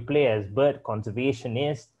game, you play as bird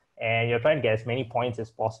conservationists, and you're trying to get as many points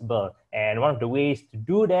as possible. And one of the ways to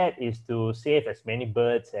do that is to save as many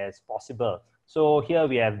birds as possible. So here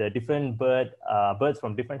we have the different birds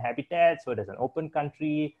from different habitats. So there's an open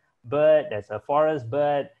country bird, there's a forest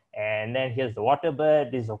bird, and then here's the water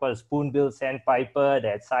bird. This is, of course, Spoon-billed Sandpiper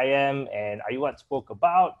that Sayam and Ayuat spoke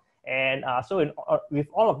about. And so with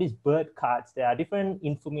all of these bird cards, there are different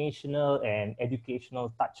informational and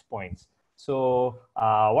educational touch points. So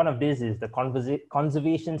one of these is the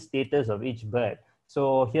conservation status of each bird.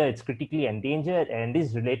 So here it's critically endangered, and this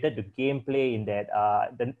is related to gameplay in that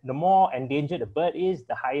the more endangered a bird is,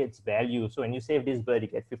 the higher its value. So when you save this bird, you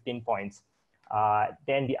get 15 points.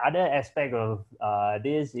 Then the other aspect of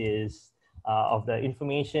this is of the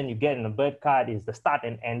information you get in a bird card is the start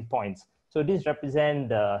and end points. So this represents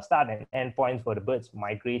the start and end points for the bird's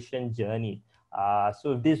migration journey.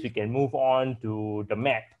 So with this, we can move on to the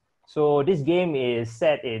map. So this game is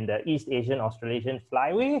set in the East Asian-Australasian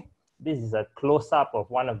Flyway. This is a close-up of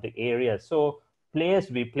one of the areas. So players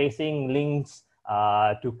will be placing links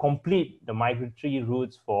to complete the migratory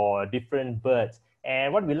routes for different birds.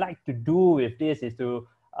 And what we like to do with this is to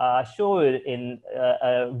show in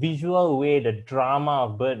a visual way the drama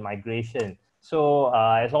of bird migration. So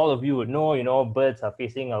as all of you would know, birds are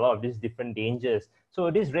facing a lot of these different dangers.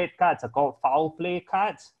 So these red cards are called foul play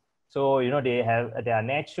cards. So, they are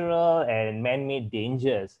natural and man-made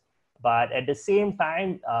dangers. But at the same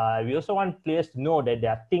time, we also want players to know that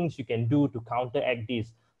there are things you can do to counteract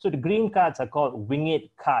this. So the green cards are called winged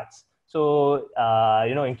cards. So,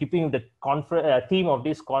 in keeping with the theme of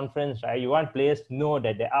this conference, right, you want players to know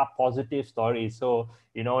that there are positive stories. So,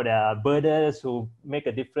 there are birders who make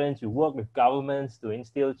a difference. You work with governments to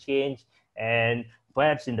instill change. And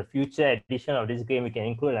perhaps in the future edition of this game, we can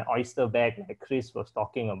include an oyster bag like Chris was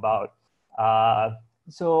talking about.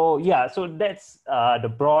 So that's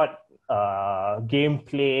the broad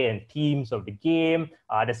gameplay and themes of the game.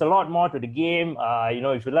 There's a lot more to the game.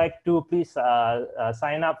 If you'd like to, please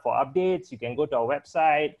sign up for updates. You can go to our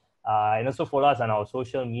website and also follow us on our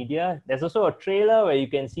social media. There's also a trailer where you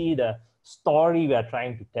can see the story we are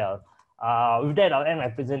trying to tell. With that, I'll end my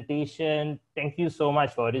presentation. Thank you so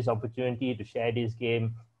much for this opportunity to share this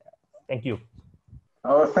game. Thank you.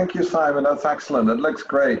 Oh, thank you, Simon. That's excellent. It looks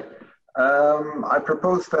great. I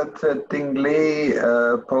propose that Ding Li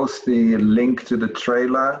post the link to the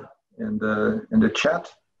trailer in the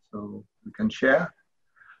chat, so we can share.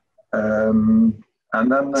 And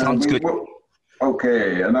then sounds good.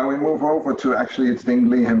 Okay, and now we move over to it's Ding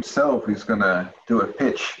Li himself who's going to do a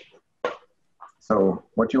pitch. So,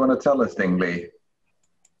 what do you want to tell us, Ding Li?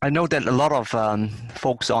 I know that a lot of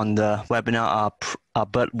folks on the webinar are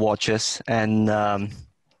bird watchers and are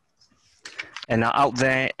out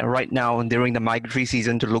there right now during the migratory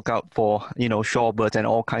season to look out for shorebirds and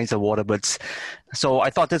all kinds of water birds. So I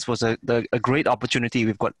thought this was a great opportunity.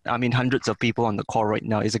 We've got hundreds of people on the call right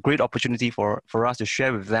now. It's a great opportunity for us to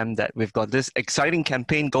share with them that we've got this exciting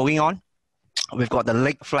campaign going on. We've got the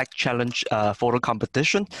Lake Flag Challenge photo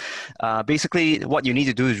competition. Basically, what you need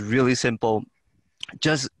to do is really simple.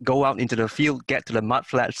 Just go out into the field, get to the mud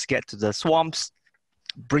flats, get to the swamps,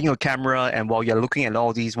 bring your camera, and while you're looking at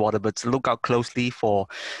all these water birds, look out closely for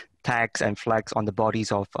tags and flags on the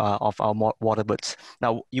bodies of our water birds.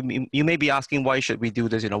 Now, you may be asking, why should we do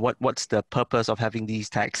this? What's the purpose of having these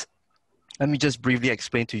tags? Let me just briefly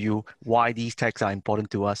explain to you why these tags are important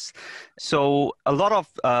to us. So a lot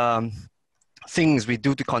of things we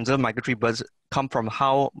do to conserve migratory birds come from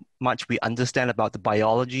how much we understand about the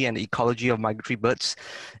biology and ecology of migratory birds.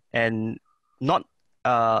 And not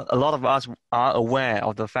a lot of us are aware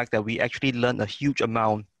of the fact that we actually learn a huge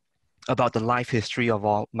amount about the life history of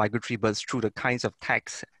our migratory birds through the kinds of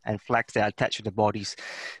tags and flags that are attached to the bodies.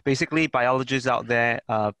 Basically, biologists out there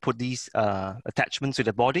put these attachments to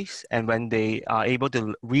the bodies, and when they are able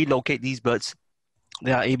to relocate these birds,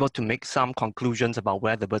 they are able to make some conclusions about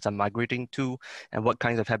where the birds are migrating to and what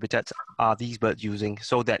kinds of habitats are these birds using,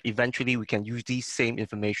 so that eventually we can use these same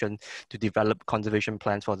information to develop conservation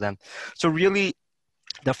plans for them. So really,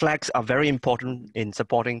 the flags are very important in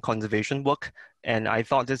supporting conservation work, and I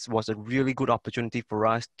thought this was a really good opportunity for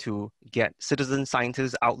us to get citizen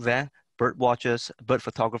scientists out there, bird watchers, bird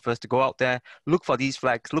photographers, to go out there, look for these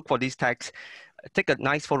flags, look for these tags, take a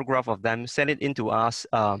nice photograph of them, send it in to us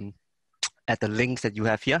at the links that you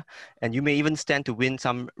have here, and you may even stand to win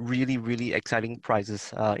some really, really exciting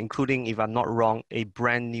prizes, including, if I'm not wrong, a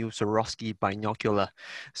brand new Swarovski binocular.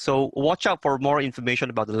 So watch out for more information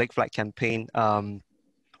about the Lake Flag campaign.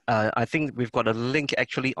 I think we've got a link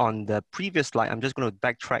actually on the previous slide. I'm just going to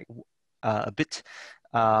backtrack a bit.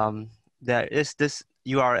 There is this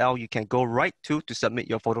URL you can go right to submit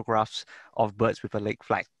your photographs of birds with a lake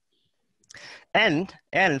flag. And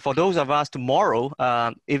for those of us tomorrow,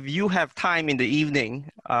 if you have time in the evening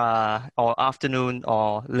or afternoon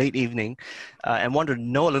or late evening and want to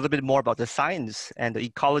know a little bit more about the science and the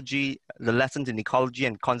ecology, the lessons in ecology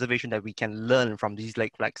and conservation that we can learn from these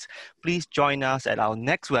lake flags, please join us at our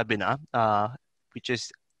next webinar, which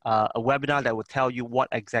is a webinar that will tell you what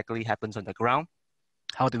exactly happens on the ground.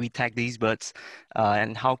 How do we tag these birds,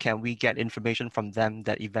 and how can we get information from them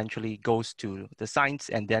that eventually goes to the science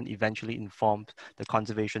and then eventually informs the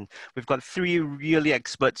conservation. We've got 3 really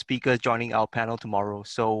expert speakers joining our panel tomorrow.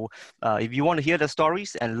 So if you want to hear the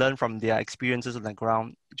stories and learn from their experiences on the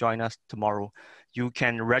ground, join us tomorrow. You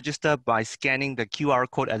can register by scanning the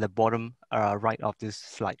QR code at the bottom right of this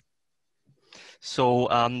slide. So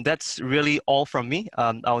that's really all from me.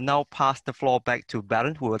 I'll now pass the floor back to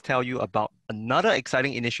Baron, who will tell you about another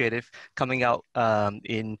exciting initiative coming out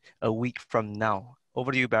in a week from now.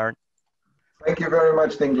 Over to you, Baron. Thank you very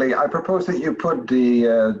much, Ding Li. I propose that you put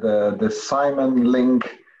the Simon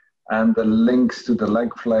link and the links to the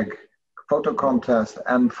Lake Flag photo contest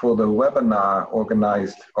and for the webinar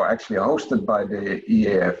organized or actually hosted by the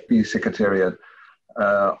EAAFP Secretariat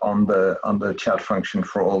on the chat function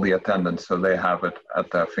for all the attendants, so they have it at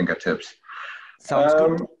their fingertips. Sounds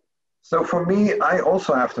good. So for me, I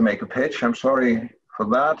also have to make a pitch. I'm sorry for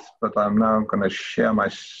that, but I'm now going to share my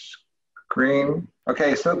screen.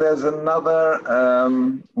 Okay, so there's another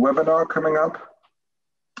webinar coming up.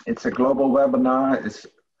 It's a global webinar. It's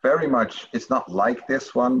very much, it's not like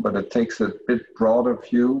this one, but it takes a bit broader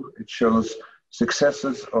view. It shows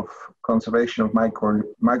successes of conservation of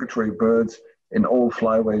migratory birds in all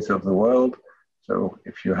flyways of the world. So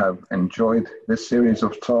if you have enjoyed this series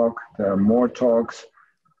of talk, there are more talks,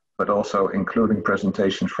 but also including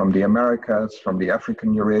presentations from the Americas, from the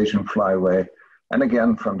African Eurasian Flyway, and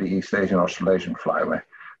again from the East Asian Australasian Flyway.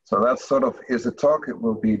 So that sort of is a talk. It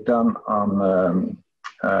will be done on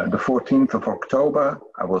the 14th of October.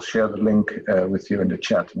 I will share the link with you in the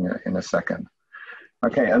chat in a second.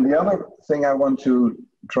 Okay, and the other thing I want to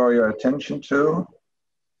draw your attention to,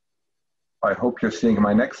 I hope you're seeing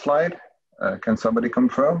my next slide. Can somebody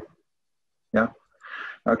confirm? Yeah.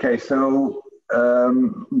 Okay, so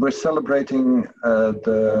we're celebrating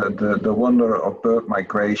the wonder of bird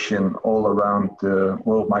migration all around the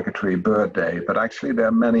World Migratory Bird Day, but actually there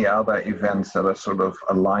are many other events that are sort of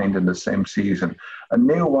aligned in the same season. A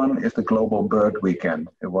new one is the Global Bird Weekend.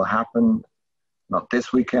 It will happen not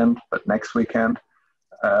this weekend, but next weekend.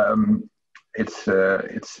 It's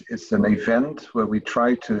an event where we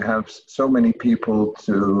try to have so many people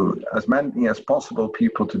as many as possible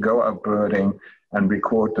people to go out birding and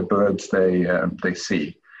record the birds they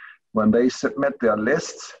see. When they submit their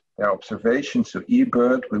lists, their observations to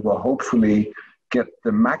eBird, we will hopefully get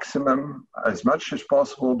the maximum, as much as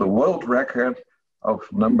possible, the world record of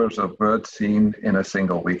numbers of birds seen in a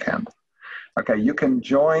single weekend. Okay, you can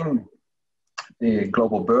join the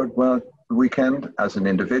Global Bird Weekend as an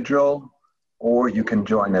individual, or you can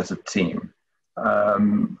join as a team.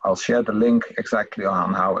 I'll share the link exactly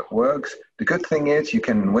on how it works. The good thing is you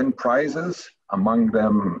can win prizes, among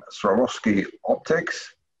them Swarovski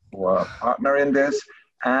Optics, who are a partner in this,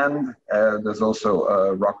 and there's also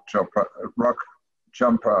a rock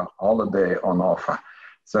jumper holiday on offer.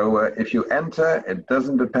 So if you enter, it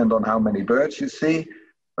doesn't depend on how many birds you see,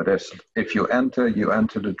 but if you enter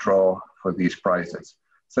the draw for these prizes.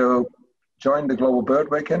 So join the Global Bird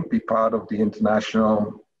Weekend, be part of the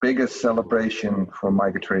international biggest celebration for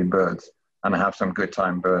migratory birds, and have some good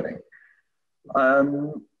time birding.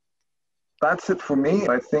 That's it for me.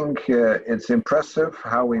 I think it's impressive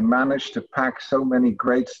how we managed to pack so many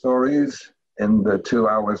great stories in the 2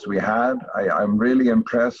 hours we had. I'm really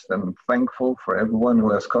impressed and thankful for everyone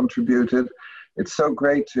who has contributed. It's so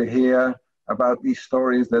great to hear about these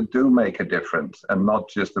stories that do make a difference, and not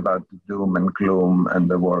just about the doom and gloom and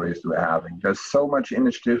the worries we're having. There's so much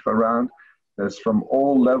initiative around. There's from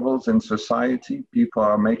all levels in society, people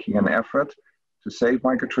are making an effort to save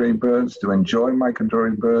migratory birds, to enjoy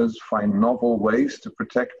migratory birds, find novel ways to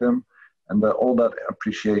protect them, and all that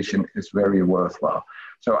appreciation is very worthwhile.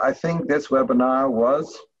 So I think this webinar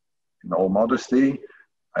was, in all modesty,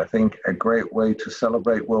 I think a great way to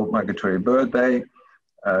celebrate World Migratory Bird Day,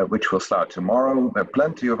 which will start tomorrow. There are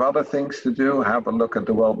plenty of other things to do. Have a look at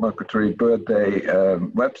the World Migratory Bird Day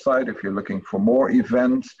website if you're looking for more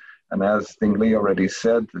events. And as Ding Li already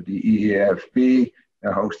said, the EAAFP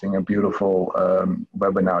are hosting a beautiful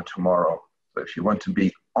webinar tomorrow. So if you want to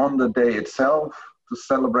be on the day itself to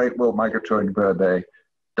celebrate World Migratory Bird Day,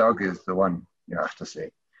 Doug is the one you have to see.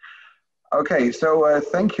 Okay, so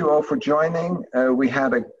thank you all for joining. We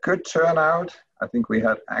had a good turnout. I think we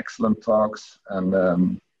had excellent talks, and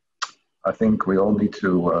I think we all need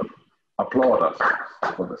to applaud us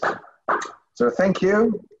for this. So thank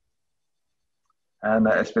you. And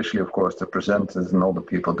especially, of course, the presenters and all the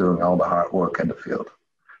people doing all the hard work in the field.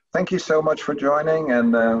 Thank you so much for joining,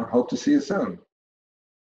 and hope to see you soon.